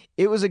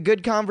 It was a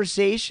good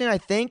conversation, I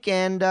think,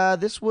 and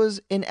this was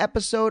an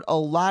episode a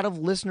lot of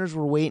listeners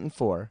were waiting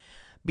for.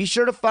 Be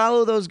sure to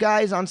follow those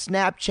guys on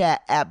Snapchat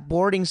at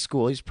Boarding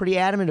School. He's pretty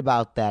adamant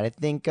about that. I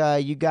think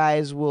you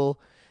guys will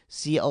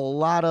see a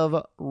lot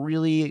of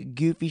really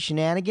goofy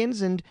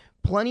shenanigans and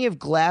plenty of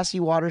glassy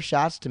water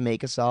shots to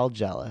make us all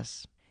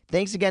jealous.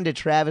 Thanks again to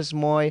Travis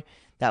Moye.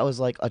 That was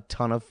like a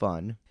ton of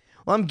fun.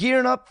 Well, I'm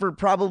gearing up for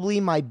probably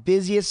my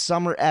busiest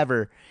summer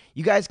ever.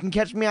 You guys can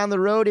catch me on the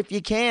road if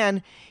you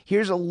can.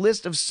 Here's a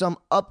list of some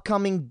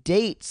upcoming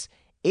dates.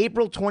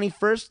 April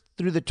 21st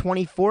through the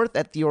 24th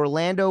at the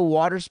Orlando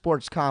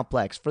Watersports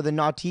Complex for the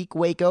Nautique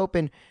Wake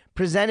Open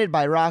presented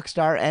by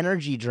Rockstar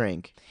Energy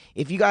Drink.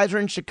 If you guys are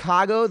in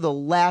Chicago the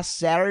last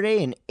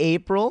Saturday in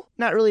April,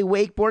 not really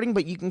wakeboarding,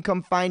 but you can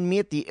come find me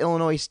at the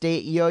Illinois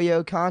State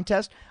Yo-Yo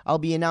Contest. I'll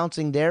be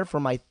announcing there for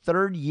my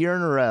 3rd year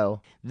in a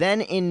row.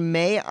 Then in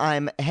May,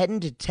 I'm heading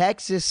to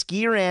Texas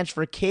Ski Ranch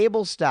for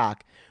Cable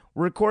Stock.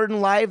 We're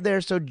recording live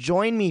there, so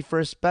join me for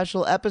a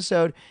special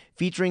episode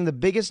featuring the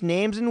biggest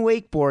names in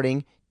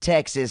wakeboarding,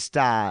 Texas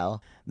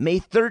style. May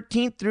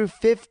 13th through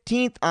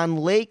 15th on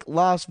Lake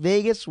Las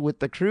Vegas with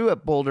the crew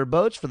at Boulder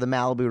Boats for the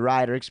Malibu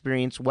Rider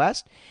Experience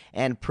West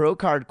and Pro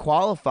Card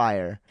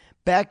Qualifier.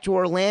 Back to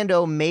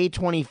Orlando May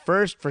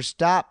 21st for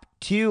Stop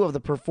 2 of the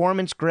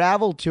Performance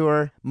Gravel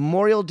Tour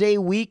Memorial Day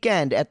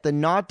weekend at the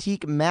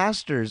Nautique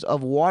Masters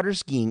of Water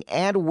Skiing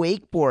and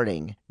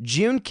Wakeboarding.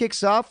 June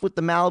kicks off with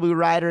the Malibu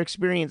Rider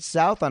Experience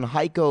South on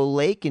Hyco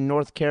Lake in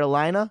North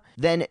Carolina.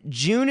 Then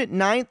June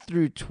 9th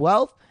through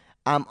 12th,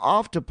 I'm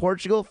off to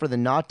Portugal for the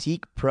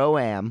Nautique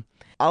Pro-Am.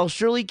 I'll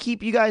surely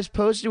keep you guys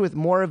posted with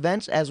more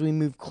events as we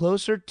move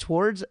closer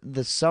towards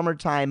the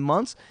summertime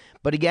months.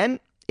 But again,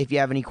 if you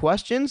have any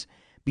questions,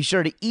 be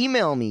sure to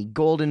email me,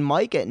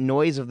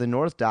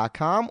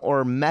 goldenmike@noiseofthenorth.com,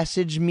 or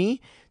message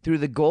me through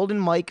the Golden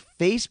Mike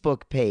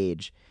Facebook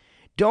page.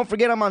 Don't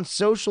forget I'm on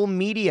social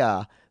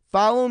media.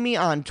 Follow me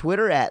on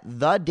Twitter at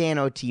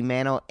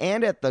 @DanoTMano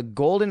and at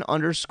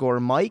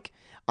 @the_Mike,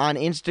 on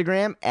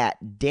Instagram at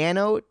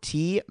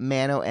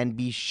DanoTMano, and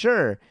be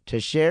sure to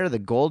share the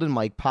Golden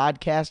Mike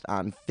podcast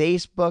on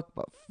Facebook.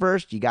 But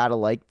first, you gotta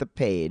like the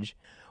page.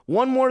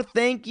 One more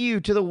thank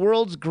you to the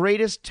world's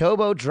greatest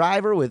towboat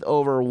driver with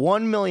over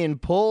 1 million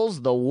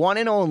pulls, the one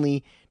and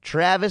only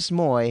Travis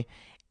Moye.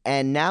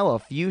 And now a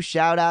few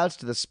shout outs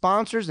to the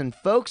sponsors and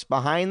folks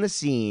behind the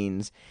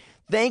scenes.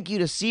 Thank you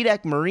to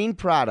SeaDeck Marine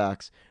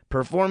Products,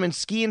 Performance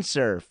Ski and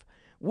Surf,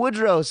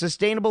 Woodrow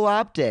Sustainable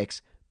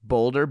Optics,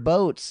 Boulder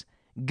Boats,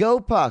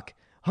 GoPuck,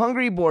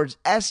 Hungry Boards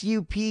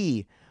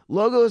SUP,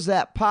 Logos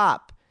That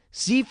Pop,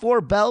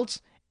 C4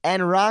 Belts,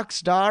 and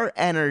Rockstar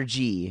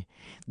Energy.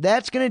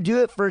 That's going to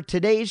do it for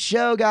today's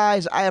show,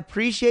 guys. I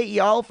appreciate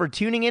y'all for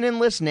tuning in and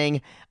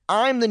listening.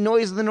 I'm the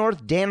Noise of the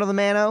North, Dano the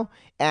Mano,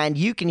 and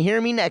you can hear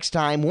me next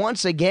time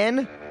once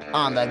again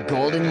on the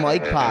Golden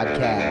Mike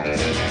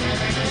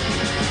Podcast.